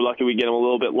 If we're lucky, we get them a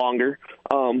little bit longer.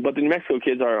 But the New Mexico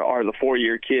kids are the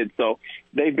 4-year kids. So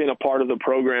they've been a part of the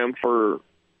program for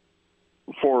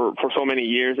so many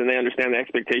years, and they understand the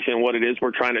expectation and what it is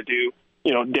we're trying to do.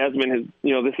 Desmond has,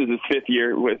 this is his 5th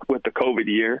year with the COVID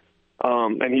year.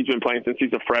 And he's been playing since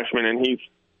he's a freshman, and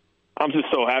I'm just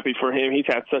so happy for him. He's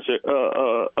had such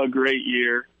a great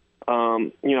year.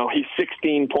 He's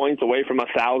 16 points away from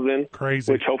 1,000,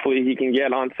 crazy, which hopefully he can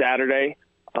get on Saturday.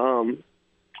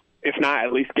 If not,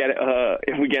 at least get it.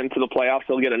 If we get into the playoffs,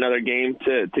 he'll get another game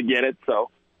to get it. So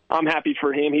I'm happy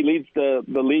for him. He leads the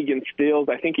league in steals.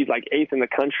 I think he's like 8th in the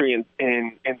country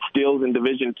in steals in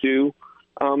Division II.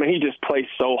 And he just plays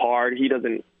so hard. He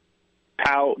doesn't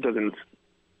pout,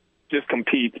 just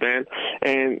competes, man.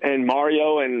 And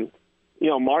Mario and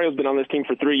Mario's been on this team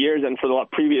for 3 years, and for the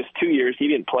previous 2 years, he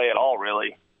didn't play at all,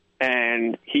 really.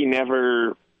 And he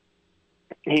never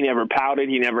pouted.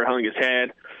 He never hung his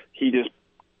head. He just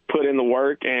put in the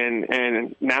work,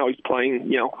 and now he's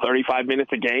playing, 35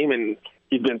 minutes a game, and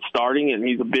he's been starting, and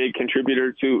he's a big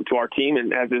contributor to our team,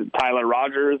 and as is Tyler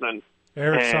Rogers and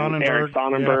Eric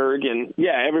Sonnenberg.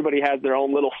 Yeah. And everybody has their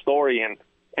own little story,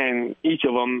 and each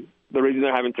of them, the reason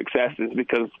they're having success is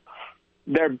because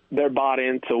they're bought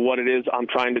into what it is I'm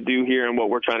trying to do here and what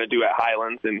we're trying to do at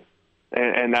Highlands,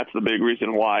 and that's the big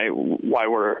reason why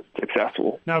we're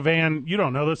successful. Now, Van, you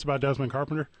don't know this about Desmond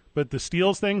Carpenter, but the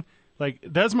steals thing,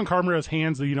 like Desmond Carpenter has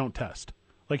hands that you don't test.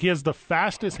 Like he has the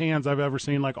fastest hands I've ever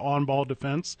seen, like on ball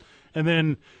defense, and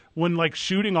then when like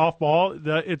shooting off ball,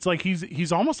 it's like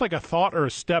he's almost like a thought or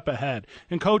a step ahead.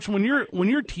 And Coach, when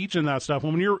you're teaching that stuff,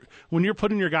 when you're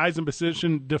putting your guys in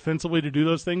position defensively to do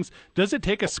those things, does it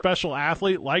take a special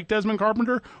athlete like Desmond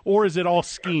Carpenter, or is it all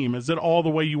scheme? Is it all the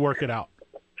way you work it out?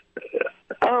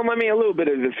 A little bit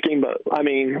of the scheme, but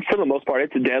for the most part,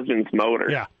 it's Desmond's motor.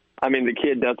 Yeah. The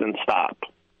kid doesn't stop.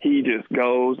 He just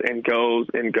goes and goes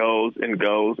and goes and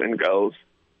goes and goes.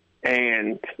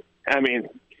 And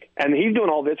and he's doing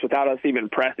all this without us even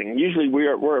pressing. Usually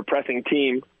we're a pressing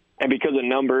team, and because of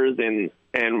numbers and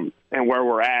where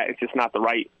we're at, it's just not the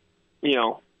right,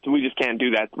 so we just can't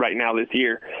do that right now this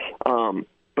year.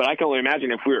 But I can only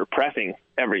imagine if we were pressing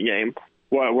every game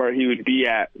where he would be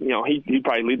at. He'd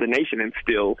probably lead the nation in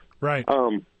steals. Right.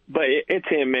 But it's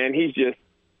him, man. He's just,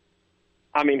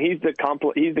 he's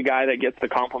the guy that gets the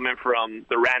compliment from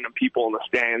the random people in the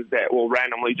stands that will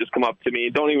randomly just come up to me,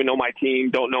 don't even know my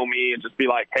team, don't know me, and just be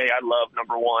like, hey, I love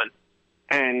number one.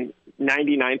 And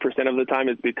 99% of the time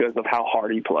it's because of how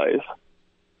hard he plays.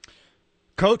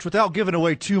 Coach, without giving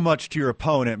away too much to your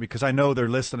opponent, because I know they're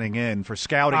listening in for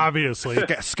scouting. Obviously.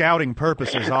 Scouting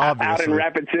purposes, obviously. Out in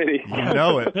Rapid City. You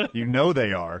know it. You know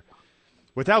they are.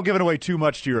 Without giving away too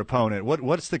much to your opponent,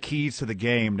 what's the keys to the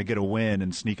game to get a win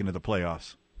and sneak into the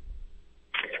playoffs?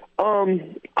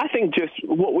 I think just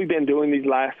what we've been doing these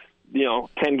last,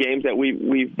 10 games that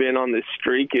we've been on this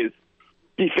streak is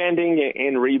defending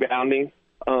and rebounding.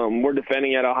 We're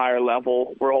defending at a higher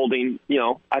level. We're holding,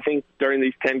 I think during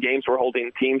these 10 games, we're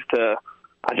holding teams to,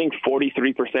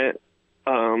 43%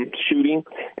 shooting.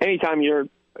 Anytime you're,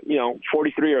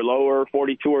 43 or lower,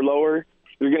 42 or lower,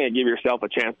 you're going to give yourself a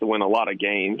chance to win a lot of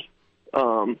games.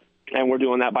 And we're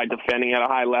doing that by defending at a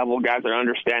high level. Guys are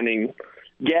understanding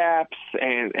gaps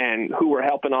and who we're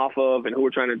helping off of and who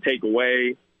we're trying to take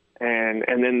away. And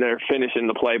then they're finishing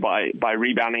the play by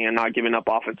rebounding and not giving up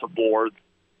offensive boards.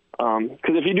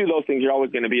 Because if you do those things, you're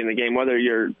always going to be in the game, whether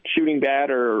you're shooting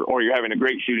bad or you're having a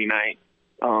great shooting night.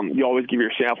 You always give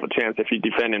yourself a chance if you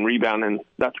defend and rebound, and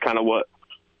that's kind of what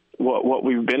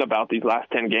we've been about these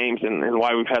last 10 games and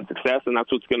why we've had success, and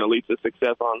that's what's going to lead to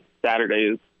success on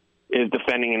Saturday is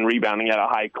defending and rebounding at a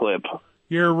high clip.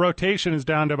 Your rotation is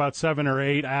down to about 7 or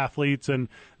 8 athletes, and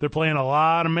they're playing a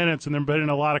lot of minutes, and they're putting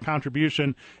a lot of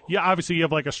contribution. Yeah, obviously you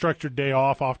have like a structured day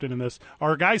off often in this.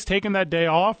 Are guys taking that day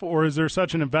off, or is there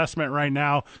such an investment right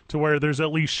now to where there's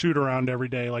at least shoot around every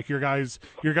day? Like your guys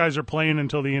are playing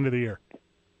until the end of the year.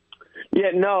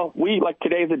 Yeah, no,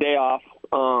 today's a day off.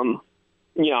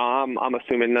 I'm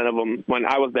assuming none of them, when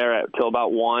I was there till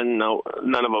about 1,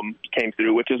 none of them came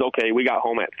through, which is okay. We got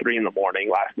home at 3 a.m.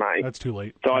 last night. That's too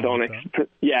late. So I don't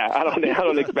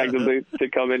don't expect them to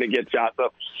come in and get shots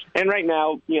up. And right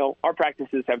now, our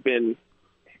practices have been,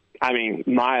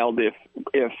 mild,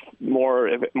 if more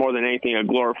than anything, a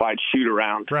glorified shoot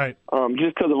around. Right.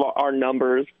 Just because of our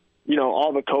numbers,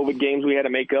 all the COVID games we had to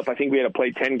make up. I think we had to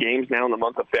play 10 games now in the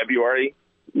month of February.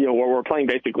 Where we're playing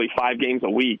basically 5 games a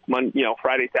week,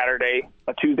 Friday, Saturday,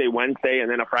 a Tuesday, Wednesday,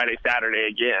 and then a Friday, Saturday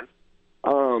again.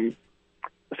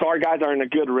 So our guys are in a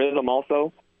good rhythm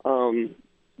also.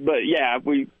 But yeah,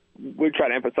 we try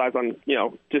to emphasize on,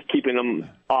 just keeping them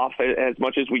off as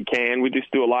much as we can. We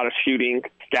just do a lot of shooting,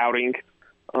 scouting.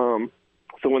 So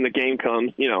when the game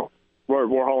comes, we're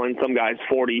hauling some guys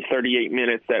 40, 38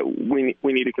 minutes that we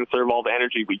need to conserve all the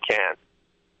energy we can.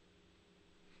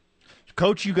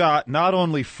 Coach, you got not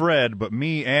only Fred, but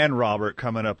me and Robert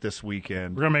coming up this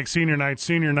weekend. We're going to make senior night.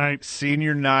 Senior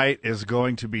night is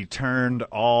going to be turned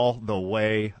all the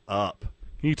way up.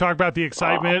 Can you talk about the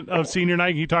excitement of senior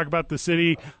night? Can you talk about the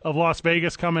city of Las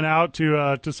Vegas coming out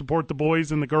to support the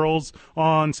boys and the girls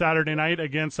on Saturday night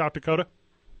against South Dakota?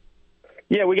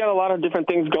 Yeah, we got a lot of different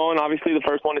things going. Obviously, the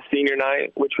first one is senior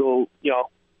night, which will,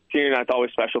 senior night's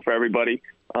always special for everybody.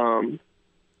 Not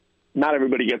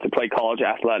everybody gets to play college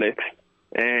athletics.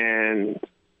 And,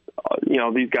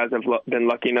 these guys have been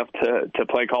lucky enough to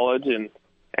play college and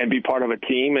be part of a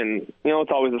team. And,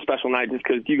 it's always a special night just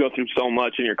because you go through so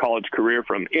much in your college career,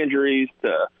 from injuries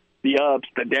to the ups,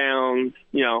 the downs,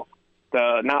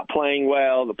 the not playing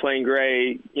well, the playing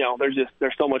great. There's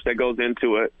so much that goes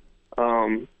into it.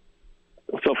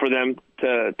 So for them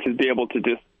to be able to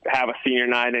just have a senior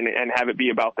night and have it be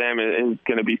about them is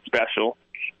going to be special.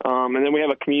 And then we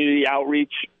have a community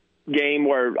outreach game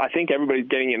where I think everybody's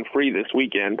getting in free this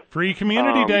weekend. Free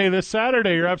community day this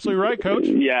Saturday. You're absolutely right, Coach.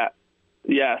 Yeah.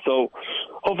 So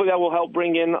hopefully that will help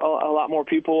bring in a lot more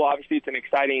people. Obviously, it's an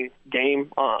exciting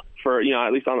game for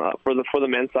at least for the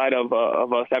men's side of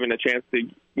us having a chance to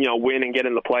win and get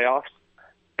in the playoffs.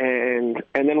 And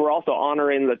then we're also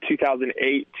honoring the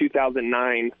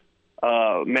 2008-2009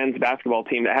 men's basketball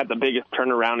team that had the biggest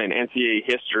turnaround in NCAA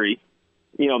history.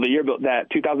 The year that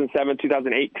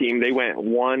 2007-2008 team, they went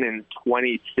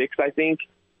 1-26, I think,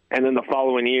 and then the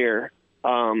following year,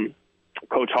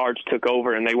 Coach Harge took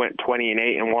over and they went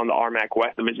 20-8 and won the RMAC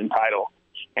West Division title.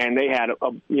 And they had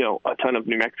a ton of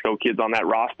New Mexico kids on that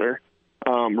roster.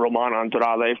 Roman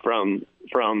Andrade from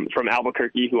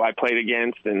Albuquerque, who I played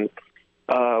against and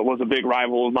was a big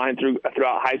rival of mine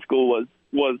throughout high school,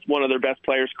 was one of their best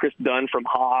players, Chris Dunn from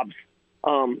Hobbs.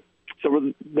 So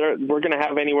we're going to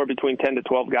have anywhere between 10 to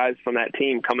 12 guys from that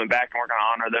team coming back, and we're going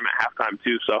to honor them at halftime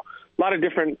too. So a lot of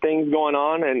different things going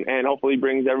on, and hopefully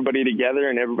brings everybody together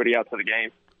and everybody out to the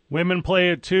game. Women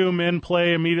play at 2, men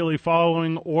play immediately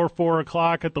following or 4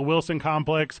 o'clock at the Wilson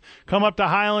Complex. Come up to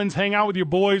Highlands, hang out with your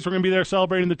boys. We're going to be there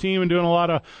celebrating the team and doing a lot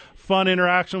of fun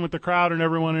interaction with the crowd and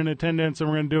everyone in attendance, and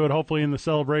we're going to do it hopefully in the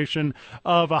celebration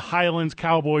of a Highlands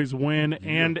Cowboys win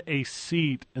and a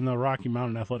seat in the Rocky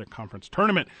Mountain Athletic Conference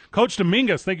tournament. Coach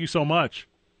Dominguez, thank you so much.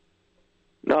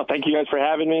 No, thank you guys for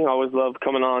having me. Always love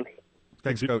coming on.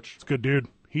 Thanks, Coach. It's good, dude.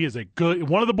 He is a good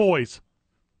one of the boys.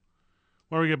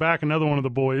 When we get back, another one of the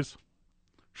boys.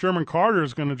 Sherman Carter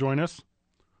is going to join us.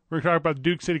 We're going to talk about the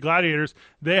Duke City Gladiators.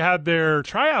 They had their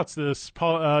tryouts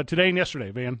today and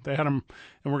yesterday, Van. They had them,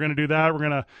 and we're going to do that. We're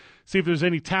going to see if there's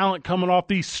any talent coming off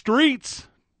these streets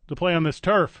to play on this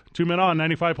turf. 2 Men On,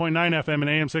 95.9 FM and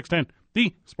AM 610,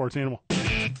 the Sports Animal.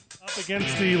 Up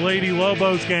against the Lady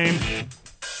Lobos game.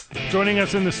 Joining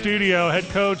us in the studio, head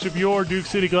coach of your Duke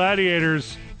City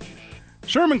Gladiators,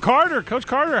 Sherman Carter. Coach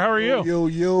Carter, how are you?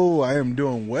 Yo, I am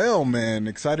doing well, man.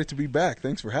 Excited to be back.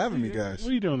 Thanks for having me, guys.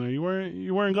 What are you doing there?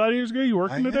 You wearing Gladiators gear? You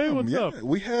working today? What's up?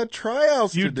 We had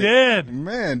tryouts You today. did?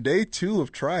 Man, day 2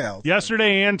 of tryouts.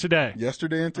 Yesterday and today.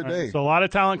 Today. So a lot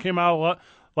of talent came out. A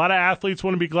lot of athletes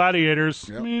want to be Gladiators.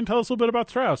 Yep. I mean, tell us a little bit about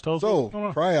the tryouts. Tell us what's going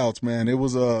on. Tryouts, man. It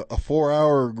was a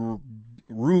 4-hour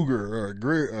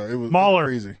Ruger. It was Mauler.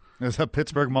 Crazy. It was a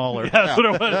Pittsburgh Mauler. Yeah, that's what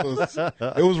it was.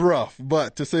 It was rough,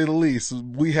 but to say the least,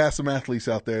 we had some athletes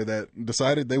out there that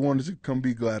decided they wanted to come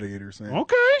be Gladiators.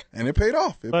 Okay. And it paid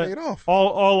off. It paid off.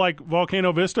 All like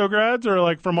Volcano Vista grads or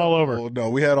like from all over? Oh,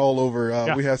 no, we had all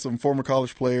over. We had some former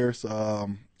college players,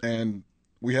 and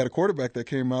we had a quarterback that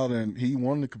came out and he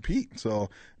wanted to compete. So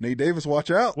Nate Davis,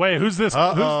 watch out. Wait, who's this?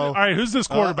 All right, who's this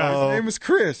quarterback? His name is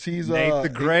Chris. He's Nate the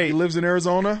Great. He lives in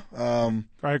Arizona. All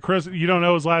right, Chris, you don't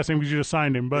know his last name because you just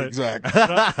signed him, but exactly. All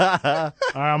right,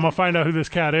 I'm gonna find out who this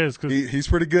cat is because he's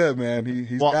pretty good, man.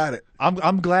 He's got it.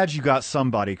 I'm glad you got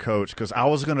somebody, Coach, because I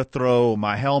was gonna throw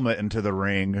my helmet into the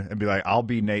ring and be like, I'll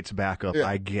be Nate's backup,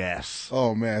 I guess.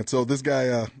 Oh man, so this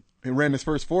guy. He ran his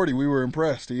first 40. We were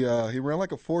impressed. He ran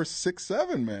like a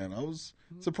 4.67, man. I was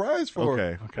surprised for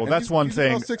him. Okay. Well, that's one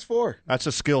thing. About 6'4". That's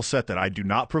a skill set that I do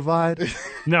not provide.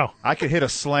 No. I could hit a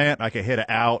slant. I could hit it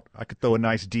out. I could throw a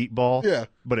nice deep ball. Yeah.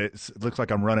 But it looks like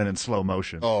I'm running in slow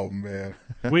motion. Oh, man.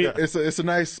 It's a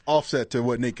nice offset to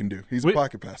what Nate can do. He's a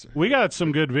pocket passer. We got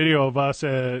some good video of us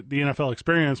at the NFL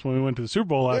Experience when we went to the Super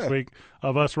Bowl last week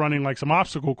of us running like some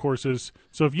obstacle courses.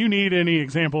 So if you need any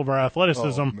example of our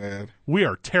athleticism, we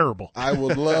are terrible. I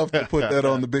would love to put that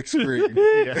on the big screen.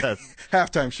 Yes.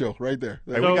 Halftime show right there.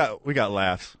 Hey, we got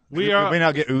laughs. We may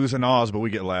not get oohs and ahs, but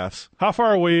we get laughs. How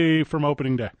far are we from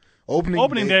opening day? Opening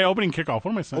kickoff.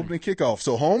 What am I saying? Opening kickoff.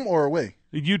 So home or away?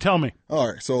 You tell me.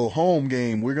 All right. So home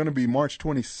game, we're going to be March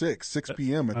 26th, 6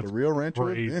 p.m. at the Rio Rancho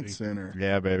Event Center.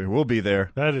 Yeah, baby. We'll be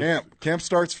there. Camp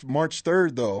starts March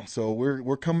 3rd, though. So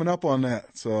we're coming up on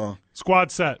that. So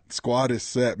Squad set. Squad is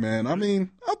set, man. I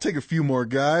mean, I'll take a few more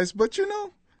guys, but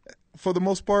for the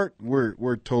most part,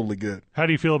 we're totally good. How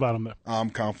do you feel about them, though? I'm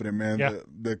confident, man. Yeah.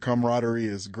 The camaraderie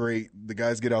is great. The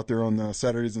guys get out there on the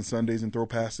Saturdays and Sundays and throw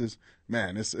passes.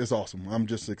 Man, it's awesome. I'm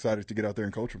just excited to get out there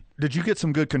and coach them. Did you get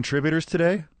some good contributors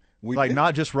today?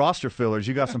 Not just roster fillers.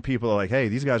 You got some people that are like, hey,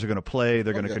 these guys are going to play.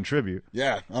 They're going to contribute.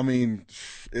 Yeah, I mean,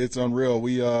 it's unreal.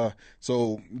 We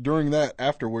so during that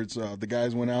afterwards, the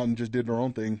guys went out and just did their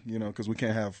own thing, because we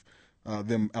can't have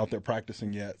them out there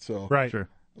practicing yet. So Sure.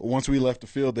 Once we left the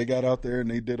field, they got out there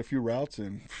and they did a few routes,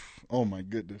 and oh my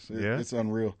goodness, it's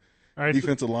unreal. All right,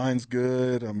 defensive line's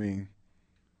good. I mean,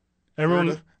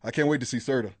 everyone. I can't wait to see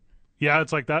Serta. Yeah,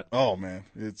 it's like that. Oh man,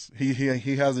 it's he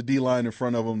has a D line in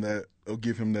front of him that will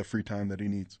give him that free time that he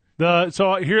needs.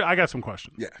 So here I got some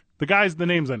questions. Yeah, the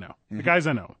names I know, the guys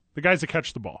I know. The guys that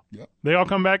catch the ball. Yep. They all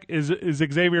come back. Is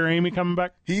Xavier Amy coming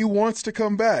back? He wants to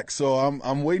come back, so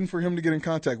I'm waiting for him to get in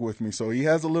contact with me. So he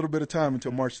has a little bit of time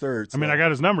until March 3rd. So. I mean, I got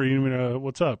his number. You mean,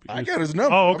 what's up? I got his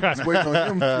number. Oh, okay. I'm just waiting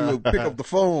on him to pick up the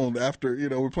phone after,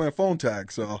 we're playing phone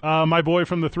tag. So my boy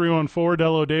from the 314,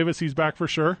 Dello Davis, he's back for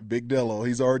sure. Big Dello.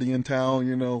 He's already in town,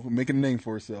 making a name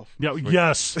for himself. Yeah,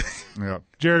 yes. Yeah.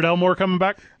 Jared Elmore coming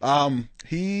back?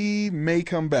 He may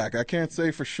come back. I can't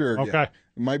say for sure. Okay. Yet.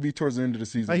 It might be towards the end of the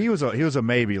season. He was a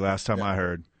maybe last time I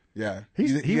heard. Yeah.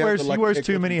 He wears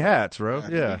too many hats, bro.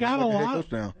 Yeah. He got a lot.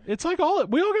 Now. It's like we all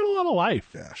got a lot of life.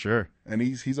 Yeah. Sure. And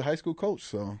he's a high school coach,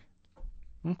 so.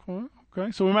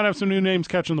 Okay. So we might have some new names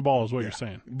catching the ball is what you're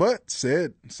saying. But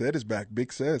Sed is back.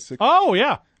 Big Sed. Oh,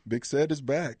 yeah. Big Set is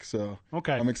back, so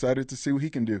okay. I'm excited to see what he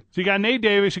can do. So you got Nate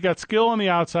Davis, you got skill on the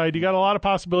outside, you got a lot of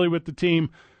possibility with the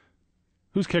team.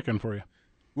 Who's kicking for you?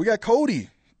 We got Cody.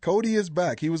 Cody is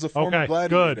back. He was a former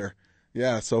Gladiator. Good.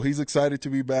 Yeah, so he's excited to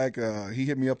be back. He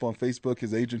hit me up on Facebook.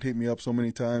 His agent hit me up so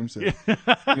many times. And,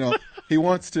 he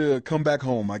wants to come back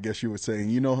home, I guess you would say. And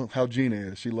you know how Gina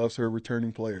is. She loves her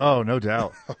returning players. Oh, no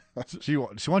doubt. She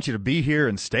wants you to be here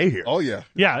and stay here. Oh, yeah.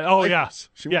 Yeah. Oh, lifers.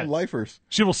 yeah. She wants lifers.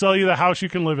 She will sell you the house you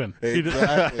can live in.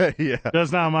 Exactly.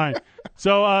 Does not mind.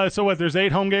 So what? There's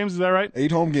 8 home games. Is that right?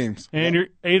 8 home games. And you're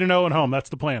 8-0 at home. That's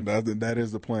the plan. That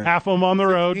is the plan. Half of them on the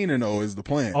road. 16-0 is the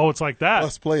plan. Oh, it's like that.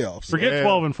 Plus playoffs. Forget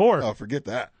 12-4. Oh, forget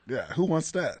that. Yeah. Who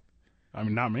wants that? I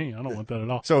mean, not me. I don't want that at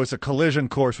all. So it's a collision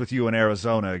course with you in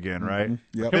Arizona again, right?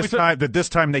 Mm-hmm. Yep. This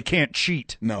time they can't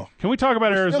cheat. No. Can we talk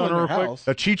about Arizona real quick?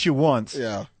 They'll cheat you once.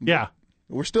 Yeah. Yeah.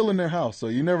 We're still in their house, so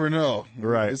you never know.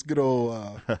 Right. It's good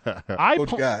old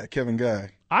Coach Kevin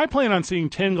Guy. I plan on seeing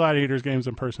 10 Gladiators games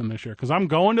in person this year because I'm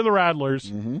going to the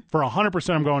Rattlers for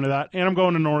 100%. I'm going to that, and I'm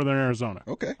going to Northern Arizona.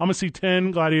 Okay. I'm going to see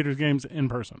 10 Gladiators games in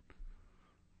person.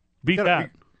 Beat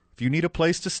that. If you need a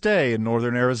place to stay in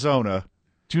Northern Arizona,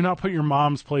 do not put your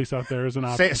mom's place out there as an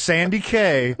option. Sandy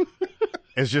K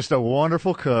is just a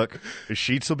wonderful cook. The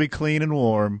sheets will be clean and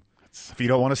warm. If you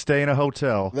don't want to stay in a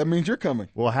hotel, that means you're coming.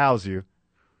 We'll house you.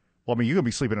 Well, I mean, you're going to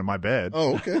be sleeping in my bed.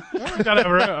 Oh, okay. We got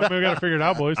to figure it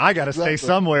out, boys. I got to stay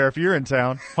somewhere if you're in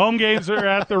town. Home games are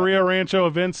at the Rio Rancho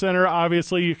Event Center.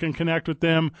 Obviously, you can connect with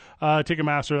them.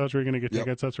 Ticketmaster, that's where you're going to get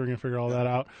tickets. That's where you're going to figure all that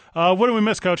out. What do we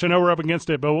miss, Coach? I know we're up against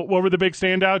it, but what were the big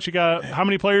standouts? You got how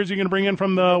many players are you going to bring in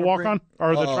from the walk-on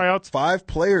or the tryouts? 5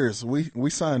 players. We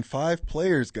signed 5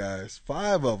 players, guys.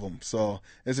 5 of them. So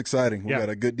it's exciting. We got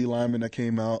a good D lineman that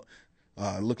came out.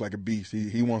 Looked like a beast.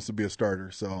 He wants to be a starter,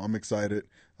 so I'm excited.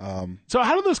 So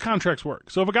how do those contracts work?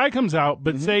 So if a guy comes out,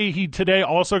 but say he today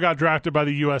also got drafted by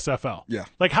the USFL,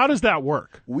 like how does that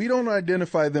work? We don't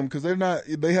identify them because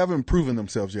they haven't proven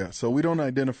themselves yet. So we don't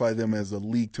identify them as a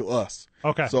league to us.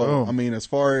 Okay. So I mean, as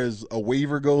far as a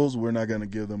waiver goes, we're not going to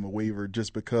give them a waiver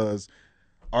just because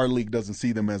our league doesn't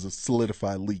see them as a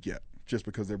solidified league yet. Just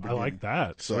because they're beginning. I like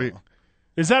that. So, Sweet.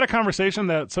 Is that a conversation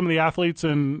that some of the athletes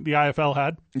in the IFL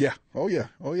had? Yeah. Oh, yeah.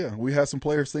 We had some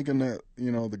players thinking that,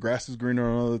 the grass is greener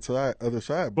on the other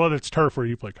side. Well, it's turf where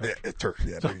you play, Coach. Yeah, it's turf.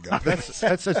 Yeah, there you go.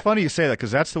 It's funny you say that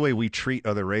because that's the way we treat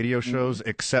other radio shows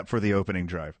except for the opening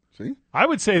drive. See? I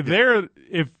would say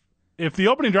if the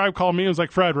opening drive called me and was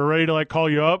like, Fred, we're ready to call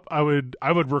you up, I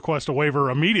would request a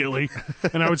waiver immediately.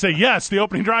 And I would say, yes, the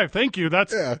opening drive. Thank you.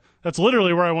 That's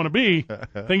literally where I want to be.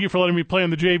 Thank you for letting me play on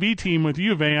the JV team with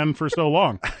you, Van, for so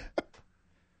long.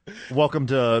 Welcome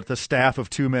to the staff of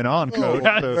 2 Men On, Coach.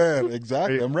 Oh, man,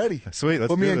 exactly. I'm ready. Sweet.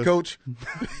 Let's put me in, Coach.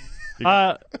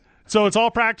 So it's all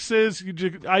practices,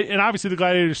 and obviously the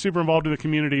Gladiators are super involved in the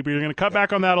community, but you're going to cut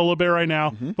back on that a little bit right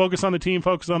now. Focus on the team,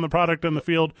 focus on the product on the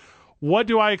field. What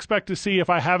do I expect to see if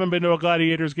I haven't been to a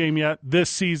Gladiators game yet this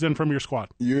season from your squad?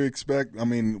 We're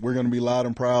going to be loud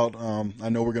and proud. I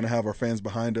know we're going to have our fans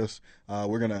behind us.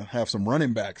 We're going to have some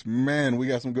running backs. Man, we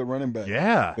got some good running backs.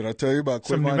 Yeah. Did I tell you about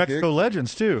some New Mexico Hicks?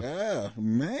 legends, too. Yeah,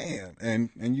 man.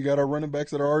 And you got our running backs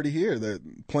that are already here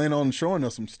that plan on showing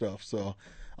us some stuff. So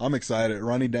I'm excited.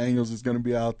 Ronnie Daniels is going to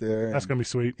be out there. That's going to be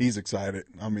sweet. He's excited.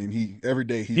 I mean, every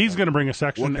day he's going to bring a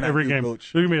section every game.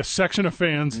 Coach? There's going to be a section of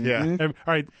fans. Yeah. All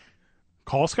right.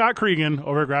 Call Scott Cregan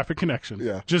over at Graphic Connection.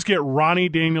 Yeah. Just get Ronnie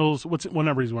Daniels. What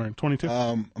number he's wearing? 22?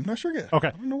 I'm not sure yet.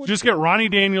 Okay. Just get Ronnie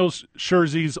Daniels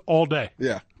jerseys all day.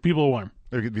 Yeah. People will wear them.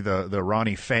 There could be the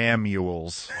Ronnie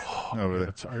Famuels over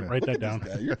there. All right, write that down.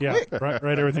 Yeah,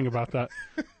 write everything about that.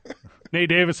 Nate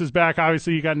Davis is back.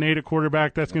 Obviously, you got Nate at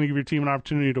quarterback. That's going to give your team an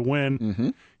opportunity to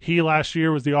win. He last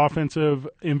year was the offensive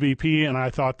MVP, and I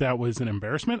thought that was an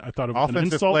embarrassment. I thought it was offensive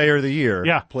an insult. Player of the year.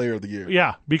 Yeah. Player of the year.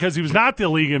 Yeah, because he was not the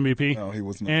league MVP. No, he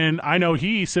was not. And I know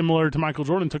he, similar to Michael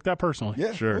Jordan, took that personally.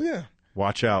 Yeah, sure. Oh, yeah.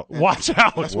 Watch out. Watch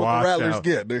out. That's what the Rattlers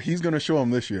get. He's going to show them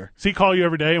this year. Does he call you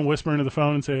every day and whisper into the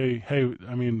phone and say, hey,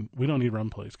 we don't need run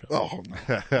plays, Coach? Oh,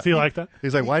 Does he like that?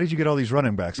 He's like, why did you get all these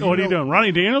running backs? What are you doing?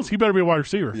 Ronnie Daniels? He better be a wide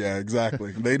receiver. Yeah,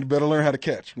 exactly. They better learn how to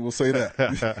catch. We'll say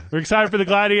that. We're excited for the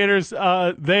Gladiators.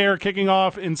 They are kicking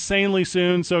off insanely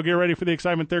soon, so get ready for the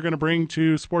excitement they're going to bring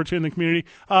to sports here in the community.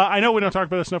 I know we don't talk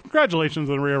about this enough. Congratulations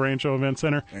on the Rio Rancho Event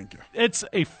Center. Thank you. It's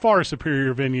a far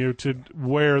superior venue to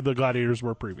where the Gladiators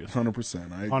were previously. 100%.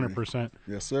 I agree. 100%.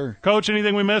 Yes, sir. Coach,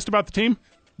 anything we missed about the team?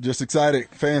 Just excited.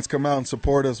 Fans, come out and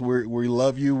support us. We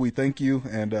love you. We thank you.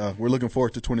 And we're looking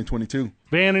forward to 2022.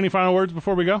 Van, any final words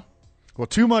before we go? Well,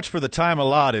 too much for the time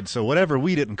allotted, so whatever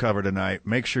we didn't cover tonight,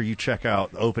 make sure you check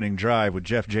out the opening drive with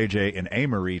Jeff, JJ, and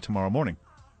Amory tomorrow morning.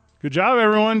 Good job,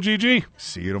 everyone. GG.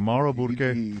 See you tomorrow, Burke.